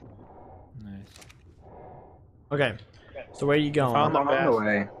cave. Nice. Okay, so where are you going? Found I'm on the Bassie.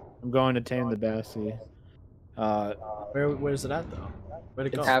 way. I'm going to tame the Bassie. Where's it at though? Where'd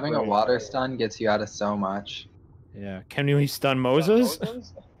it go? Having a water stun gets you out of so much. Yeah. Can we stun Moses?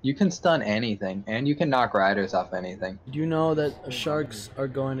 You can stun anything, and you can knock riders off anything. Do you know that sharks are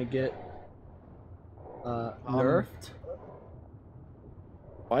going to get nerfed?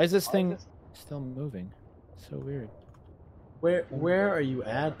 Why is this thing still moving? So weird. Where are you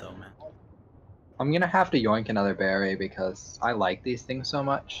at though, man? I'm gonna have to yoink another berry because I like these things so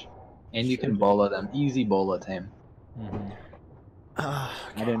much. And you can bola them. Easy bola tame. Mhm. Ah,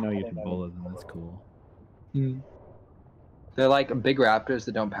 I didn't know you could bola them. That's cool. They're like big raptors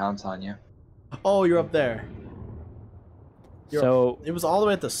that don't pounce on you. oh, you're up there. So It was all the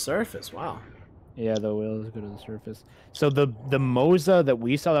way at the surface. Wow. yeah, the whales go to the surface. So the Moza that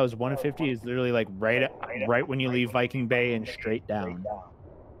we saw that was 150 is literally like right when you leave Viking Bay and straight down.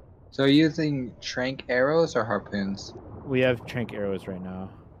 So you're using trank arrows or harpoons? We have trank arrows right now.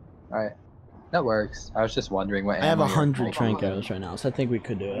 Alright. That works. I was just wondering what I have ammo you were 100 thinking. trank arrows right now, so I think we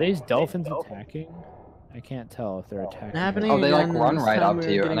could do Are it. these dolphins attacking? I can't tell if they're attacking. Happening Oh, they, like, again, run this right time up we to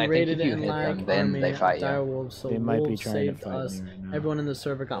were you, and getting I think if raided you in hit lag them, then they army fight of you. dire wolves, so They might be wolves trying to saved fight us. me right now. Everyone in the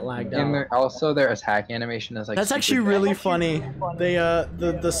server got lagged And out. also their attack animation is like That's super actually fast. really funny. They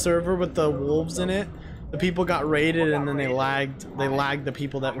the server with the wolves in it. The people got raided and then they lagged the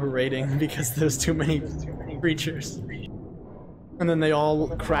people that were raiding because there's too many creatures. And then they all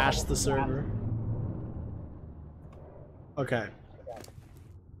crashed the server. Okay.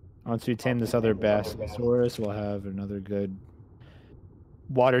 Once we tame this other Basilosaurus, we'll have another good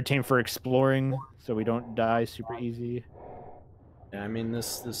water tame for exploring, so we don't die super easy. Yeah, I mean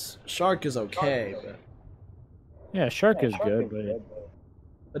this shark is okay, Yeah, shark is good,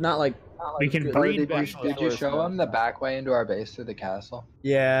 But not like we can good. breed. Did you show him the back way into our base through the castle?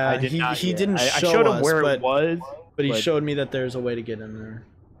 yeah, I did not he yet. didn't I show showed him us, where but, it was. but he but- showed me that there's a way to get in there.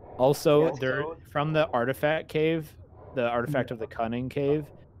 Also, there from the artifact cave, the artifact of the cunning cave,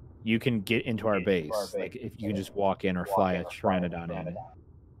 you can get into our base. Like if you can just walk in or fly a Pteranodon in.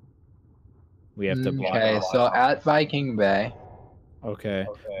 We have to block. Okay, it. so at Viking Bay, Okay,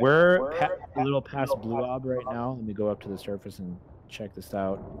 we're a little past Blue Ob right now. Let me go up to the surface and check this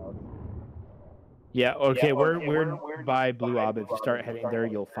out. Yeah, okay, we're by Blue Ob. If you start heading there,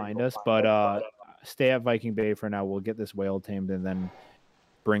 you'll find us. But stay at Viking Bay for now. We'll get this whale tamed and then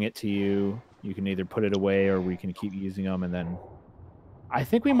bring it to you. You can either put it away or we can keep using them. And then I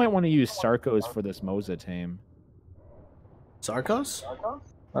think we might want to use Sarkos for this Moza tame. Sarkos?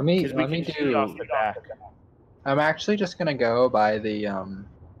 let me 'Cause we can shoot it off the back. I'm actually just gonna go by the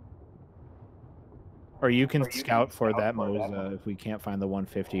Or you can scout for that Moza. If we can't find the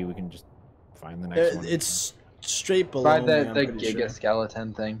 150, we can just find the next one. It's straight below by me, the I'm the pretty Giga sure.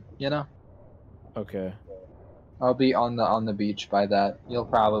 skeleton thing. You know, Okay. I'll be on the beach by that. You'll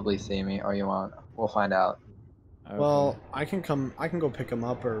probably see me, or you won't. We'll find out. Okay. Well, I can go pick him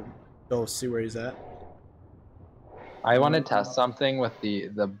up or go see where he's at. I want to test something with the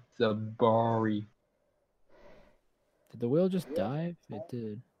Bari. Did the whale just dive? It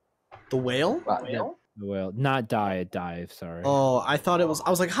did. The whale? But The whale, not die, it dive. Sorry. Oh, I thought it was.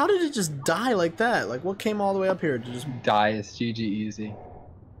 I was like, how did it just die like that? Like, what came all the way up here to just die is GG easy.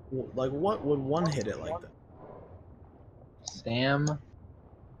 like what would one hit it like that? Sam,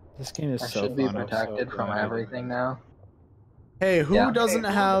 This game is I so should be fun, I'm so protected from glad. everything now. Hey, who Yeah. doesn't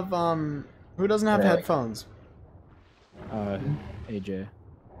have Really? headphones? AJ.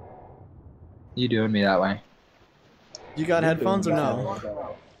 You doing me that way? You got headphones or no?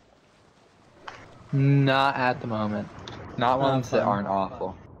 Not at the moment. Not ones that fine. aren't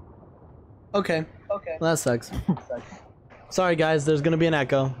awful. Okay. Well, that sucks. Sorry guys, there's gonna be an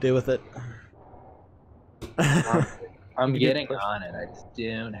echo. Deal with it. I'm You getting get pushed. on it. I just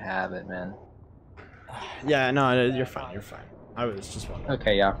don't have it, man. Yeah, no, you're fine. You're fine. I was just wondering.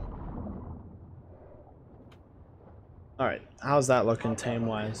 Okay, yeah. All right, how's that looking tame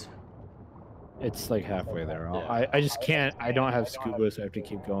wise? It's like halfway there. Yeah. I just can't. I don't have scuba, so I have to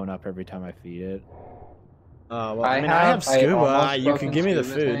keep going up every time I feed it. Well, I mean, I have a scuba. almost You broken can give me the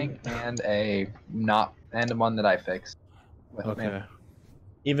scuba food. tank and one that I fixed. With me. Okay.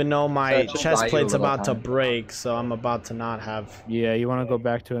 Even though So my it should chest buy you a plate's little about to time. break, so I'm about to not have. Yeah, you want to go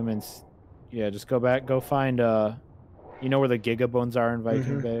back to him and yeah, just go back. Go find you know where the Giga Bones are in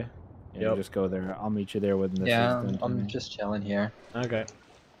Viking Mhm. Bay. Yeah, Yep. just go there. I'll meet you there when this Yeah, is done. to I'm me. just chilling here. Okay.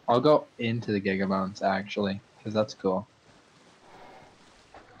 I'll go into the Gigabones actually, because that's cool.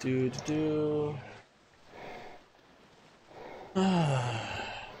 Do.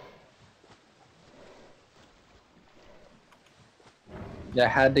 Yeah, I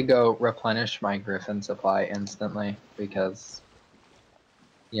had to go replenish my Griffin supply instantly because,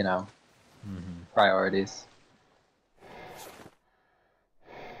 you know, Mhm. priorities.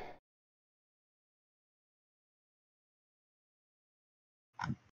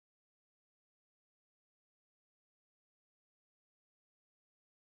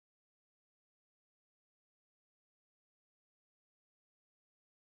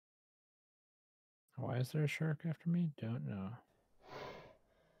 Why is there a shark after me? Don't know.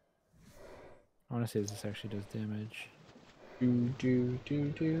 I want to see if this actually does damage. Do.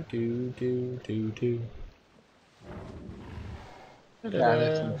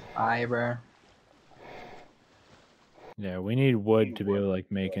 Gather some fiber. Yeah, we need wood to be able to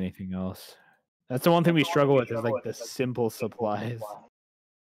like make anything else. That's the one thing we struggle with is like the simple supplies.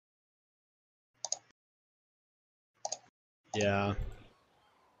 Yeah.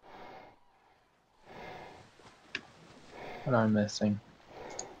 What am I missing?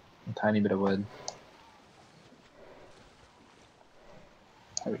 A tiny bit of wood.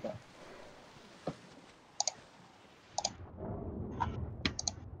 There we go.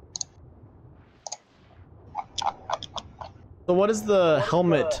 So what is the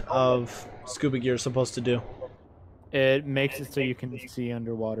helmet of scuba gear supposed to do? It makes it so you can see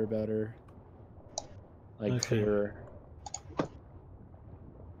underwater better. Like Okay. clearer.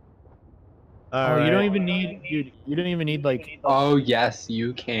 All You don't right. even need, dude. You don't even need like. Oh yes,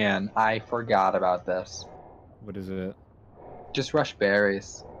 you can. I forgot about this. What is it? Just rush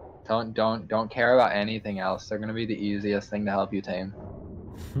berries. Don't care about anything else. They're gonna be the easiest thing to help you tame.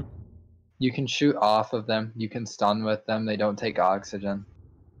 You can shoot off of them. You can stun with them. They don't take oxygen.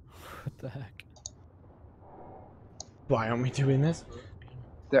 What the heck? Why aren't we doing this?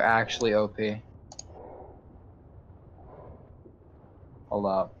 They're actually OP. Hold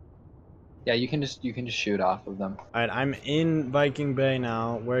up. Yeah, you can just shoot off of them. All right, I'm in Viking Bay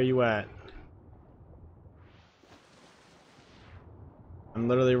now. Where are you at? I'm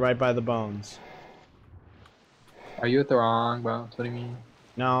literally right by the bones. Are you at the wrong bones? What do you mean?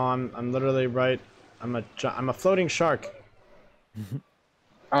 No, I'm literally right. I'm a floating shark.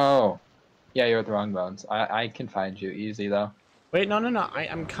 Oh, yeah, you're at the wrong bones. I can find you easy though. Wait, no.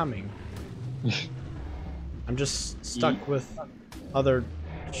 I'm coming. I'm just stuck with other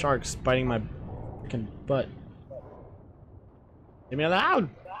sharks biting my freaking butt. Leave me alone!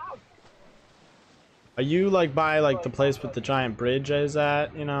 Are you like by like the place with the giant bridge is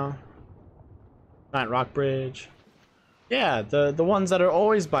at, you know? Giant rock bridge. Yeah, the ones that are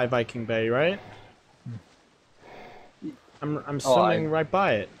always by Viking Bay, right? I'm swimming right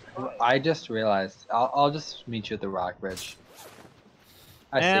by it. I just realized. I'll just meet you at the rock bridge.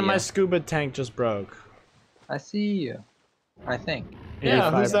 I And see my you. scuba tank just broke. I see you. I think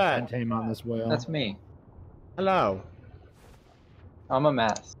Yeah, who's that? 85% Tame on this whale. that's me. Hello. I'm a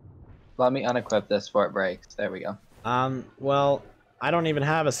mess. Let me unequip this before it breaks. There we go. Well, I don't even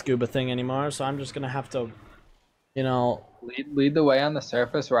have a scuba thing anymore, so I'm just gonna have to, you know. Lead the way on the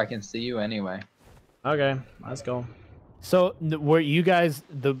surface where I can see you anyway. Okay, let's go. So were you guys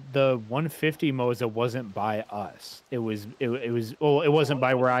the 150 Moza wasn't by us. It was well, it wasn't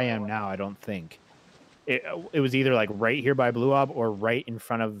by where I am now, I don't think. It was either like right here by Blue Ob or right in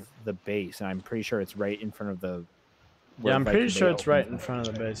front of the base, and I'm pretty sure it's right in front of the Yeah, I'm pretty Viking sure Bay it's right in opens. front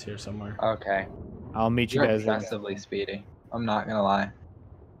of the base here somewhere. Okay. I'll meet you You're guys there. excessively speedy. I'm not gonna lie.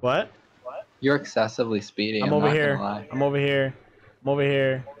 What? You're excessively speedy. I'm I'm over not here. gonna lie. I'm over here. I'm over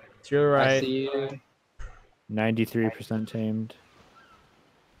here. To your I right. see you. 93% tamed.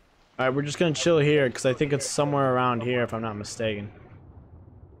 Alright, we're just gonna chill here because I think it's somewhere around here if I'm not mistaken.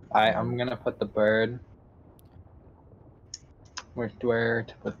 I'm gonna put the bird. Where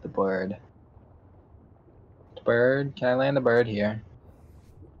to put the bird? Bird? Can I land the bird here?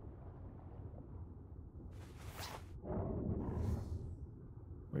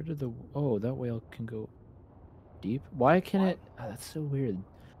 Where did the that whale can go deep? Why can it? Oh, that's so weird.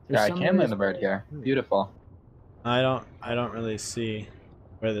 Yeah, I some can areas- land the bird here. Beautiful. I don't really see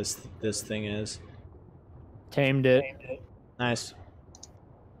where this thing is. Tamed it. Nice.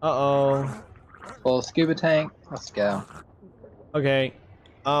 Uh-oh. Full scuba tank. Let's go. Okay.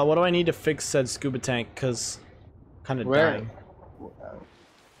 What do I need to fix said scuba tank? Cause kinda Where? dying.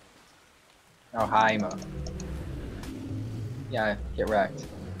 Oh, hi, Mo. Yeah, get wrecked.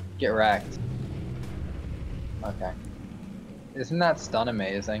 Get wrecked. Okay. Isn't that stun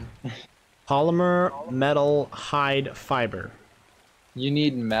amazing? Polymer, metal, hide, fiber. You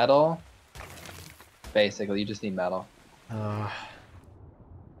need metal. Basically, you just need metal. I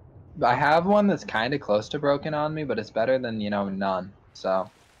have one that's kind of close to broken on me, but it's better than, none. So,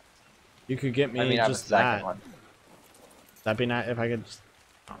 You could get me I mean, I have a just second that. one. That'd be nice if I could just...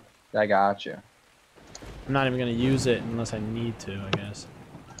 I got you. I'm not even gonna use it unless I need to, I guess.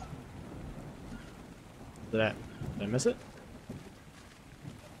 Did I miss it?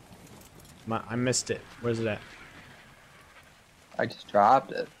 I missed it. Where's it at? I just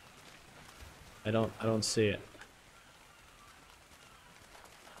dropped it. I don't see it.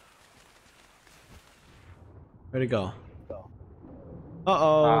 Where'd it go?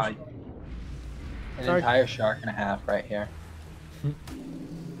 Uh-oh. An Sorry. entire shark and a half right here. You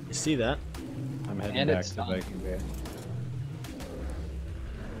see that? I'm heading And back it's to stunned. Viking Bay.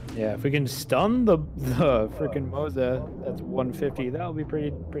 Yeah, if we can stun the freaking Moza, that's 150. That'll be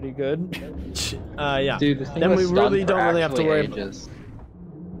pretty good. Yeah. Dude, this thing Then was we stunned really for don't really have to actually worry ages.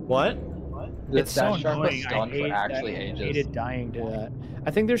 What? It's so That shark was annoying. I stunned for hate actually that. I ages. hated dying to that.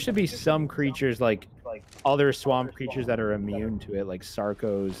 I think there should be some creatures like other swamp creatures that are immune to it, like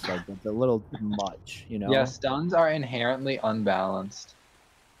Sarcos, like it's a little much, you know? Yeah, stuns are inherently unbalanced.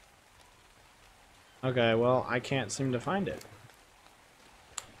 Okay, well, I can't seem to find it.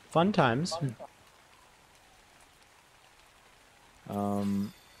 Fun times.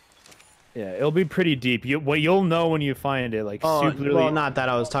 Yeah, it'll be pretty deep. You'll know when you find it. Like, Oh, super well, not that.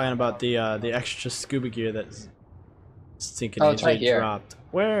 I was talking about the extra scuba gear that's sinking Oh, it's right AJ here. dropped.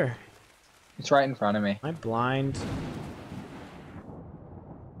 Where? It's right in front of me. Am I blind?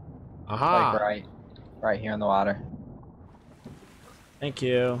 Aha! Like right here in the water. Thank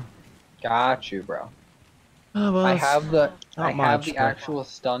you. Got you, bro. Oh, well, I have the not much, but- actual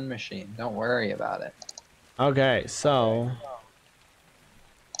stun machine. Don't worry about it. Okay, so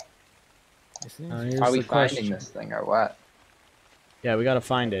here's Are we the finding question. this thing or what? Yeah, we gotta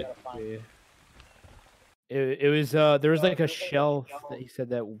find it. It was there was like a shelf that he said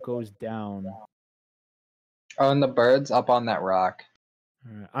that goes down. Oh, and the bird's up on that rock.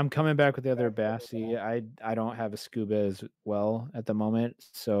 Alright, I'm coming back with the other Bassy. I don't have a scuba as well at the moment,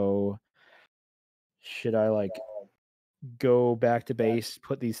 so should I like go back to base,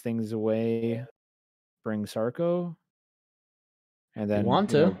 put these things away, bring Sarko, and then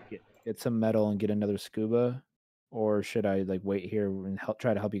want you know, to. get some metal and get another scuba, or should I like wait here and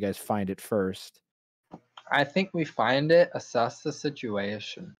try to help you guys find it first? I think we find it, assess the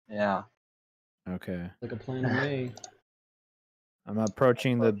situation. Yeah. Okay, Like a plan to me. I'm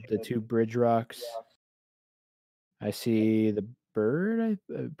approaching the two bridge rocks. I see the bird.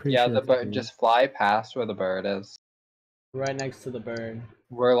 I'm pretty Yeah, sure the that's a bird, just fly past where the bird is. Right next to the bird.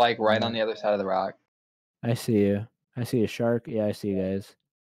 We're like right on the other side of the rock. I see you. I see a shark. Yeah, I see you guys.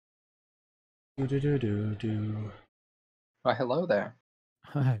 Do do do do do. Oh, hello there.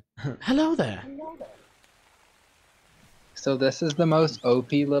 Hello there. So this is the most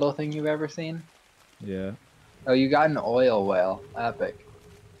OP little thing you've ever seen? Yeah, Oh, you got an oil whale. Epic.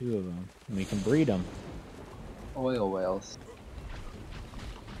 2 of them. And we can breed them. Oil whales.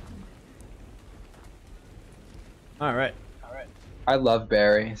 All right. I love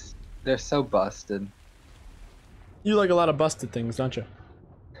berries. They're so busted. You like a lot of busted things, don't you?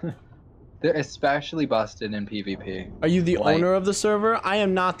 They're especially busted in PvP. Are you the Like- owner of the server? I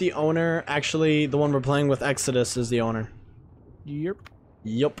am not the owner. Actually, the one we're playing with, Exodus, is the owner. Yep.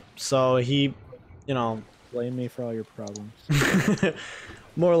 Yup. So he, you know, Blame me for all your problems.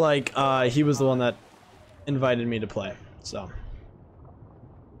 more like he was the one that invited me to play. So.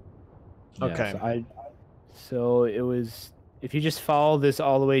 Yeah, Okay. So it was. If you just follow this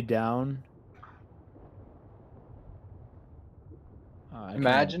all the way down.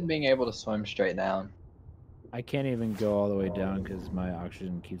 Imagine being able to swim straight down. I can't even go all the way down because my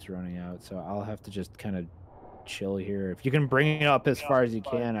oxygen keeps running out. So I'll have to just kind of chill here. If you can bring it up as far as you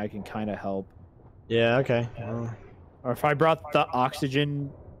can, I can kind of help. Yeah. Okay. Well, Or if I brought the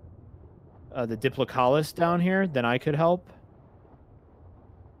oxygen, the Diplocaulus down here, then I could help.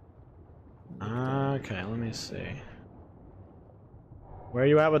 okay. Let me see. Where are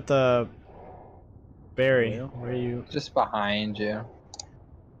you at with the berry? Where are you? Just behind you.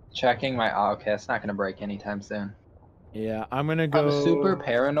 Checking my. Oh, okay, it's not gonna break anytime soon. Yeah, I'm gonna go. I'm super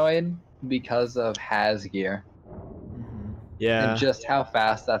paranoid because of Hasgear Mhm. Yeah. and just how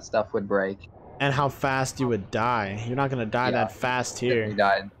fast that stuff would break. And how fast you would die. You're not gonna die Yeah. that fast He here.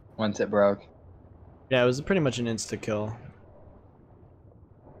 died once it broke. Yeah, it was pretty much an insta kill.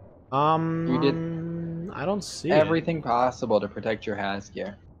 You did I don't see it. everything possible to protect your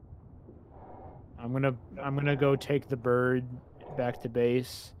Hasgear. I'm gonna go take the bird back to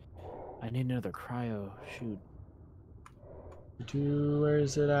base. I need another cryo. Shoot. Where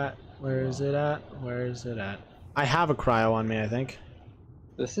is it at? Where is it at? Where is it at? I have a cryo on me, I think.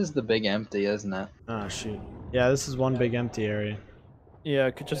 This is the big empty, isn't it? Oh shoot. Yeah, this is one big empty area. Yeah,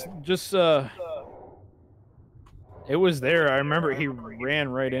 it was there. I remember he ran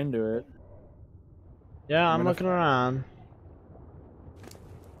right into it. Yeah, I'm gonna looking around.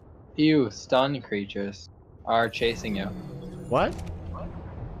 Ew, stun creatures are chasing you. What?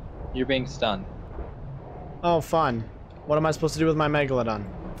 You're being stunned. Oh, fun. What am I supposed to do with my Megalodon?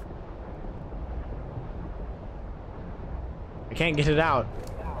 I can't get it out.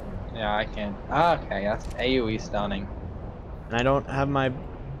 Yeah, I can. Okay, that's AoE stunning. And I don't have my...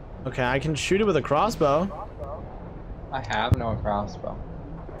 Okay, I can shoot it with a crossbow. I have no crossbow.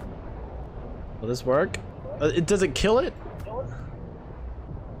 Will this work? Does it kill it?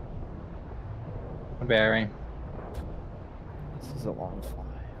 Berry. This is a long fly.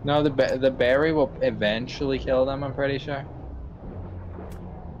 No, the berry will eventually kill them, I'm pretty sure.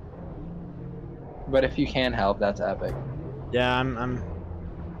 But if you can help, that's epic. Yeah,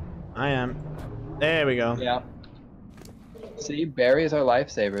 I am. There we go. Yeah. See, berries are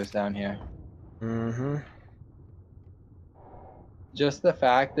lifesavers down here. Mm-hmm. Just the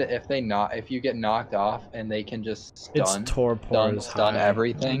fact that if you get knocked off and they can just stun, Its torpor is stun high.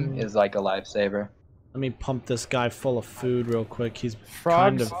 everything is like a lifesaver. Let me pump this guy full of food real quick. He's Frogs.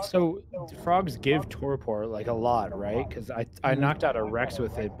 kind of... So frogs give torpor like a lot, right? Because I knocked out a Rex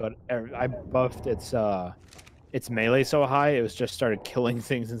with it, but I buffed its melee so high it was just started killing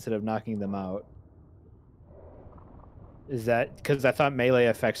things instead of knocking them out. Is that because I thought melee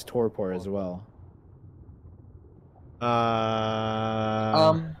affects torpor as well?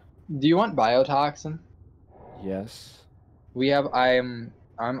 Do you want biotoxin? Yes. We have. I'm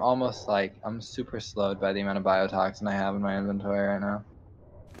almost like I'm super slowed by the amount of biotoxin I have in my inventory right now.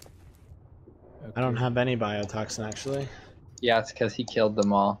 I don't have any biotoxin actually. Yeah, it's because he killed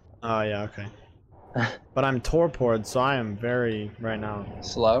them all. Oh yeah, okay. But I'm torpored, so I am very right now.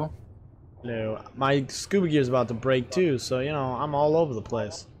 Slow? No, my scuba gear is about to break too, so you know I'm all over the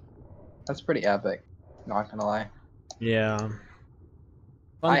place. That's pretty epic. Not gonna lie. Yeah.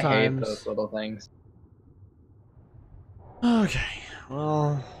 Fun I hate times. those little things. Okay,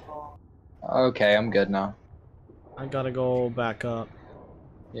 well, Okay, I'm good now. I gotta go back up.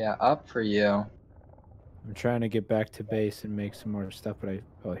 Yeah, up for you. I'm trying to get back to base and make some more stuff, but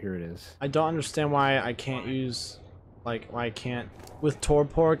oh, here it is. I don't understand why I can't use, like, why I can't with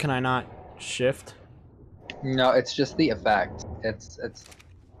torpor. Can I not shift? No, it's just the effect. It's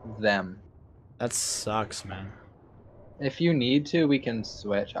them. That sucks, man. If you need to, we can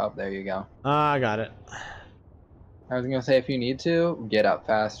switch. Oh, there you go. I got it. I was gonna say if you need to, get up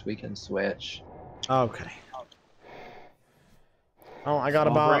fast. We can switch. Okay. Oh, I got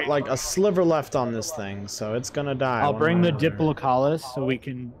I'll about bring- like a sliver left on this thing, so it's gonna die. I'll one bring way the or another. Diplocaulus so we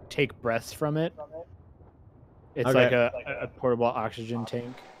can take breaths from it. It's Okay. like a portable oxygen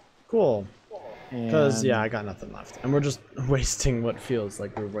tank. Cool. Because And yeah, I got nothing left, and we're just wasting what feels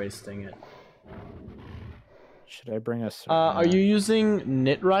like we're wasting it. should I bring us? Are you using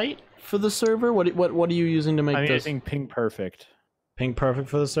Nitrite for the server? What are you using to make I'm this? using Ping Perfect. Ping perfect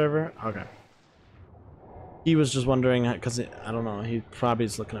for the server? Okay. He was just wondering, because I don't know, he probably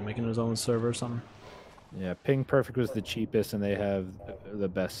is looking at making his own server or something. Yeah, Ping Perfect was the cheapest, and they have the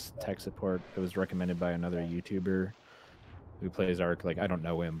best tech support. It was recommended by another YouTuber who plays Ark. Like, I don't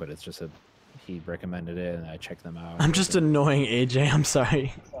know him, but it's just he recommended it, and I checked them out. I'm just annoying AJ, I'm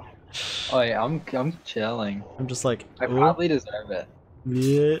sorry. Oh yeah, I'm chilling. I'm just like, I ooh. probably deserve it.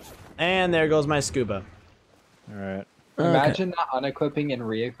 Yeah. And there goes my scuba. All right. Imagine not unequipping and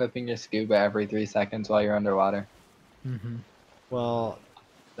re-equipping your scuba every 3 seconds while you're underwater. Mm-hmm. Well,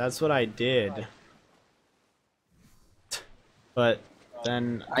 that's what I did. But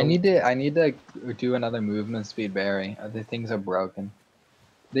then I need to do another movement speed berry. Other things are broken.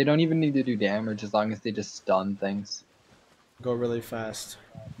 They don't even need to do damage as long as they just stun things. go really fast.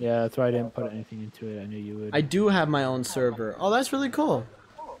 Yeah, that's why I didn't put anything into it. I knew you would. I do have my own server. Oh, that's really cool.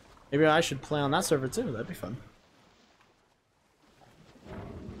 Maybe I should play on that server too. That'd be fun.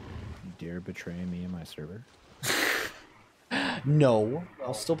 You dare betray me and my server? No,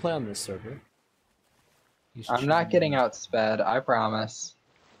 I'll still play on this server. I'm not getting outsped, I promise.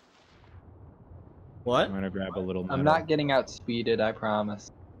 What? I'm gonna grab a little. I'm metal. not getting outspeeded, I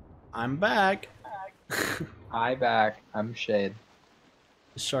promise. I'm back. I back. I'm Shade.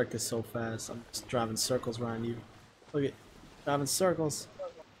 The shark is so fast. I'm just driving circles around you. Look at driving circles.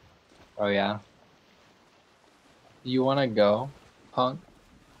 Oh yeah. You wanna go, punk?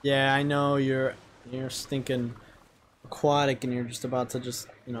 Yeah, I know you're stinking aquatic and you're just about to just,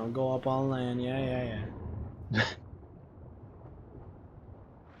 you know, go up on land. Yeah.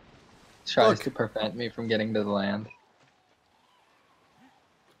 Tries Look. to prevent me from getting to the land.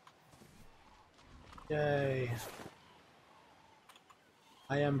 Yay.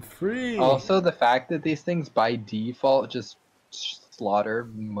 I am free. Also, the fact that these things by default just slaughter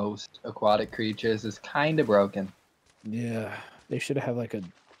most aquatic creatures is kind of broken. Yeah, they should have like a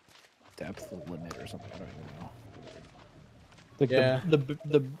depth limit or something. I don't even know. Like Yeah.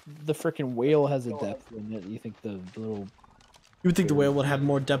 the freaking whale has a depth limit. You think the little? You would think the whale would have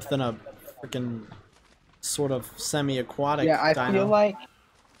more depth than a freaking sort of semi-aquatic Yeah, I dino. feel like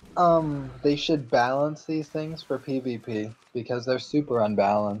they should balance these things for PvP because they're super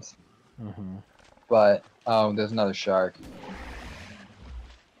unbalanced. But oh, there's another shark.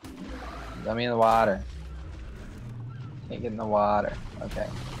 Let me in the water. Can't get in the water. Okay.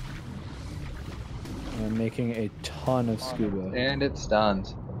 I'm making a ton of scuba. And it's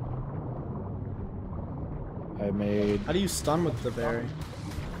stunned. I made. How do you stun with the berry?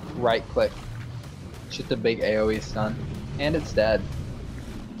 Right click. Just a big AoE stun. And it's dead.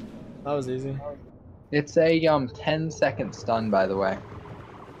 That was easy. It's a 10-second stun, by the way.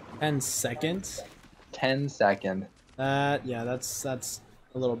 10 seconds? 10-second. Yeah, that's a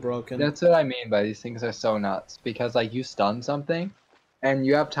little broken. That's what I mean by these things are so nuts. Because like you stun something and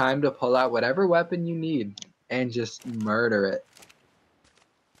you have time to pull out whatever weapon you need and just murder it.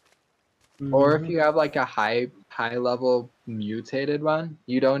 Or if you have like a high level mutated one,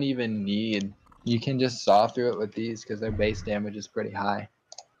 you don't even need. You can just saw through it with these because their base damage is pretty high.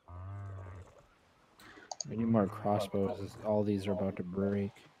 I need more crossbows. All these are about to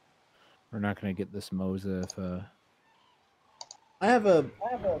break. We're not gonna get this Moza if I have a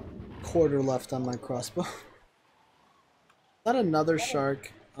quarter left on my crossbow. Is that another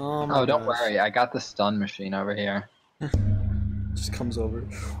shark? Oh my Oh, don't gosh. worry. I got the stun machine over here. Just comes over.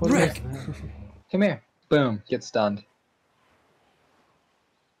 Rick! Come here. Boom. Get stunned.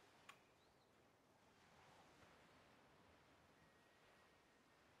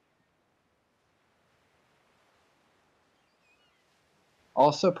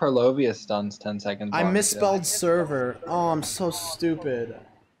 Also, Perlovia stuns 10 seconds. I long, too. misspelled server. Oh, I'm so stupid.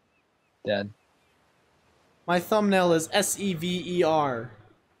 Dead. My thumbnail is SEVER.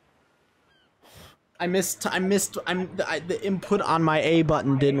 The input on my A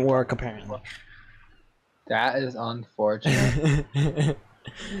button didn't work apparently. That is unfortunate.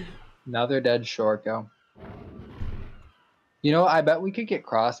 Another dead Shorko. You know, I bet we could get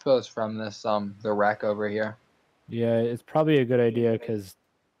crossbows from this the wreck over here. yeah, it's probably a good idea because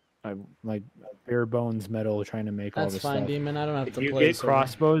I'm like bare bones metal trying to make all That's this fine, stuff. Demon. I don't have If to you play get server.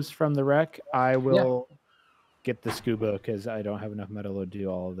 crossbows from the wreck, I will get the scuba because I don't have enough metal to do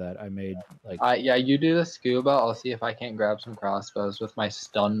all of that. I made like Yeah, you do the scuba. I'll see if I can't grab some crossbows with my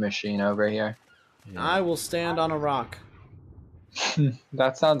stun machine over here. I will stand on a rock.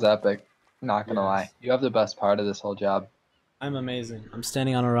 That sounds epic. Not gonna Yes. lie. You have the best part of this whole job. I'm amazing. I'm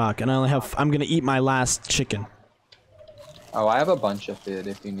standing on a rock, and I'm gonna eat my last chicken. Oh, I have a bunch of food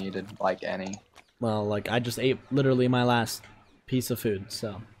if you needed, like, any. Well, like I just ate literally my last piece of food,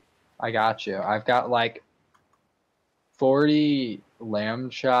 so. I got you. I've got, like, 40 lamb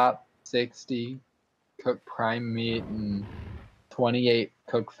chop, 60 cooked prime meat, and 28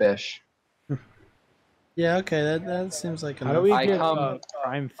 cooked fish. Yeah, okay, that seems like How do enough. we I get come-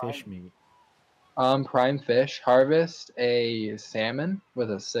 prime fish meat? Prime fish, harvest a salmon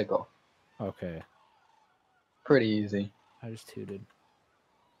with a sickle. Okay, Pretty easy. I just tooted.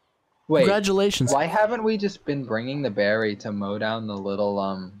 Wait, Congratulations. why haven't we just been bringing the berry to mow down the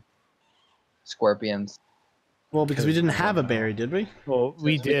little scorpions? Well, because we didn't have a berry, did we? Well,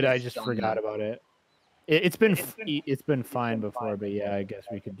 we Since we did. can I just stun forgot them. about it. It's been fine before, but yeah, I guess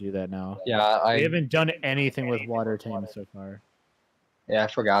we could do that now. Yeah, We I haven't done anything with water tame so far.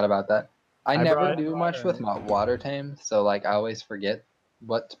 forgot about that. I I never brought- do much with my water tame, so like I always forget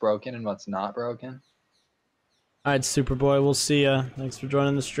what's broken and what's not broken. All right, Superboy, we'll see ya. Thanks for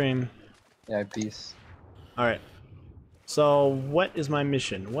joining the stream. Yeah, peace. All right. So, what is my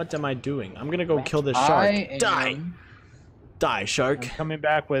mission? What am I doing? I'm gonna go kill this shark. I Die! am- Die, shark! I'm coming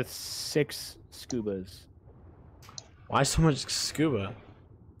back with 6 scubas Why so much scuba?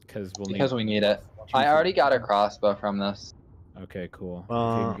 because Because we need it. 2 I already for- got a crossbow from this. Okay, cool.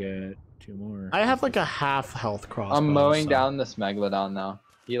 Uh, If you can get 2 more. I have like a half health crossbow. I'm mowing so- down this megalodon though.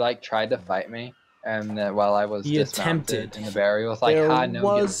 He like tried to fight me, and while I was He dismounted, attempted. and the berry was like, There "Ha, no,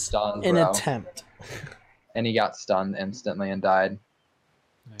 get was stunned, an bro." attempt. And he got stunned instantly and died.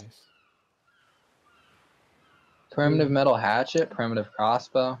 Nice. Primitive metal hatchet, primitive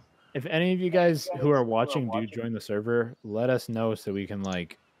crossbow. If any of you guys who are watching do join the server, let us know so we can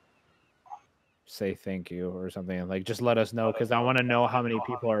like say thank you or something. Like just let us know because I want to know how many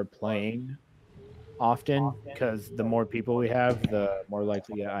people are playing often. Because the more people we have, the more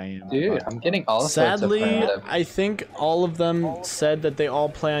likely I am. to Dude, buy. I'm getting all sorts Sadly, of primitive. I think all of them said that they all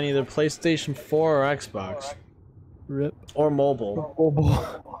play on either PlayStation 4 or Xbox Rip. or mobile.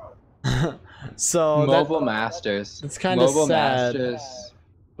 So Mobile Masters. that's kinda Mobile sad. Masters.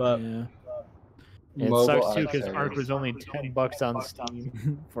 but Yeah. And it Mobile sucks too art because Ark servers. was only $10 on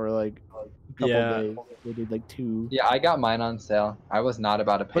Steam for like a couple Yeah. days. They did like 2. Yeah, I got mine on sale. I was not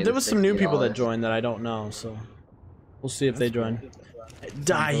about to pay. but there the was some new people that $60. joined that I don't know, so we'll see if they join.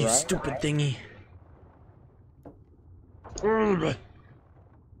 Die, you alright. stupid thingy.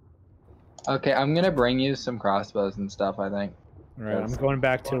 Okay, I'm gonna bring you some crossbows and stuff. I think. All right, I'm going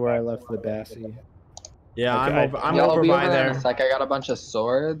back to where I left the Bassie. Yeah, Okay, I'm Yeah, I'll over be by over there in a there. sec. I got a bunch of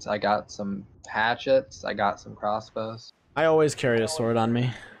swords. I got some hatchets. I got some crossbows. I always carry a sword on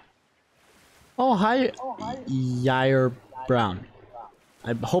me. Oh, hi, Yair Brown.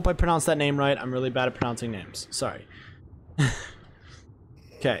 I hope I pronounced that name right. I'm really bad at pronouncing names. Sorry.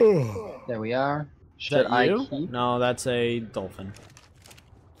 Okay. There we are. Is Should that I you? keep? No, that's a dolphin.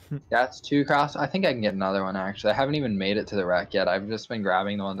 That's 2 cross. I think I can get another one actually. I haven't even made it to the wreck yet. I've just been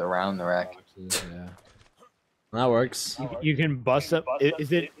grabbing the ones around the wreck. Yeah. That works. You can bust up.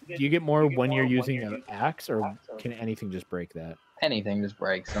 Is it? Do you get more when you're using an axe, or can anything just break that? Anything just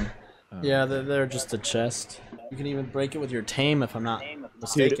breaks them. Yeah, they're just a chest. You can even break it with your tame if I'm not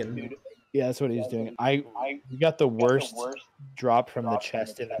mistaken. Yeah, that's what he's doing. We got the worst drop from the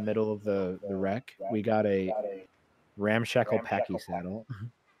chest in the middle of the wreck. We got a ramshackle packy saddle.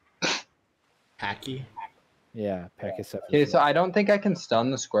 Hacky. Yeah, packy saddle. Okay, so I don't think I can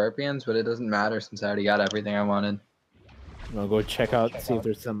stun the scorpions, but it doesn't matter since I already got everything I wanted. I'll go check out see if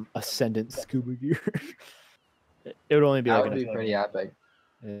there's some ascendant scuba gear. It would only be That like would be pretty epic.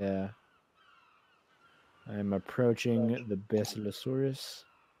 Yeah. I'm approaching the Basilosaurus.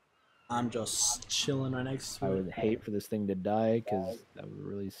 I'm just chilling right next I to it. would hate for this thing to die because that would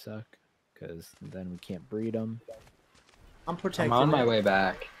really suck. Because then we can't breed them. I'm protecting I'm on my it. way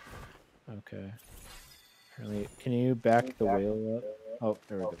back. Okay. Apparently, can you back the whale up? Oh,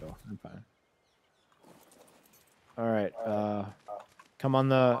 there we go. I'm fine. All right. Come on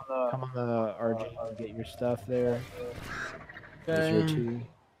the RG and get your stuff there. There's your Okay. 2.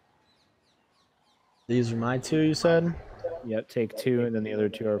 These are my 2, you said? Yep. Take 2, and then the other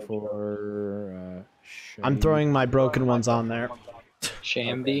 2 are for. I'm Shaggy. throwing my broken ones on there.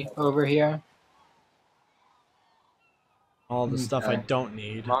 Shambi over here. All the stuff I Okay. don't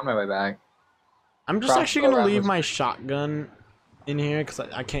need. I'm on my way back. I'm just actually Crossbow gonna leave rounds. my shotgun in here because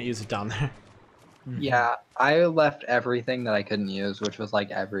I can't use it down there. Yeah, I left everything that I couldn't use, which was like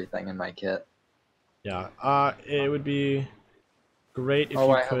everything in my kit. Yeah. It would be great if Oh, you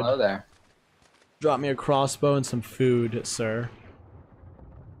why, could hello there. drop me a crossbow and some food, sir.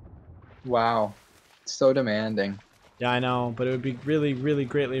 Wow, so demanding. Yeah, I know, but it would be really, really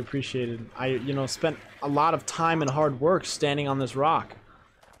greatly appreciated. I, spent a lot of time and hard work standing on this rock.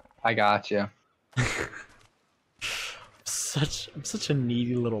 I got you. I'm such a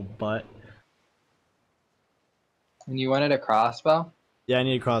needy little butt. And you wanted a crossbow? Yeah, I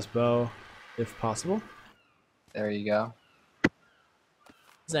need a crossbow, if possible. There you go.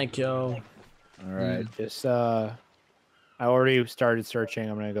 Thank you. All right, just I already started searching.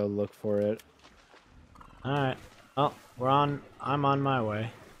 I'm gonna go look for it. All right. Oh, I'm on my way.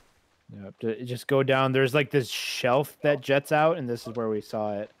 Yep, just go down. There's like this shelf that jets out, and this is where we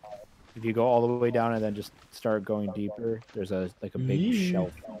saw it. If you go all the way down and then just start going deeper, there's a big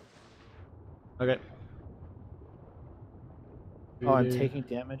shelf. Okay. Oh, I'm taking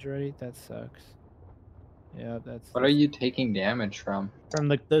damage already. That sucks. Yeah, that's. What are you taking damage from? From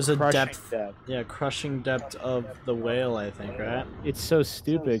the There's a crushing depth. Yeah, crushing depth of the whale, I think, right? It's so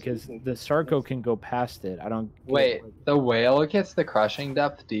stupid because the Sarco can go past it. I don't. Wait, the whale gets the crushing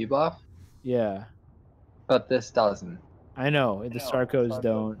depth debuff, Yeah, but this doesn't. I know. The Sarcos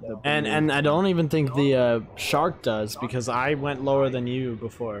don't. And I don't even think the shark does because I went lower than you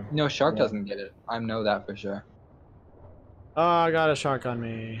before. No, shark doesn't get it. I know that for sure. Oh, I got a shark on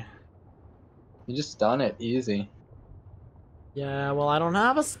me. You just stun it, easy. Yeah, well, I don't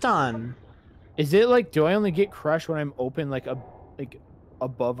have a stun. Is it like? Do I only get crushed when I'm open like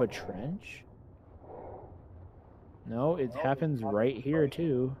above a trench? No, it happens right here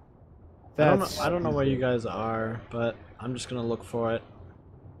too. I don't know where you guys are, but I'm just gonna look for it.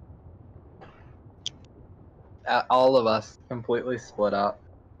 All of us completely split up.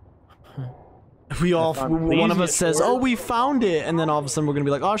 We all, found one of us plesiosaurs. says, "Oh, we found it," and then all of a sudden we're gonna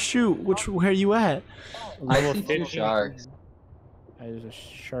be like, "Oh shoot, where are you at?" I Level see two 15. sharks. There's a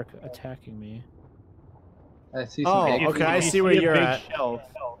shark attacking me. I see some Oh, big- okay, I If you see where a you're big at. Shelf,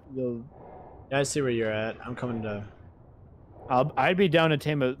 you'll Yeah, I see where you're at. I'm coming to. I'd be down to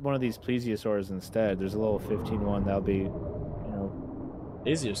tame one of these plesiosaurs instead. There's a level 15 one that'll be,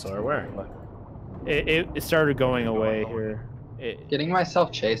 Plesiosaur, where? it started going away here. Getting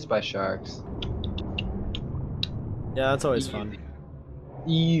myself chased by sharks. Yeah, that's always fun.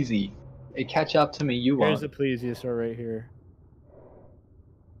 Easy. It catch up to me, you Here's won't. a plesiosaur right here.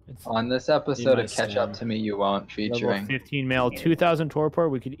 It's On this episode my of Catch Up stem. to Me, You Won't, level featuring 15 male, 2000 torpor.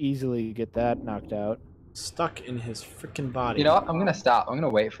 We could easily get that knocked out. Stuck in his freaking body. You know what? I'm gonna stop. I'm gonna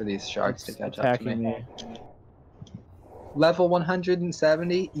wait for these sharks to It's catch up to attacking me. me. Level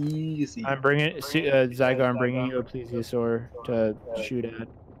 170, easy. I'm bringing Zygar. I'm bringing you a plesiosaur to shoot at.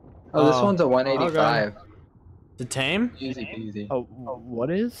 Oh, this Oh, one's a 185. To tame? Easy peasy. Oh, what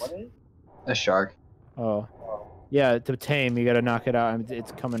is? A shark. Oh, yeah. To tame, you gotta knock it out.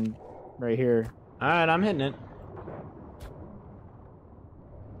 It's coming right here. All right, I'm hitting it.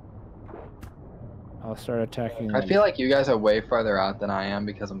 I'll start attacking. I feel like you guys are way farther out than I am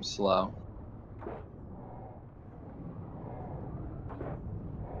because I'm slow.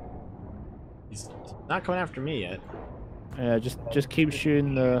 He's not coming after me yet. Yeah, just keep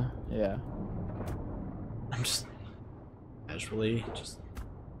shooting the. Yeah. I'm just casually just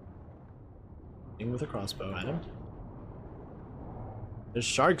shooting with a crossbow at him. There's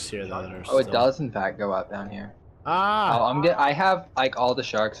sharks here though that are Oh, it still- does in fact go up down here. Ah! Oh, I have like all the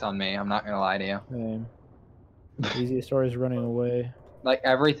sharks on me. I'm not gonna lie to you. Same. Plesiosaur is running away. Like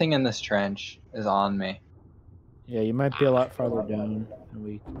everything in this trench is on me. Yeah, you might be a lot farther down than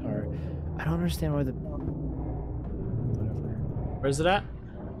we are. I don't understand why the. Whatever. Where's it at?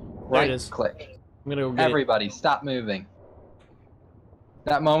 Right it is. click. I'm gonna go get it. Everybody, stop moving.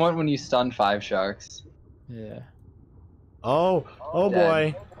 That moment when you stun 5 sharks. Yeah. Oh Dead.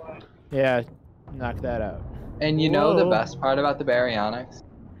 boy. Yeah. Knock that out. And you know the Whoa. best part about the baryonyx?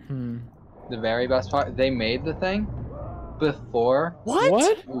 Hmm. The very best part? They made the thing before.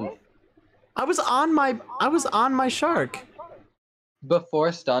 What? Ooh, I was on my shark.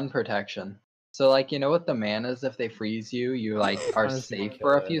 before stun protection. So like, you know what the man is if they freeze you, you like are Honestly, safe kill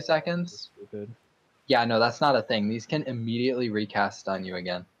for a that. few seconds? Stupid. Yeah, no, that's not a thing. These can immediately recast stun you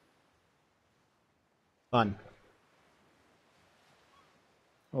again. Fun.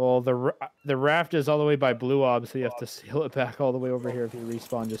 Well, the raft is all the way by Blue Ob, so you have to sail it back all the way over here. If you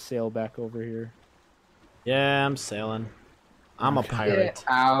respawn, just sail back over here. Yeah, I'm sailing. I'm a pirate. Get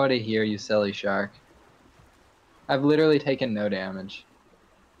out of here, you silly shark. I've literally taken no damage.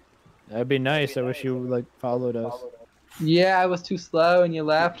 That'd be nice. I wish you like followed us. Yeah, I was too slow and you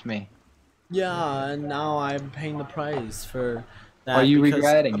left me. Yeah, and now I'm paying the price for that. Are you because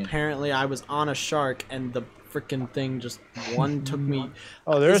regretting it? Apparently, I was on a shark and the freaking thing just took me.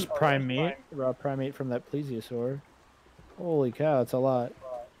 Oh, there's prime meat, raw prime meat from that plesiosaur. Holy cow, it's a lot.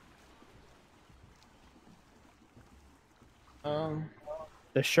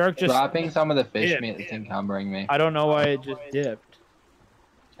 The shark just. Dropping some of the fish dipped. meat that's encumbering me. I don't know why it just dipped.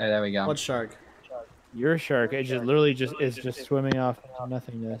 Hey, there we go. What shark? Your shark, it just literally just is just swimming off into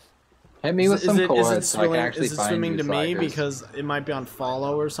nothingness. Hit me with some cords so I can swimming, actually is it find swimming you, to me Slackers. because it might be on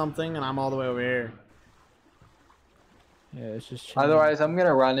follow or something, and I'm all the way over here? Yeah, it's just chilling. Otherwise, I'm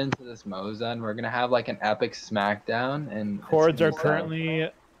gonna run into this Moza and we're gonna have like an epic smackdown. And it's Chords gonna are be sad.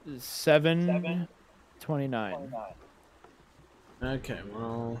 currently 7:29. Okay,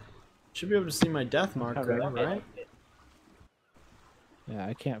 well, should be able to see my death marker, right? Yeah,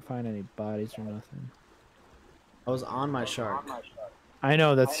 I can't find any bodies or nothing. I was on my shark. I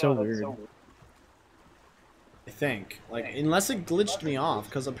know, that's so weird. I think, like, unless it glitched me off,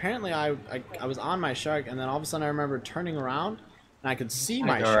 because apparently I was on my shark, and then all of a sudden I remember turning around, and I could see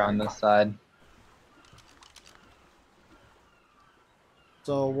my I go shark. around this side.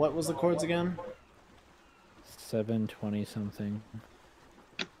 So what was the chords again? 7:20 something.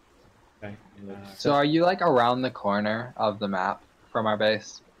 Okay. So are you like around the corner of the map from our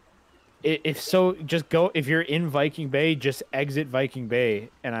base? If so, just go. If you're in Viking Bay, just exit Viking Bay,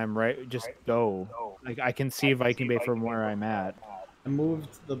 and I'm right. Just go. Like I can see Viking Bay from where I'm at. I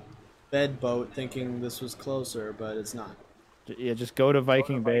moved the bed boat thinking this was closer, but it's not. Yeah, just go to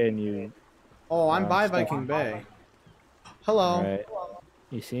Viking Bay and you. Oh, I'm by stop. Viking Bay. Hello. All right.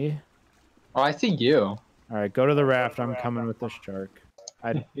 You see? Oh, I see you. All right, go to the raft. I'm coming with the shark.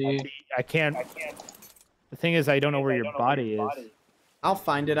 I can't. The thing is, I don't know where your body is. I'll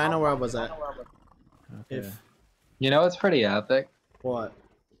find it. I know where I was at. Okay. If You know it's pretty epic. what?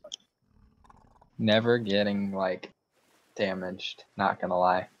 Never getting like damaged. Not gonna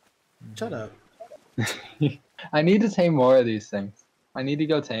lie. Shut up. I need to tame more of these things. I need to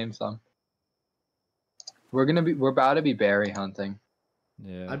go tame some. We're about to be berry hunting.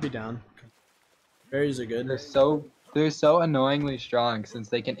 Yeah. I'd be down. Berries are good. They're so annoyingly strong since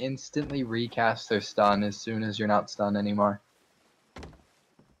they can instantly recast their stun as soon as you're not stunned anymore.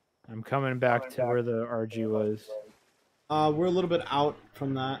 I'm coming back to where the RG was. We're a little bit out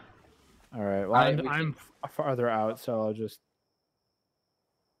from that. All right. Well, Alright, I'm farther out, so I'll just.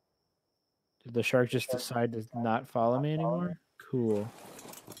 Did the shark just decide to not follow me anymore? Cool.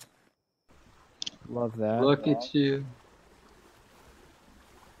 Love that. Look at you.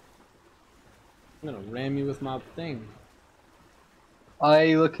 I'm gonna ram you with my thing.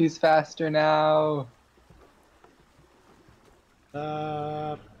 Hey, look who's faster now.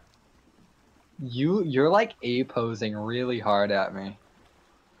 You're like A-posing really hard at me.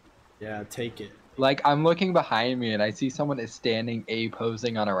 Yeah, take it. Like I'm looking behind me and I see someone is standing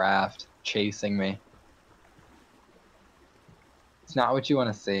A-posing on a raft, chasing me. It's not what you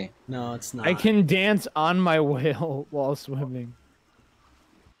want to see. No, it's not. I can dance on my whale while swimming.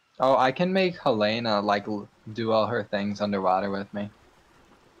 Oh, I can make Helena like do all her things underwater with me.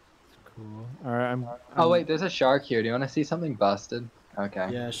 Cool. All right. Oh wait, there's a shark here. Do you want to see something busted? Okay.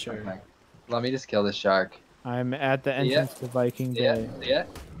 Yeah, sure. Okay. Let me just kill this shark. I'm at the See ya? entrance to Viking See it? Bay. See it?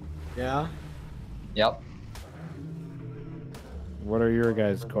 Yeah. Yep. What are your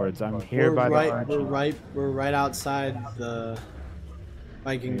guys' chords? I'm here by the RG. We're right outside the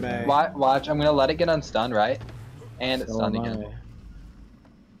Viking Bay. Watch. I'm gonna let it get unstunned, right? And it's So stunned am again.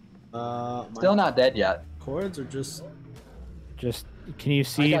 I. Still not dead yet. Chords are just. Just can you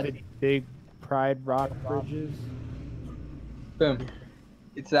see got- the big Pride Rock bridges? Boom.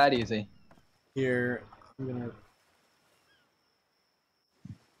 It's that easy. Here, I'm gonna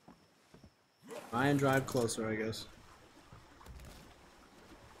try and drive closer, I guess.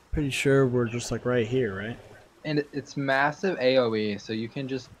 Pretty sure we're just like right here, right? And it's massive AoE, so you can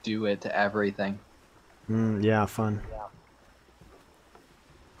just do it to everything. Yeah, fun.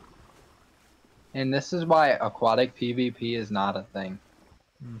 And this is why aquatic PvP is not a thing.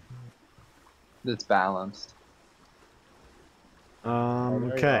 That's balanced. Oh, there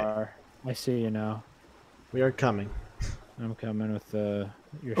you Okay, are. I see you now. we are coming. I'm coming with your.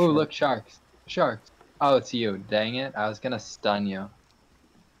 Oh, shark. look, sharks. Sharks. Oh, it's you. Dang it. I was gonna stun you.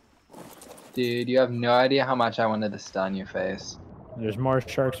 Dude, you have no idea how much I wanted to stun your face. There's more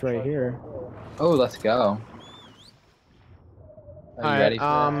sharks right here. Oh, let's go. Are you ready for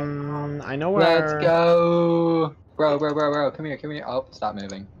it? I know where. Let's go! Bro, come here. Oh, stop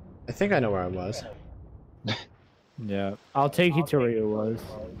moving. I think I know where I was. Yeah, I'll take you to where you was.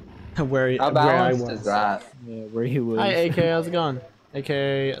 where How I balanced was. is that? Yeah, where you was. Hi, AK. How's it going?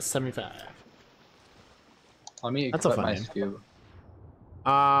 AK 75. Let me That's a equip fun my name. scuba.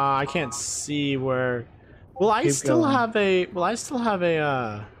 I can't see where. Will I Keep still going. have a? Will I still have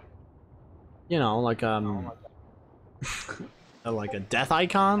a? You know, like like a death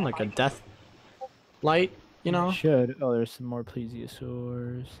icon, like a death light. You know. Should. Oh, there's some more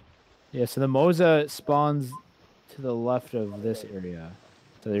plesiosaurs. Yeah, so the Moza spawns to the left of this area.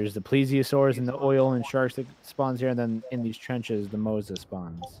 So there's the plesiosaurs and the oil and sharks that spawns here, and then in these trenches, the Mosa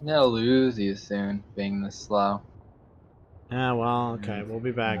spawns. I'm gonna lose you soon, being this slow. Yeah, well, okay, we'll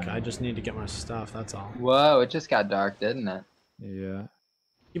be back. I just need to get my stuff, that's all. Whoa, it just got dark, didn't it? Yeah.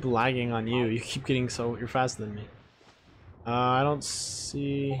 Keep lagging on you. You keep getting so... You're faster than me. I don't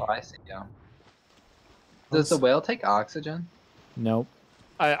see... Oh, I see you. Does the whale take oxygen? Nope.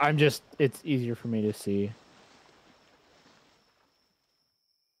 I'm just. It's easier for me to see.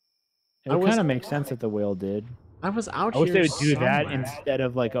 It would kind of make sense that the whale did. I was out I here wish they would do that somewhere. instead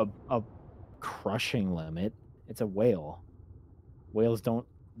of like a crushing limit. It's a whale. Whales don't.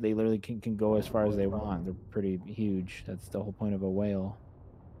 They literally can go as far as they want. They're pretty huge. That's the whole point of a whale.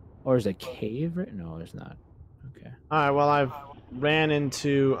 Or is a cave? No, there's not. Okay. Alright, well, I've ran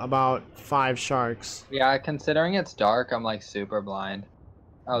into about 5 sharks. Yeah, considering it's dark, I'm like super blind.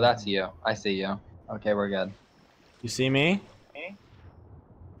 Oh, that's you. I see you. Okay, we're good. You see me?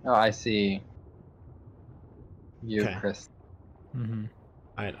 Oh, I see you, Okay. Chris. Mm-hmm.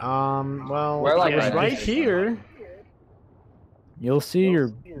 Alright, well, We're, like, it was right right next here. You'll see your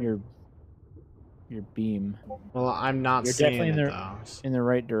beam Well, I'm not You're seeing definitely in it, there- though. in the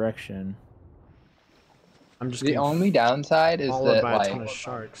right direction. I'm just The getting only downside is followed that by a ton of like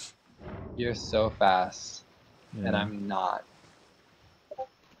sharks. you're so fast, and Yeah. I'm not.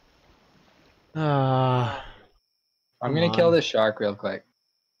 Ah, I'm Come gonna kill on. this shark real quick.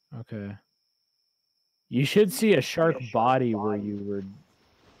 Okay. You should see a shark body where you were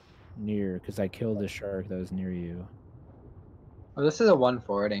near, because I killed a shark that was near you. Oh, this is a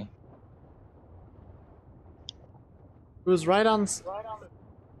 140. it was right on.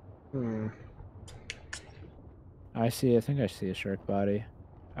 I think I see a shark body.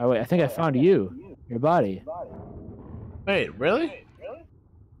 Oh wait, I think I found you. Your body. Wait, really?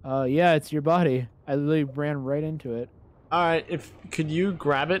 Yeah, it's your body. I literally ran right into it. All right, could you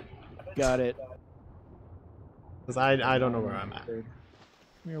grab it? Got it. Cause I don't know where I'm at. Come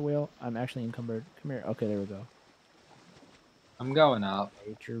here, whale. I'm actually encumbered. Come here. Okay, there we go. I'm going up.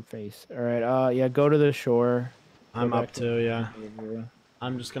 Hate your face. All right. Yeah, go to the shore. I'm Go back up too. Yeah, to-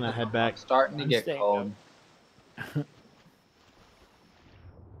 I'm just gonna head back. It's starting to I'm get staying cold.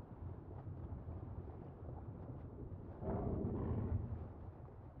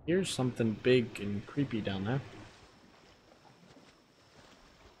 Here's something big and creepy down there.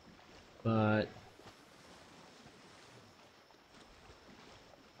 But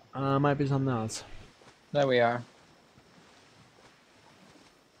might be something else. There we are.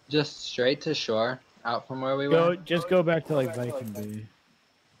 Just straight to shore, out from where we were. Just go back to like Viking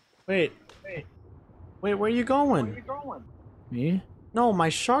Bay. Wait, where are you going? Me? No, my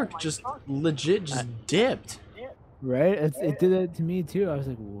shark just legit just dipped. Right? It did that to me too. I was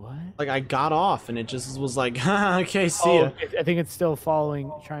like, what? Like I got off and it just was like, okay, see ya. I think it's still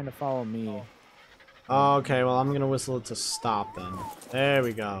trying to follow me. Okay, well I'm gonna whistle it to stop then. There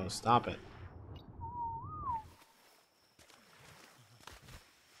we go. Stop it.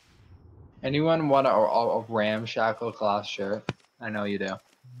 Anyone want a ramshackle cloth shirt? I know you do.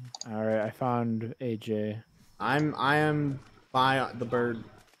 All right, I found AJ. I am by the bird.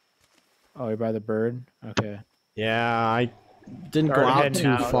 Oh, you're by the bird. Okay. Yeah, I didn't go Start out heading too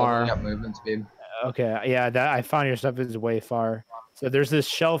out. Building far. up movement speed. Okay. Yeah, I found your stuff is way far. So there's this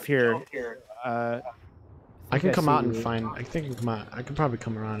shelf here. I can come out and see- find. I think I can come out. I can probably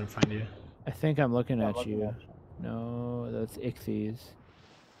come around and find you. I think I'm looking at you. No, that's Ichthyes.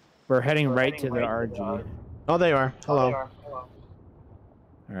 We're heading right to the RG. Oh, there you are. Hello. All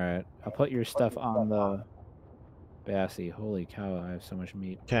right. I'll put your stuff on the Bassie. Holy cow! I have so much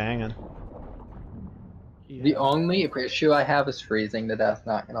meat. Okay, hang on. The only issue I have is freezing to death,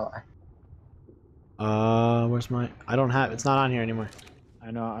 not gonna lie. Where's my? I don't have. It's not on here anymore.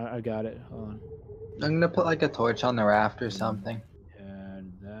 I know. I got it. Hold on. I'm gonna put like a torch on the raft or something.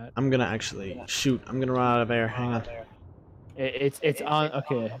 And that. I'm gonna actually shoot. I'm gonna run out of air. Hang on. It's on.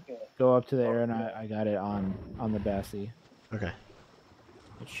 Okay. Go up to the air, and I got it on the Bassie. Okay.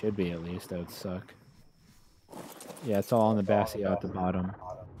 It should be at least. That would suck. Yeah, it's all on the Bassie out the bottom.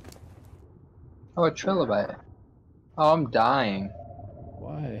 Oh, a trilobite. Oh, I'm dying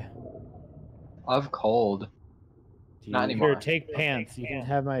Why? of cold. Not Here, anymore. take pants. You can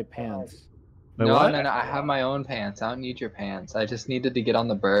have my pants. Wait, No, what? no, I have my own pants. I don't need your pants. I just needed to get on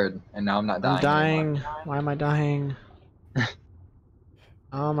the bird, and now I'm not dying. I'm dying. anymore. Why am I dying?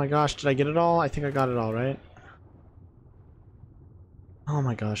 Oh my gosh, did I get it all? I think I got it all, right? Oh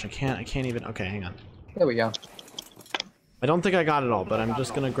my gosh, I can't even. Okay, hang on. There we go. I don't think I got it all, but I'm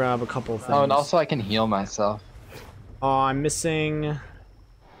just gonna grab a couple of things. Oh, and also I can heal myself. Oh, I'm missing.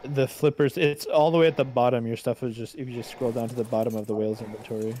 The flippers, it's all the way at the bottom. Your stuff is just, if you just scroll down to the bottom of the whale's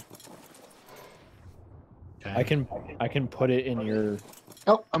inventory. Okay. I can put it in your.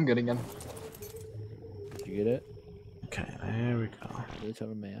 Oh, I'm good again. Did you get it? Okay, there we go. Really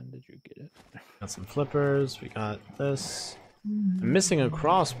tell a man. Did you get it? Got some flippers. We got this. I'm missing a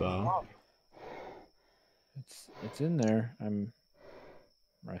crossbow. It's in there.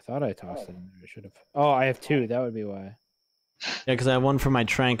 I thought I tossed it in there. I should have. Oh, I have 2. That would be why. Yeah, because I have one for my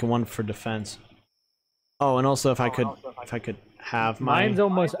trank and one for defense. Oh, and also if I could have my. Mine's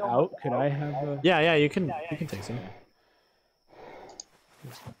almost out. Could I have a? Yeah, you can take some.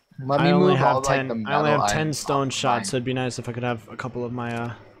 Let me I only move have all, 10. like, the I only have metal 10 items stone off shots. So mine. it'd be nice if I could have a couple of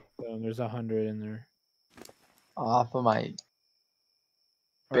my. There's 100 in there. Off of my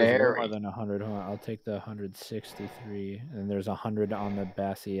Or is it berry. more than 100. Hold on. I'll take the 163, and there's 100 on the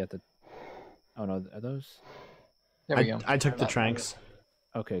Bassie at the. Oh no, are those? There we go. I took the tranks.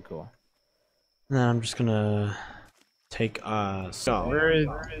 Okay, cool. And then I'm just gonna take so. Where is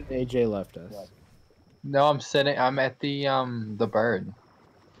AJ left us? No, I'm sitting. I'm at the bird.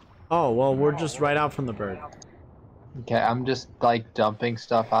 Oh well, we're just right out from the bird. Okay, I'm just like dumping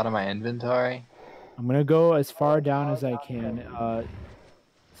stuff out of my inventory. I'm gonna go as far down as I can.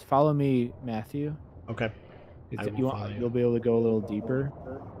 Follow me, Matthew. Okay. I will follow you. You'll be able to go a little deeper.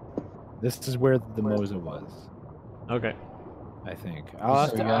 This is where the Mosa was, Okay. I think. I'll have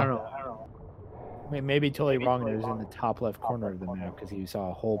So to, we I got- don't know. Maybe totally wrong. And it was in the top left corner of the map because you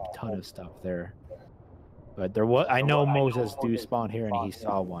saw a whole ton of stuff there. But there was. I know Mosas do spawn here, and he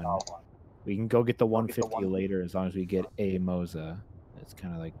saw one. We can go get the 150 later as long as we get a Mosa. It's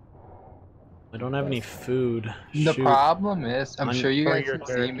kind of like. I don't have any food. The Shoot. problem is, I'm On- sure you for guys your can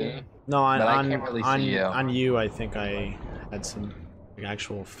see character. me. No, but I can't really see you. on you, I think I had some like,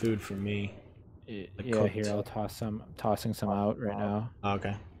 actual food for me. Yeah, cooked. here I'll toss some. I'm tossing some out right now. Oh,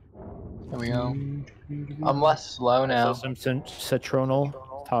 okay. There we go. I'm less slow now. So some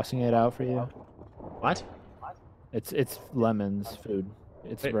citronal, tossing it out for you. What? It's lemons food.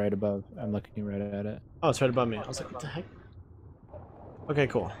 It's Wait. right above. I'm looking right at it. Oh, it's right above me. I was like, what the heck? Okay,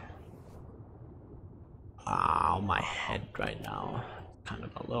 cool. Ow, my head right now. Kind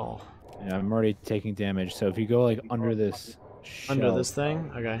of a little Yeah, I'm already taking damage. So if you go like under this under shelf this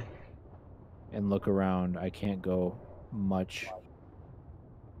thing. Okay. and look around, I can't go much.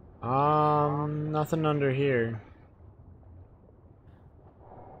 Nothing under here.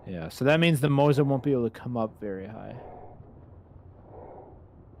 Yeah, so that means the Mosa won't be able to come up very high.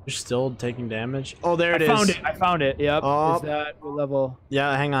 You're still taking damage. Oh, there it I is. found it. I found it. Yep. Oh. Is that what level?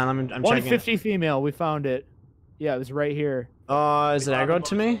 Yeah, hang on. I'm checking. 150 female. We found it. Yeah, it was right here. Is it aggro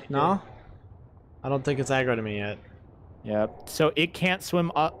to me? No. I don't think it's aggro to me yet. Yep. So it can't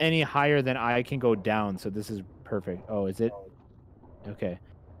swim up any higher than I can go down. So this is perfect. Oh, is it? Okay.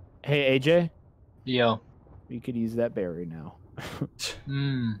 Hey AJ, Yo. we could use that berry now.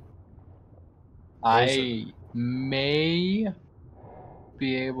 Hmm. I may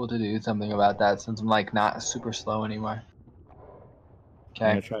be able to do something about that since I'm like not super slow anymore.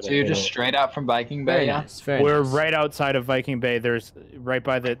 gonna Okay, try to so you're hit just it. straight out from Viking Bay, Very yeah? nice. Very We're nice. right outside of Viking Bay. There's right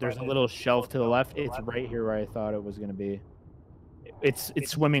by the. There's a little shelf to the left. It's right here where I thought it was gonna be. It's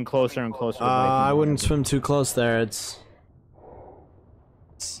swimming closer and closer. To Viking I Bay. wouldn't swim too close there. It's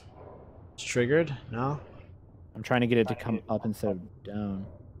triggered. No. I'm trying to get it to come up instead of down.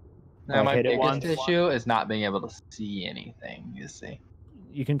 Now I my hit it biggest once. issue is not being able to see anything, you see.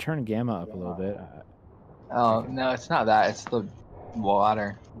 You can turn gamma up a little bit. Oh, no, it's not that. It's the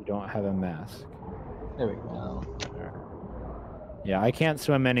water. You don't have a mask. There we go. Yeah, I can't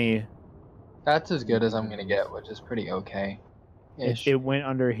swim any. That's as good as I'm gonna get, which is pretty okay. It went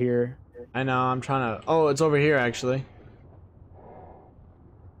under here. I know. I'm trying to. Oh, it's over here actually.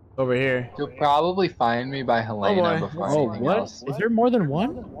 Over here. You'll probably find me by Helena boy. before Oh, anything what? else. Is there more than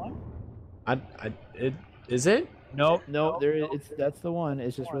one? Is it? Nope, nope. There, that's the one.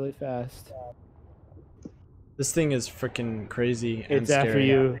 It's just really fast. This thing is freaking crazy and It's after scary.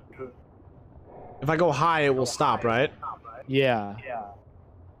 you. If I go high, it will stop, right? Yeah.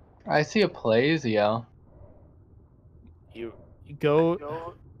 I see a Plazio. You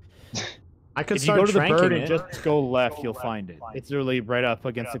go. I could If you start go to the tranking bird it. and just go left, you'll find it. It's literally right up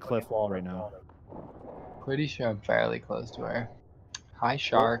against the cliff wall right now. Pretty sure I'm fairly close to her. Hi,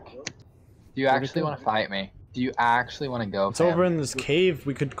 Shark. Do you Where'd it actually go? want to fight me? Do you actually want to go? It's over in this cave.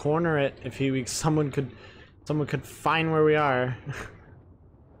 We could corner it if someone could find where we are.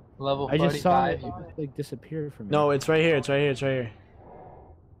 Level I just saw 45. it just, like disappear from me. No, it's right here. It's right here. It's right here.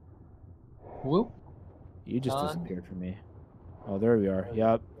 Whoop. You just Done. disappeared from me. Oh, there we are.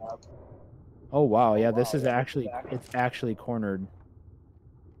 Yep. Oh wow, yeah. This is actually it's actually cornered.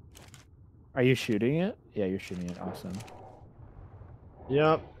 Are you shooting it? Yeah, you're shooting it. Awesome.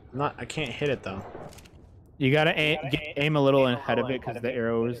 Yep. I can't hit it though. You gotta aim a little ahead of it because the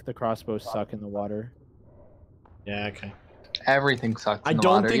arrows, the crossbows suck in the water. Yeah. Okay. Everything sucks. I in the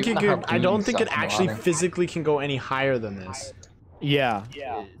don't water, think even it the could. I don't harpoons think it suck in the actually water. physically can go any higher than this. Yeah.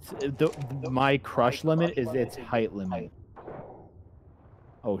 My crush limit is its height limit.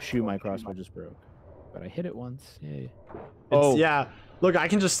 Oh shoot! My crossbow just broke, but I hit it once. Yay. It's, yeah. Look, I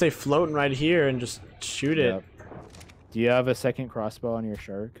can just stay floating right here and just shoot it. Yep. Do you have a second crossbow on your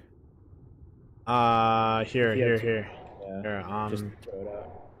shark? Here. Yeah. Here, Just throw it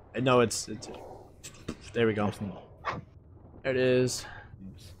out. no, it's there we go. Nice thing. There it is.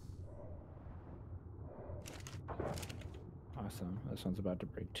 Oops. Awesome. This one's about to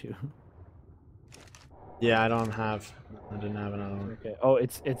break too. Yeah, I didn't have another one. Okay. Oh,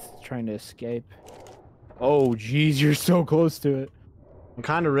 it's trying to escape. Oh, geez, you're so close to it. I'm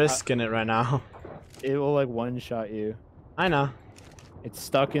kind of risking it right now. It will like one-shot you. I know, It's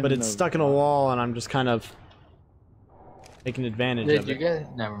stuck in. but it's the- stuck in a wall, and I'm just kind of taking advantage Did of you it.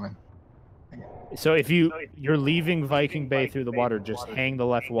 get? Never mind. So if you're leaving Viking Bay through the water, just hang the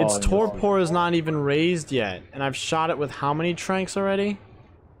left wall. Its and you'll see. torpor is not even raised yet, and I've shot it with how many tranks already?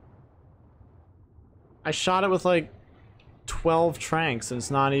 I shot it with like 12 tranks, and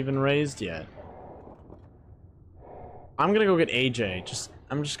it's not even raised yet. I'm gonna go get AJ.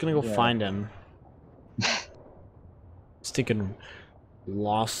 I'm just gonna go Yeah. find him. Sticking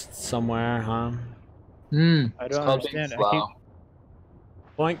lost somewhere, huh? I It's don't called being understand. slow.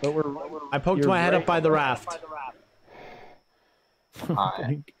 Boink. But I poked you're my head right. up by the raft.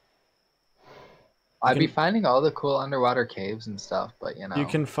 Alright. I'd be finding all the cool underwater caves and stuff, but you know. You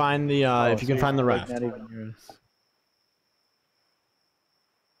can find the Oh, if you so can find the you're, raft. like, not even near us.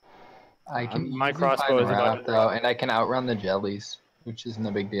 I can my easily crossbow find the is about raft, though, and I can outrun the jellies, which isn't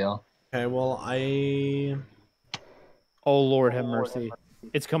a big deal. Okay, well I Oh Lord, have mercy!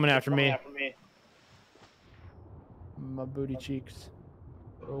 It's coming after me. My booty cheeks.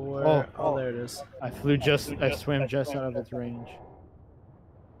 oh there it is. I swam just out of its range.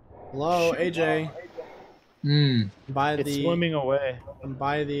 Hello, AJ. By It's the swimming away. I'm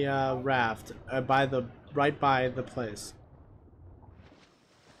by the raft. Right by the place.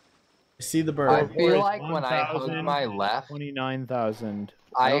 I see the I bird. feel like when I hugged 1,000, my left, 29,000.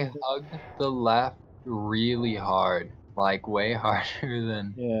 I hugged the left really hard. Like, way harder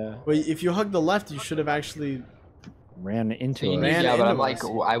than... Yeah, Well, if you hug the left, you should have actually. ran into Seen it. Ran yeah, but I'm into like, us.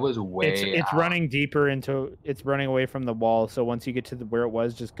 I was way It's out. running deeper into. It's running away from the wall. So once you get to where it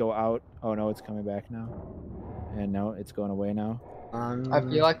was, just go out. Oh no, it's coming back now. And no, it's going away now. I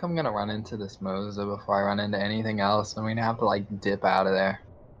feel like I'm gonna run into this Moza before I run into anything else. I'm gonna have to, like, dip out of there.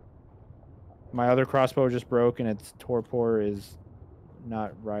 My other crossbow just broke, and its torpor is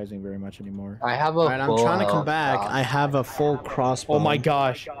not rising very much anymore. I have a Alright, I'm full trying to come health back. shot. I have a full crossbow. Oh my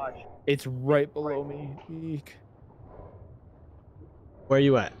gosh, it's right below me. Eek. Where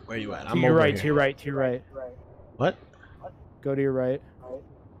you at? Where you at? To I'm your over right, here. to your right, to your right. What? Go to your right.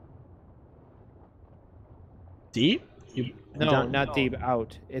 Deep? You No, down? not deep.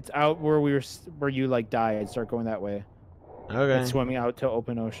 Out. It's out where where you like died. Start going that way. Okay. It's swimming out to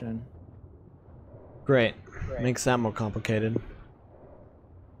open ocean. Great. Makes that more complicated.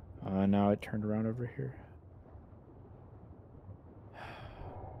 Now it turned around over here.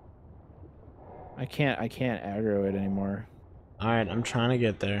 I can't aggro it anymore. Alright, I'm trying to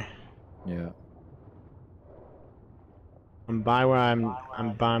get there. Yeah. I'm by where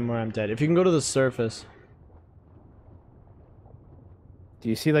I'm dead. If you can go to the surface. Do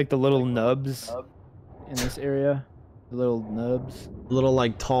you see like the little nubs in this area? The little nubs? Little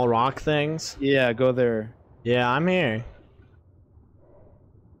like tall rock things. Yeah, go there. Yeah, I'm here.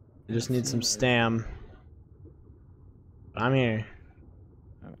 I just need some stam. I'm here.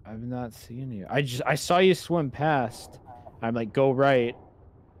 I've not seen you. I saw you swim past. I'm like, go right.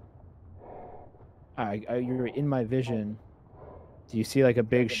 You're in my vision. Do you see like a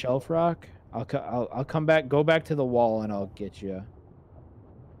big shelf rock? I'll come back. Go back to the wall and I'll get you.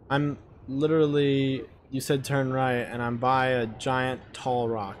 I'm literally. You said turn right, and I'm by a giant tall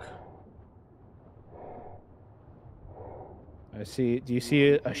rock. I see. Do you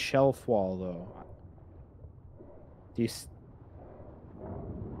see a shelf wall though? Do you?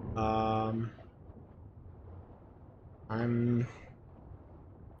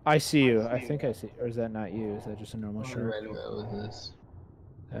 I see you. I think I see. Or is that not you? Is that just a normal shark? Where to go with this?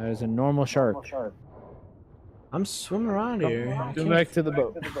 That is a normal shark. I'm swimming around here. I Go can't- back to the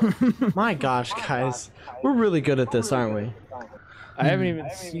boat. My gosh, guys, we're really good at this, aren't we? I haven't even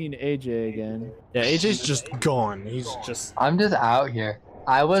seen AJ again. Yeah, AJ's just gone. He's just. I'm just out here.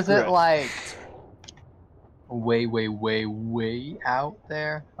 I wasn't Correct. like way out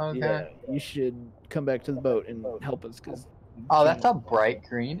there. Okay. Yeah, you should come back to the boat and help us, cause. Oh, that's a bright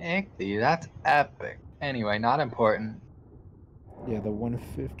green ichthy. That's epic. Anyway, not important. Yeah, the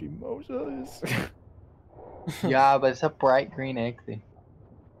 150 Mosa is. Yeah, but it's a bright green ichthy.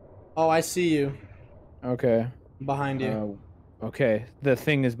 Oh, I see you. Okay. Behind you. Okay, the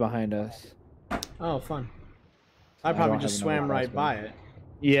thing is behind us. Oh, fun. I I probably don't just have another swam right crossbow. by it.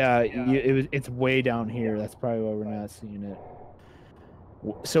 Yeah, it's way down here. That's probably why we're not seeing it.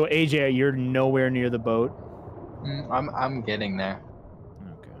 So AJ, you're nowhere near the boat. I'm getting there.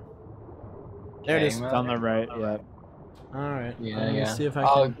 Okay. There it is. Okay, It's on the right. Yeah. Alright. Yeah, I'm gonna yeah. see if I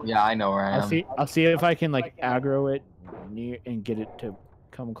Oh, can. yeah, I know where I am. I'll see if I can like aggro it near and get it to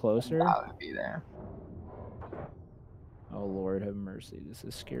come closer. I would be there. Oh Lord, have mercy. This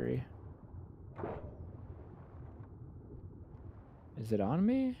is scary. Is it on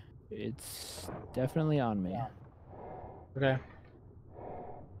me? It's definitely on me. Okay.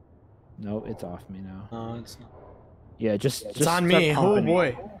 No, it's off me now. No, it's not. Yeah, just It's on start me. Oh pumping.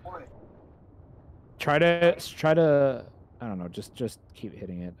 boy. Try to. I don't know. Just keep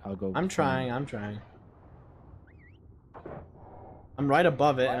hitting it. I'll go. I'm trying. I'm right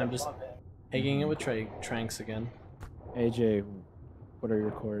above it, and I'm just egging it with tranks again. AJ, what are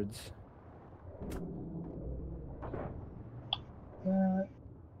your chords?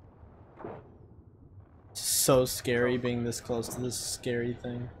 So scary being this close to this scary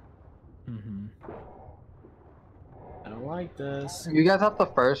thing. Mm-hmm. I don't like this. You guys have the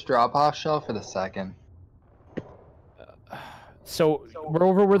first drop-off shell for the second. So we're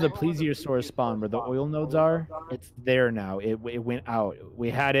over where the plesiosaur spawn, where the oil nodes are. It's there now. It went out. We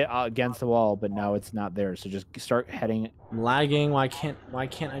had it against the wall, but now it's not there. So just start heading. I'm lagging. Why can't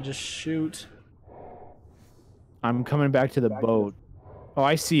I just shoot? I'm coming back to the boat. Oh,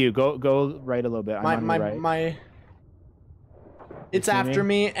 I see you. Go right a little bit. I'm on your right. It's see after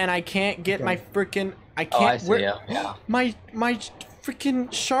me? me, and I can't get Okay. my freaking. I Oh, I can't. see you. Yeah. My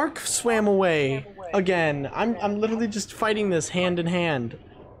freaking shark swam away again. I'm literally just fighting this hand in hand.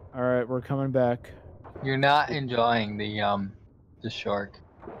 All right, we're coming back. You're not enjoying the shark.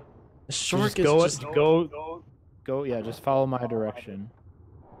 The shark Just is go. just. Go. Yeah, just follow my direction.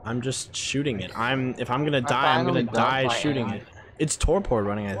 I'm just shooting it. If I'm gonna die, I'm gonna finally done die my shooting aim. it. It's torpor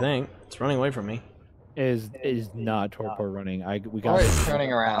running, I think. It's running away from me. Is not torpor running. We Or got. it's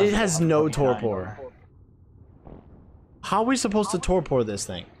turning around. It has no torpor. How are we supposed to torpor this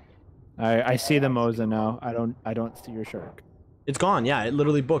thing? I see the Mosa now. I don't see your shark. It's gone. Yeah, it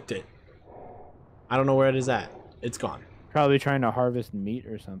literally booked it. I don't know where it is at. It's gone. Probably trying to harvest meat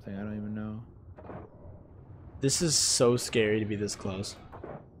or something. I don't even know. This is so scary to be this close.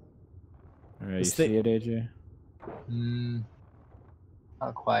 All right, you This thing- see it, AJ?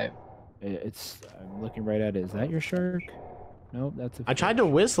 Not quite. It's. I'm looking right at it. Is that your shark? Nope, that's a. I tried to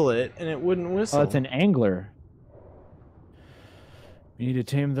whistle it and it wouldn't whistle. Oh, it's an angler. We need to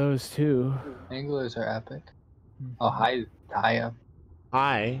tame those too. Anglers are epic. Oh, hi, Daya.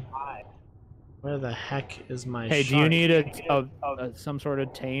 Hi. Where the heck is my Hey, do you shark? need a some sort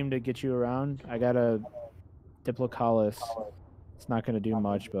of tame to get you around? I got a Diplocaulus. It's not gonna do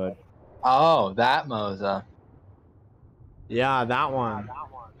much, but Oh, that Mosa. Yeah, that one.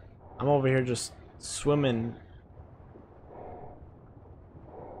 I'm over here just swimming.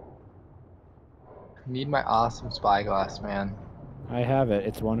 Need my awesome spyglass, man. I have it.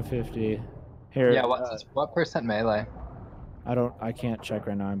 It's 150. Here. Yeah, what percent melee? I can't check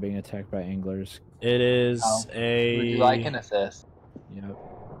right now. I'm being attacked by anglers. It is Oh. Would a you like an assist? Yep.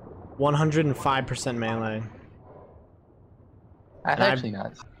 105% melee, That's And I've- actually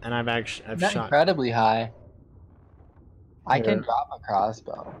nuts. and I've Not shot. incredibly high. I can Here. drop a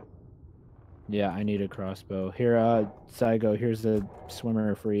crossbow. Yeah, I need a crossbow. Here, Zygo, here's the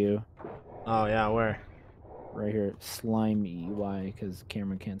swimmer for you. Oh yeah, where? Right here. Slimy. Why? Because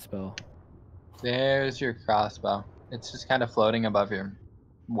Cameron can't spell. There's your crossbow. It's just kind of floating above your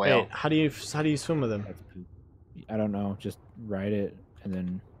whale. Wait, how do you swim with him? That's poop. I don't know. Just ride it and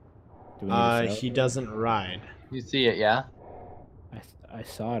then. Do we need to sell He it? doesn't ride. You see it, yeah? I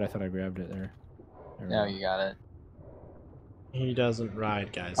saw it. I thought I grabbed it there. There we No, go. you got it. He doesn't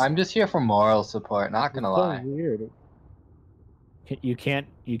ride, guys. I'm just here for moral support, not gonna It's so lie. weird. You can't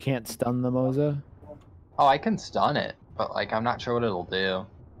stun the Mosa. Oh, I can stun it, but like I'm not sure what it'll do.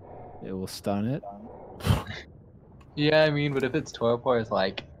 It will stun it. Yeah, I mean, but if its torpor is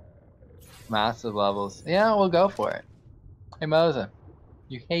like massive levels, yeah, we'll go for it. Hey Mosa,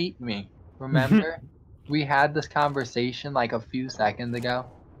 you hate me. Remember? We had this conversation like a few seconds ago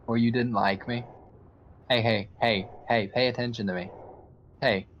where you didn't like me. Hey, pay attention to me.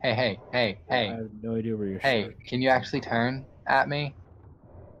 Hey, hey, hey, hey, I hey, have no idea where your hey, shark. can you actually turn at me?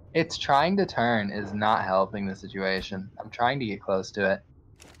 It's trying to turn is not helping the situation. I'm trying to get close to it.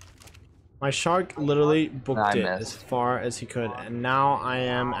 My shark literally I booked it as missed. far as he could, and now I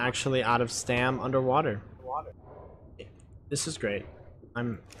am actually out of stam underwater. This is great.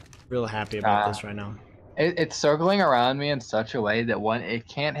 I'm real happy about this right now. It's circling around me in such a way that one, it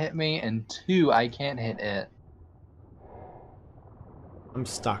can't hit me, and two, I can't hit it. I'm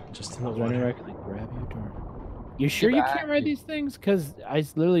stuck just in the Is there any way I water. can like grab you? You sure you can't ride back. these things? Because I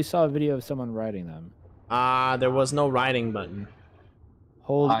literally saw a video of someone riding them. There was no riding button.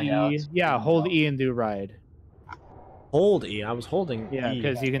 Hold yeah, E. let's Yeah, find hold out. E and do ride. Hold E. I was holding Yeah, E.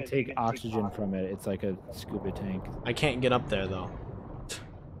 because you can take oxygen from it. It's like a scuba tank. I can't get up there though.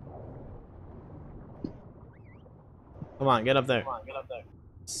 Come on, get up there.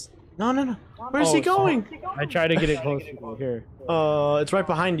 No, no, no. Where's Oh, he going? I tried to get it closer to here. It's right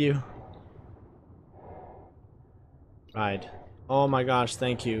behind you. Ride. Oh my gosh,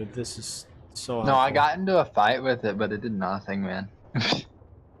 thank you. This is so No, I helpful. got into a fight with it, but it did nothing, man.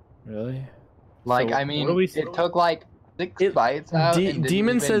 Really? Like, So, I what mean, do we- it took like 6 bites out. and didn't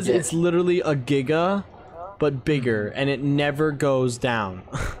Demon even says get- it's literally a giga, but bigger, and it never goes down.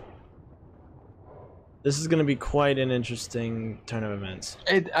 This is gonna be quite an interesting turn of events.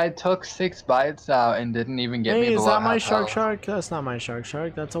 I took 6 bites out and didn't even get me Hey, is below that my half shark health. shark? That's not my shark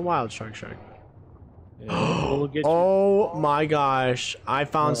shark. That's a wild shark shark. Yeah, we'll get you. Oh my gosh. I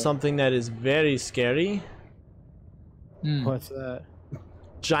found What? something that is very scary. Hmm. What's that?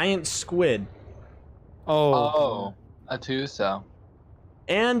 Giant squid. Oh, a Tuso.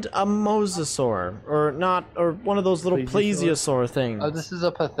 And a mosasaur. Or not, or one of those little Plesiosaur? plesiosaur things. Oh, this is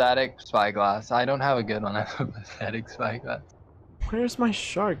a pathetic spyglass. I don't have a good one. I have a pathetic spyglass. Where's my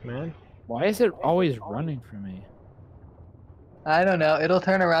shark, man? Why is it always running from me? I don't know. It'll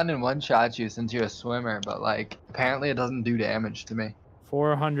turn around and one-shot you since you're a swimmer, but like, apparently it doesn't do damage to me.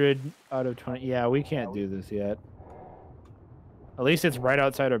 400 out of 20. Yeah, we can't do this yet. At least it's right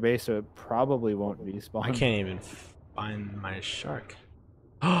outside our base, so it probably won't respawn. I can't even find my shark.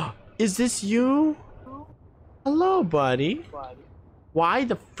 Is this you? Hello, buddy. Why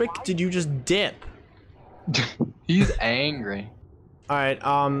the frick did you just dip? He's angry. Alright,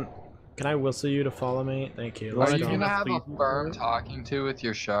 can I whistle you to follow me? Thank you. Are Let's you go. gonna have a Please. firm talking to with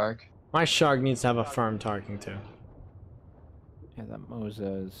your shark? My shark needs to have a firm talking to. Yeah, that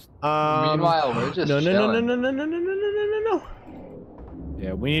Mosa's. Meanwhile, we're just no, chilling. no.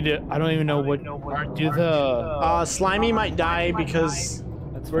 Yeah, we need to. I don't even know what. Do the. Slimy might die because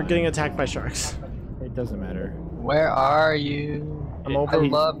That's we're fine. getting attacked by sharks. It doesn't matter. Where are you? I'm I over.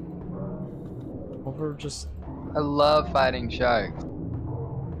 I love fighting sharks.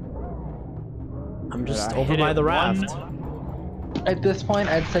 I'm just I over hit by it the raft. At this point,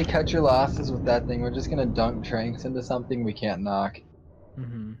 I'd say cut your losses with that thing. We're just gonna dunk Tranks into something we can't knock.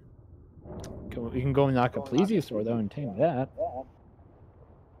 Mm-hmm. We can go and knock a plesiosaur though and tame that.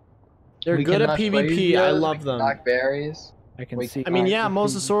 They're We good can at knock PvP. I Brazios, we love can them. Knock berries. I can We- see. I mean, yeah, the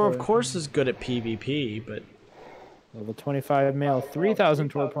Mosasaur of plesiosaur. course is good at PvP, but Level 25 male, 3,000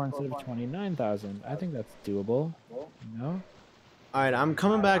 torpor instead of 29,000. I think that's doable. No? alright, I'm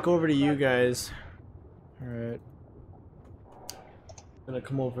coming back over to you guys. Alright. Gonna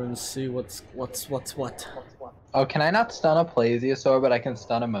come over and see what's what. Oh, can I not stun a Plesiosaur, but I can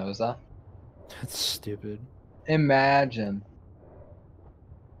stun a Mosa? That's stupid. Imagine.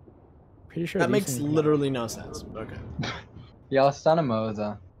 Pretty sure That these makes things- literally no sense. Okay. Yeah, I'll stun a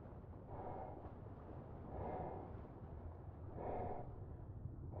Mosa.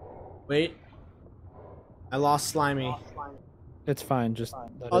 Wait. I lost Slimy. It's fine. Just.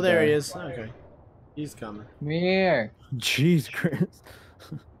 let Oh, it there die. he is. Okay. He's coming. Come here. Jeez, Chris.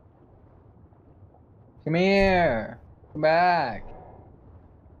 Come here. Come back.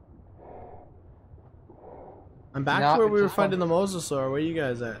 I'm back No, where it we were just fighting the Mosasaur. Where you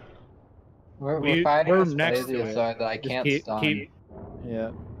guys at? We're fighting we're this next to it. Plesiosaur that I Just can't stun.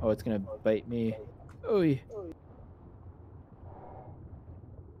 Yeah. Oh, it's gonna bite me. Oh.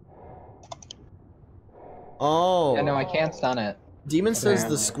 Oh. Yeah, no, I can't stun it. Demon says the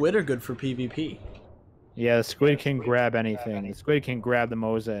Apparently. squid are good for PvP. Yeah, the squid can grab anything. The squid can grab the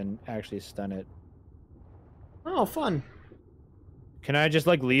Mosa and actually stun it. Oh, fun. Can I just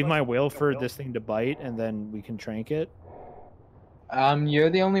like leave my will for this thing to bite and then we can trank it? You're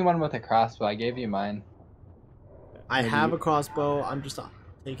the only one with a crossbow. I gave you mine. I Maybe- have a crossbow. I'm just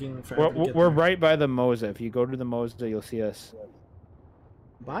taking forever to We're, get we're there. right by the Mosa. If you go to the Mosa, you'll see us.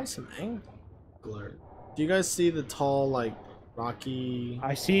 Buy some angler. Do you guys see the tall, like, rocky?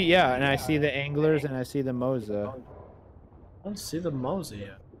 I see, yeah, and I see the anglers and I see the Mosa. I don't see the Mosey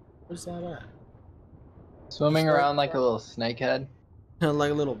yet. Where's that at? Swimming around like a little snakehead.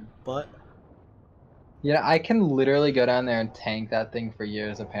 Like a little butt. Yeah, I can literally go down there and tank that thing for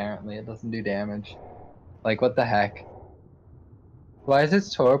years, apparently. It doesn't do damage. Like, what the heck? Why is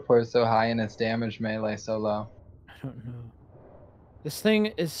its torpor so high and its damage melee so low? I don't know. This thing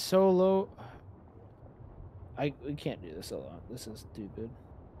is so low. We can't do this alone. This is stupid.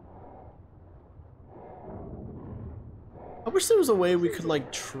 I wish there was a way we could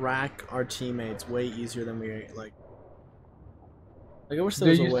like track our teammates way easier than we like. Like I wish there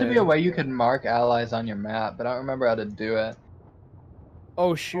There was a used way. to be a way you could mark allies on your map, but I don't remember how to do it.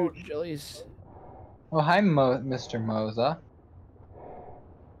 Oh shoot, Jellies. Oh, hi, Mr. Moza.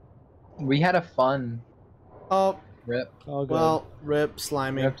 We had a fun Oh, rip. All good. well, rip,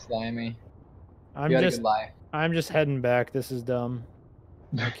 slimy. Rip slimy. I'm You had a just good life. I'm just heading back. This is dumb.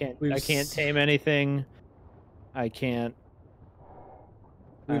 I can't We've I can't s- tame anything. I can't.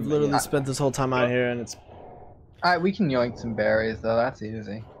 We've I'm- literally spent this whole time out here, and it's Alright, we can yoink some berries, though. That's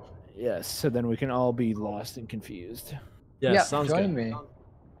easy. Yes, so then we can all be lost and confused. yeah, sounds join good. me.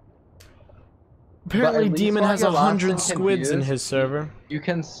 Apparently, least Demon while has you're lost 100 and squids in confused, his server. You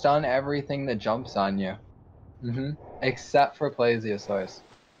can stun everything that jumps on you. Except for Plesiosaurs.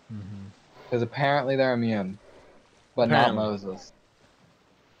 Because apparently they're immune. But Apparently. not Moses.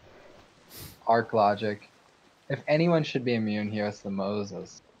 Arc logic. If anyone should be immune here, it's the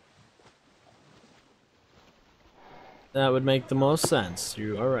Moses. That would make the most sense.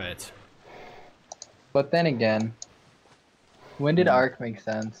 You are right. But then again, when did Arc make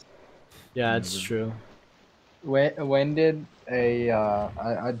sense? Yeah, it's true. When did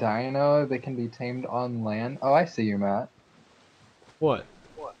a dino that can be tamed on land? Oh, I see you, Matt. What?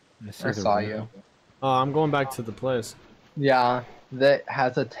 I saw you. Oh, I'm going back to the place. Yeah, that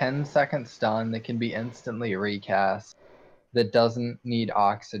has a 10-second stun that can be instantly recast. That doesn't need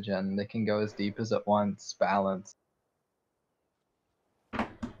oxygen. That can go as deep as it wants. Balance.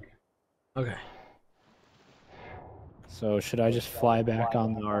 Okay. So should I just fly back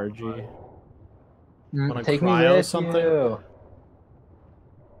on the RG? Wanna Take me cryo with something? you.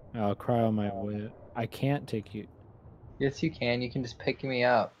 I'll cry on my way. I can't take you. Yes, you can. You can just pick me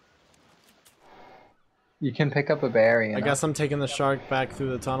up. You can pick up a berry. I guess I'm taking the shark back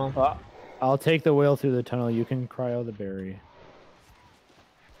through the tunnel. I'll take the whale through the tunnel. You can cryo the berry.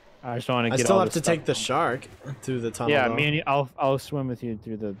 I just want to I get still all have this to take stuff. the shark through the tunnel. Yeah, though. me and you, I'll swim with you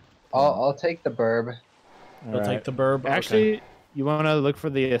through the. I'll take the burb. I'll Alright. take the burb. Okay. Actually, you want to look for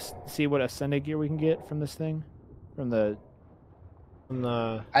the see what ascended gear we can get from this thing, from the. From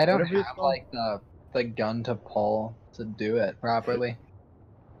the I don't Whatever it's have called. like the gun to pull to do it properly.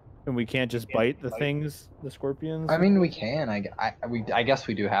 And we can't just bite the things, the scorpions. I mean, we can. I guess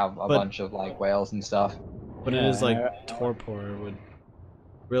we do have a But- bunch of like whales and stuff. but it Yeah, is like and torpor would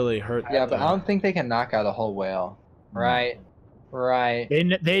really hurt. Yeah, but the- I don't think they can knock out a whole whale. Right. Right.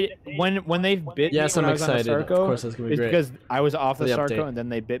 They when they bit Yes, me when I'm I was on the excited. Of Sarco, course, that's gonna be it's great. because I was off the For the Sarco update. and then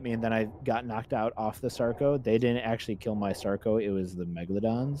they bit me and then I got knocked out off the Sarco. They didn't actually kill my Sarco. It was the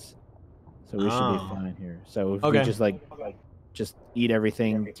Megalodons. So we should be Oh. fine here. So if Okay. we just eat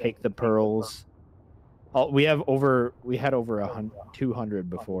everything, take the pearls. We had over 200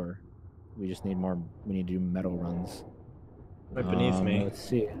 before. We just need more. We need to do metal runs. Right beneath me. Let's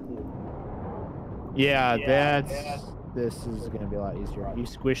see. Yeah, this is gonna be a lot easier. You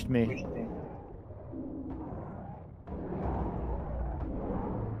squished me.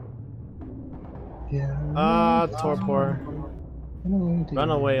 Torpor.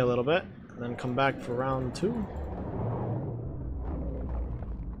 Run away a little bit, and then come back for round 2.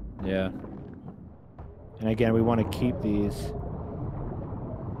 Yeah. And again, we want to keep these.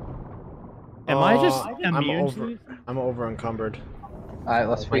 Am I just I'm immune to over. these? I'm over encumbered. Alright,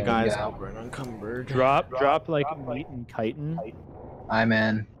 let's My freaking guy's go. over and encumbered. Drop like meat and chitin. I'm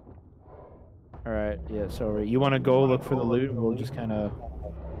in. All right, yeah. So you want to go look for the loot, and we'll just kind of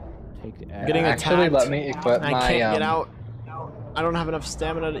take the. Getting Actually, attacked. let me equip I my. can't get out. I don't have enough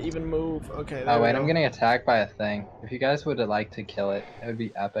stamina to even move. Okay. There Oh we wait, go. I'm getting attacked by a thing. If you guys would like to kill it, it would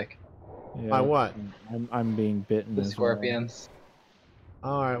be epic. Yeah, By what? I'm being bitten. The as well. scorpions.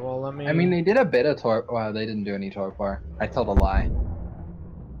 All right. Well, let me. I mean, they did a bit of torpor. Wow, they didn't do any torpor. I told a lie.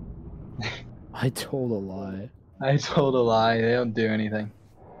 I told a lie. I told a lie. They don't do anything.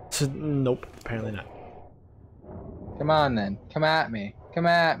 Nope. Apparently not. Come on then. Come at me. Come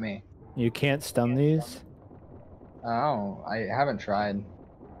at me. You can't stun these. Oh, I haven't tried.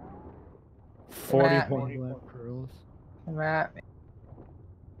 40 at me. point blank pearls. Come at me.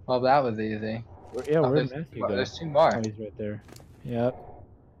 Well, that was easy. Yeah, Oh, where'd there's, Matthew go? there's two more. Oh, he's right there. Yep.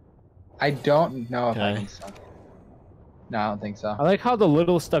 I don't know if I Okay. can stun. No, I don't think so. I like how the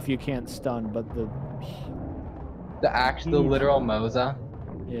little stuff you can't stun, but the The literal Moza,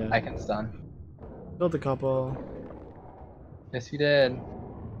 yeah. I can stun. Build a couple. Yes, you did.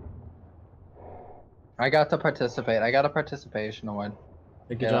 I got to participate. I got a participation award.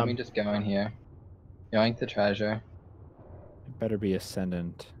 Good Okay, job. let me just go in here. Yoink the treasure. It better be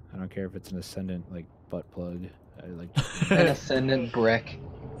ascendant. I don't care if it's an ascendant like butt plug. I like An ascendant brick.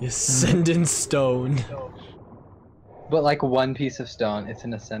 Ascendant stone. But like one piece of stone. It's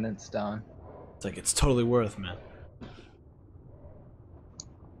an ascendant stone. It's like it's totally worth, man.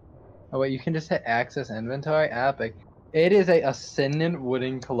 Oh wait, you can just hit access inventory? Epic. It is a ascendant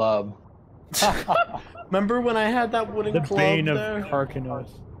wooden club. Remember when I had that wooden the club bane of there? Karkanos.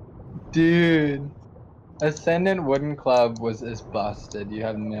 Dude. Ascendant wooden club is busted. You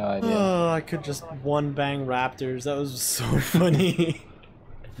have no idea. Oh, I could just one bang raptors. That was so funny.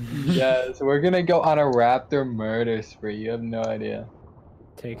 Yes, we're gonna go on a raptor murder spree. You have no idea.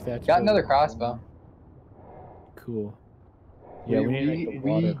 Take that. to Got the another water. crossbow. Cool. Yeah, we need like, the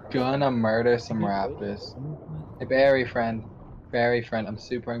we water. gonna murder some raptors. Hey, Barry friend. Barry friend, I'm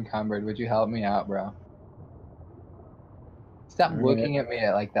super encumbered. Would you help me out, bro? Stop Alright. looking at me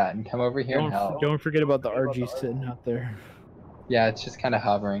like that and come over here and help. Don't forget about the RG sitting out there. Yeah, it's just kind of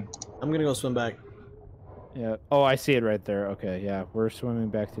hovering. I'm gonna go swim back. Yeah. Oh, I see it right there. Okay, yeah. We're swimming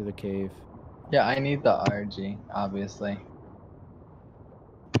back through the cave. Yeah, I need the RG, obviously.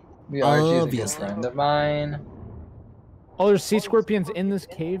 The RG is a good Obviously. friend of mine. Oh, there's sea scorpions in this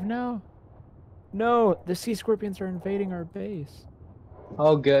cave now? No, the sea scorpions are invading our base.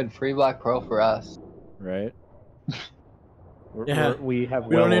 Oh, good. Free Black Pearl for us. Right? Yeah. We have.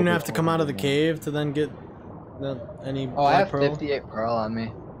 We well don't even over have to come out of the 20 cave to then get any Oh, I black have pearl. 58 Pearl on me.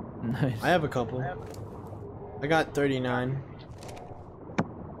 now. Nice. I have a couple. I got 39.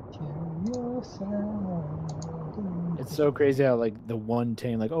 It's so crazy how like the one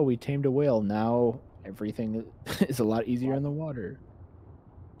tame, like, oh, we tamed a whale. Now everything is a lot easier in the water.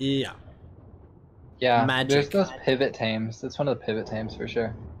 Yeah. Yeah, Magic. there's those pivot tames. That's one of the pivot tames for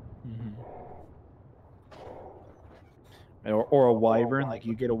sure. Or a wyvern, like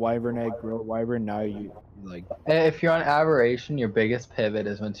you get a wyvern egg, grow a wyvern. Now you like If you're on Aberration, your biggest pivot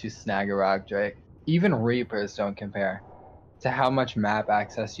is once you snag a Rock Drake. Even Reapers don't compare to how much map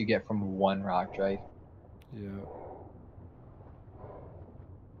access you get from one Rock Drake. yeah.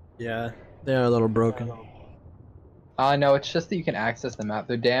 Yeah. They're a little broken. No, it's just that you can access the map.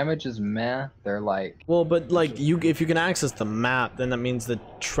 Their damage is meh. They're like, Well, but like if you can access the map, then that means the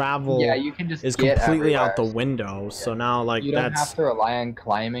travel yeah, you can just is get completely out the everywhere. window. So now like You don't that's have to rely on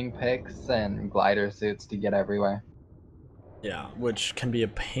climbing picks and glider suits to get everywhere. yeah, which can be a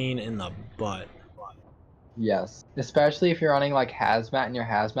pain in the butt. Yes, especially if you're running like hazmat and your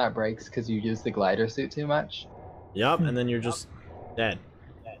hazmat breaks because you use the glider suit too much. Yep, and then you're just dead.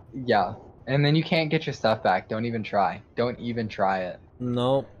 Yeah, and then you can't get your stuff back. Don't even try. Don't even try it.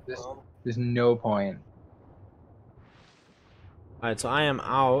 Nope. There's no point. Alright, so I am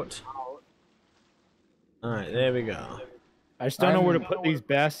out. Alright, there we go. I just don't know where to I'm- put these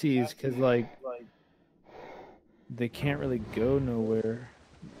bassies because like they can't really go nowhere.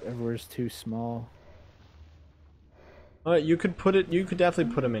 Everywhere's too small. You could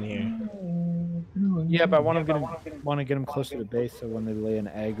definitely put them in here. Yeah, but I want to get them closer to base so when they lay an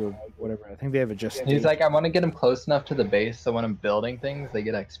egg or whatever. I think they have a just. He's like, I want to get them close enough to the base so when I'm building things, they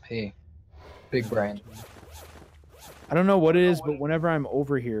get XP. Big brain. I don't know what it is, but whenever I'm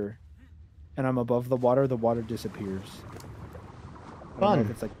over here and I'm above the water disappears. I don't know Fun. if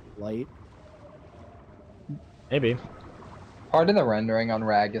it's like light. Maybe. Part of the rendering on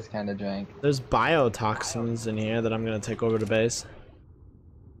Rag is kind of jank. There's biotoxins in here that I'm gonna take over to base.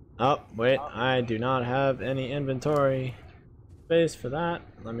 Oh, wait, I do not have any inventory space for that.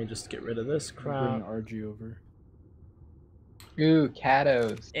 Let me just get rid of this Bring crap. RG over. Ooh,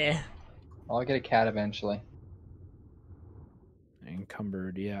 catos. Eh. I'll get a cat eventually.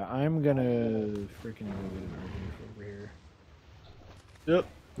 Encumbered. Yeah, I'm gonna freaking go get an RG over here. Yep.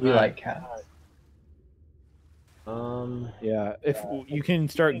 We Alright. like cats. Yeah, if you can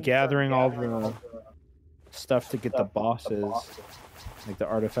start gathering all the stuff to get the bosses, like the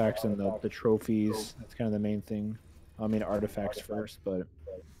artifacts and the trophies. That's kind of the main thing. I mean, artifacts first, but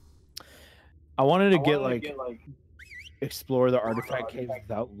I wanted to get like explore the artifact caves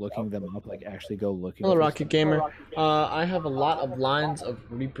without looking them up. Like actually go looking. Hello, for Rocket stuff. Gamer. I have a lot of lines of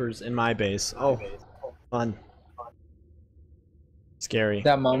Reapers in my base. Oh, fun. Scary.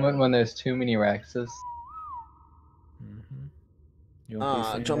 That moment when there's too many Rexes. Mhm. You won't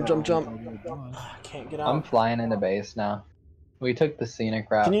be seeing Jump, that jump, jump. until you're done. I can't get I'm out. flying into base now. We took the scenic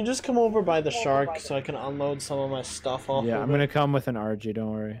route. Can you just come over by the shark so I can unload some of my stuff off? Yeah, of I'm it? gonna come with an RG.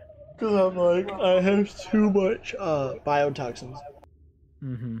 Don't worry. Cause I'm like, I have too much biotoxins.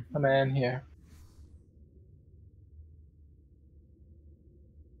 Mm-hmm. Come in here.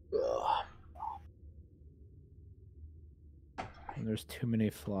 Ugh. And there's too many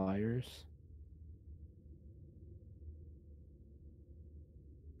flyers.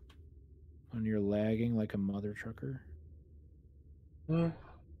 When you're lagging like a mother trucker. You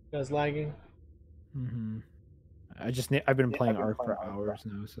guys lagging? Mm-hmm. I've been playing Ark for hours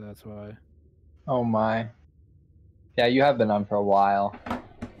now, so that's why. Oh my. Yeah, you have been on for a while.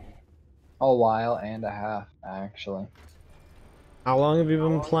 A while and a half, actually. How long have you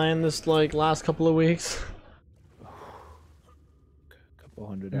been playing this, like, last couple of weeks? Couple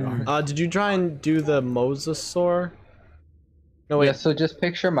hundred hours. Did you try and do the Mosasaur? No, wait. Yeah, so just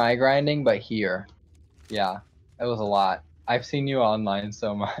picture my grinding, but here. Yeah, it was a lot. I've seen you online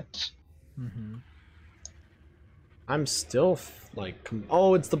so much. Mm-hmm. I'm still,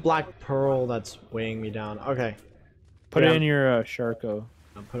 oh, it's the Black Pearl that's weighing me down. Okay. Put Yeah. it in your Sharko.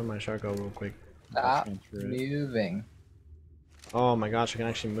 I'll put in my Sharko real quick. Stop transfer it. moving. Oh my gosh, I can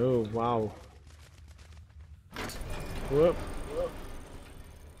actually move. Wow. Whoop.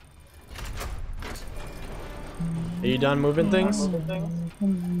 Are you done moving things?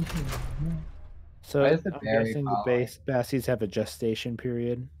 So Why is the I'm berry guessing the following? Bassies have a gestation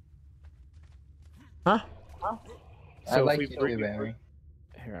period. Huh? I So if like we you breed- too, Barry.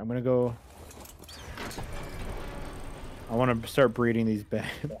 Here, I'm gonna go. I want to start breeding these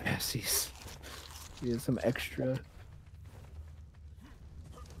Bassies. Get some extra.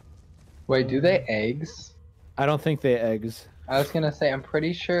 Wait, do they eggs? I don't think they eggs. I was gonna say, I'm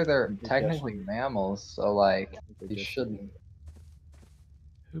pretty sure they're They technically mammals, so like, you shouldn't.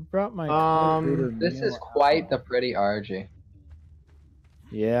 Who brought my? breeder This is meal quite out? the pretty RG.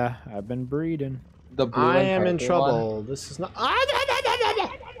 Yeah, I've been breeding. The blue I and am in purple one. trouble. This is not.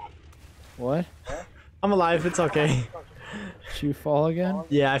 What? I'm alive. It's okay. Did you fall again?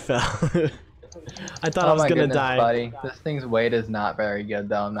 Yeah, I fell. I thought I Oh was my gonna goodness, die. buddy. This thing's weight is not very good,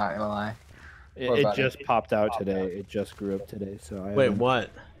 though. I'm not gonna lie. Poor It buddy. just popped out today. It just grew up today, so I Wait, haven't- what?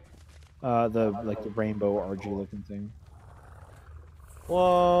 the rainbow RG looking thing.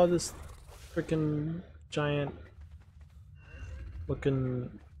 Whoa, this freaking giant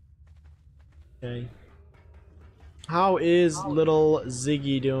looking. Okay. How is little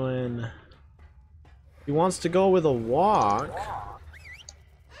Ziggy doing? He wants to go with a walk.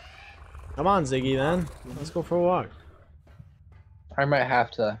 Come on, Ziggy, then. Let's go for a walk. I might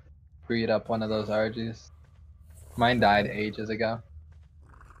have to breed up one of those RGs. Mine died ages ago.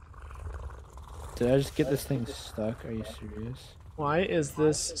 Did I just get this thing stuck? Are you serious? Why is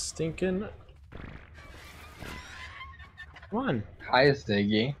this stinking? Come on. Hi,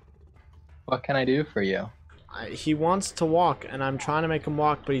 Ziggy. What can I do for you? He wants to walk, and I'm trying to make him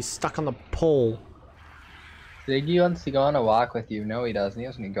walk, but he's stuck on the pole. Ziggy wants to go on a walk with you. No, he doesn't. He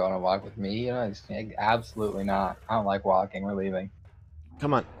doesn't go on a walk with me. You know, absolutely not. I don't like walking. We're leaving.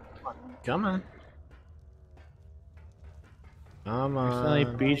 Come on. Come on. Come Accidentally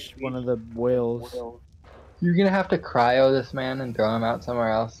on. beached one of the whales. You're gonna have to cryo this man and throw him out somewhere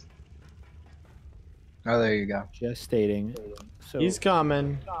else. Oh, there you go. Gestating. So He's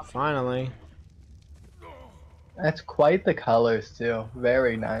coming. Finally. That's quite the colors too.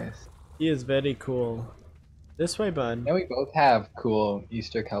 Very nice. He is very cool. This way, bud. And we both have cool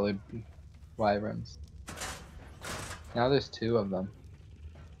Easter colored wyverns. Now there's two of them.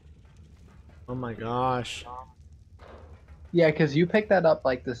 Oh my gosh. Yeah, because you picked that up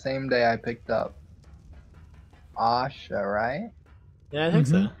like the same day I picked up Asha, right? Yeah, I think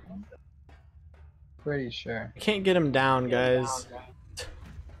so. Pretty sure. I can't get him down, guys.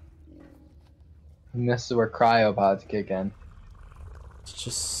 And this is where cryopods kick in. It's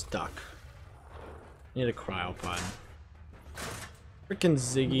just stuck. Need a cryopod. Freaking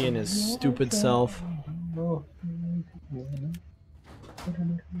Ziggy and his stupid self.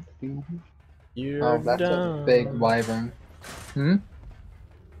 You're Oh, that's a done. big wyvern. Hmm?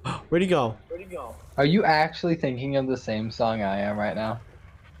 Where'd he go? Are you actually thinking of the same song I am right now?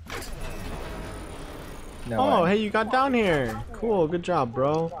 No Oh, way. hey, you got down here. Cool, good job,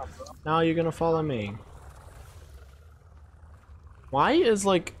 bro. Now you're gonna follow me. Why is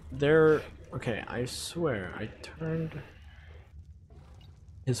like there? Okay, I swear I turned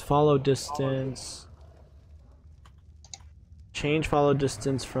his follow distance. Change follow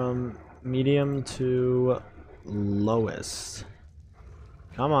distance from medium to lowest.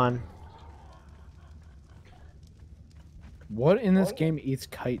 Come on. what in this game eats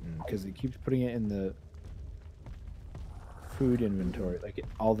chitin? Because it keeps putting it in the food inventory, like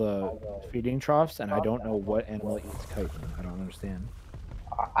all the feeding troughs, and I don't know what animal eats chitin. I don't understand.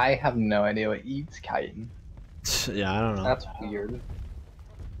 I have no idea what eats chitin. Yeah, I don't know. That's weird.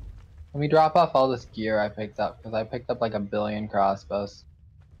 Let me drop off all this gear I picked up, because I picked up like 1 billion crossbows.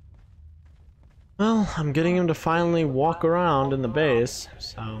 Well, I'm getting him to finally walk around in the base,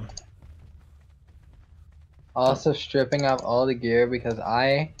 so... Also stripping off all the gear because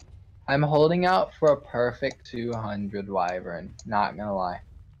I'm holding out for a perfect 200 wyvern, not gonna lie.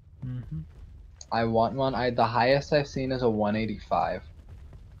 Mm-hmm. I want one. The highest I've seen is a 185.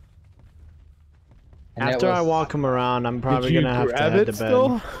 And it After I was- walk him around, I'm probably Did you gonna have to grab head it to bed.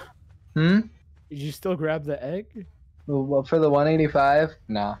 still? Hmm? Did you still grab the egg? Well, for the 185?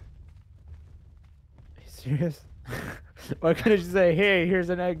 No. Are you serious? Why couldn't you say, "Hey, here's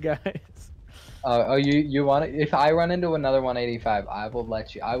an egg, guys"? Oh, you want it? If I run into another 185, I will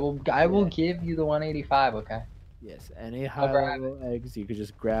let you. I will give you the 185. Okay. Yes, any grab high-level eggs you could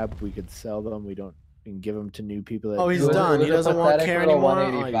just grab. We could sell them. We can give them to new people. That Oh, he's It was- done. it He was a doesn't want pathetic care little anymore?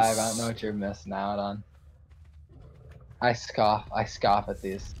 185. Oh, I don't know what you're missing out on. I scoff at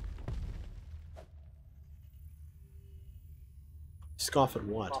these. Scoff at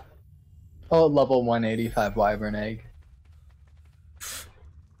what? Oh, level 185 wyvern egg.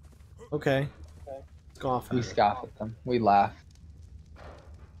 Okay. Scoff at We it. scoff at them. We laugh.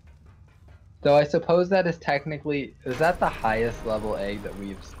 Though I suppose that is technically, is that the highest level egg that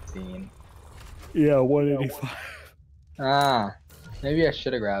we've seen? Yeah, 185. Ah, maybe I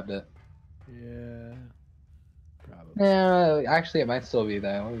should have grabbed it. Yeah, probably. Yeah, actually it might still be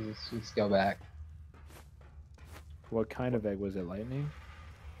there. Let's go back. What kind of egg was it? Lightning?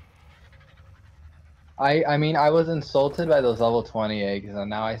 I mean, I was insulted by those level 20 eggs, and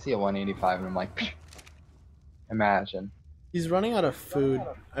now I see a 185, and I'm like, pfft. Imagine. He's running out of food.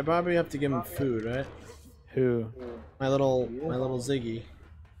 I probably have to give him food, right? Who? My little Ziggy.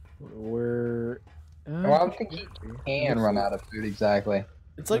 We're. Well, I don't think he can run out of food exactly.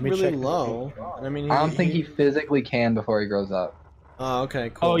 It's like Let me really check the low. And I mean, I don't think he physically can before he grows up. Oh, okay,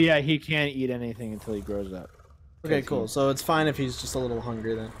 cool. Oh yeah, he can't eat anything until he grows up. Okay, cool. So it's fine if he's just a little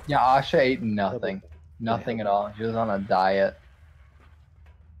hungry then. Yeah, Asha ate nothing. Nothing at all. She was on a diet.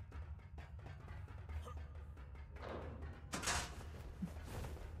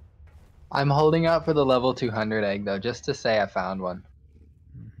 I'm holding out for the level 200 egg though, just to say I found one.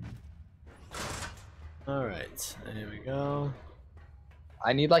 Alright, there we go.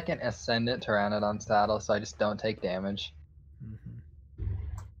 I need like an ascendant pteranodon saddle so I just don't take damage.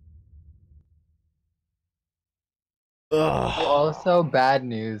 Ugh. Also, bad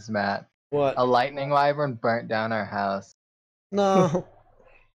news, Matt. What? A lightning wyvern burnt down our house. No.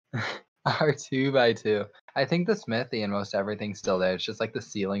 Our 2x2. I think the smithy and most everything's still there. It's just like the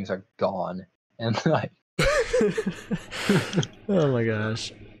ceilings are gone. And like, Oh my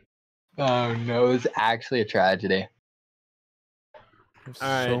gosh. oh no, it's actually a tragedy.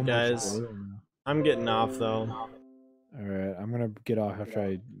 Alright, guys. I'm getting off though. All right, I'm gonna get off after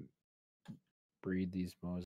I breed these mozes.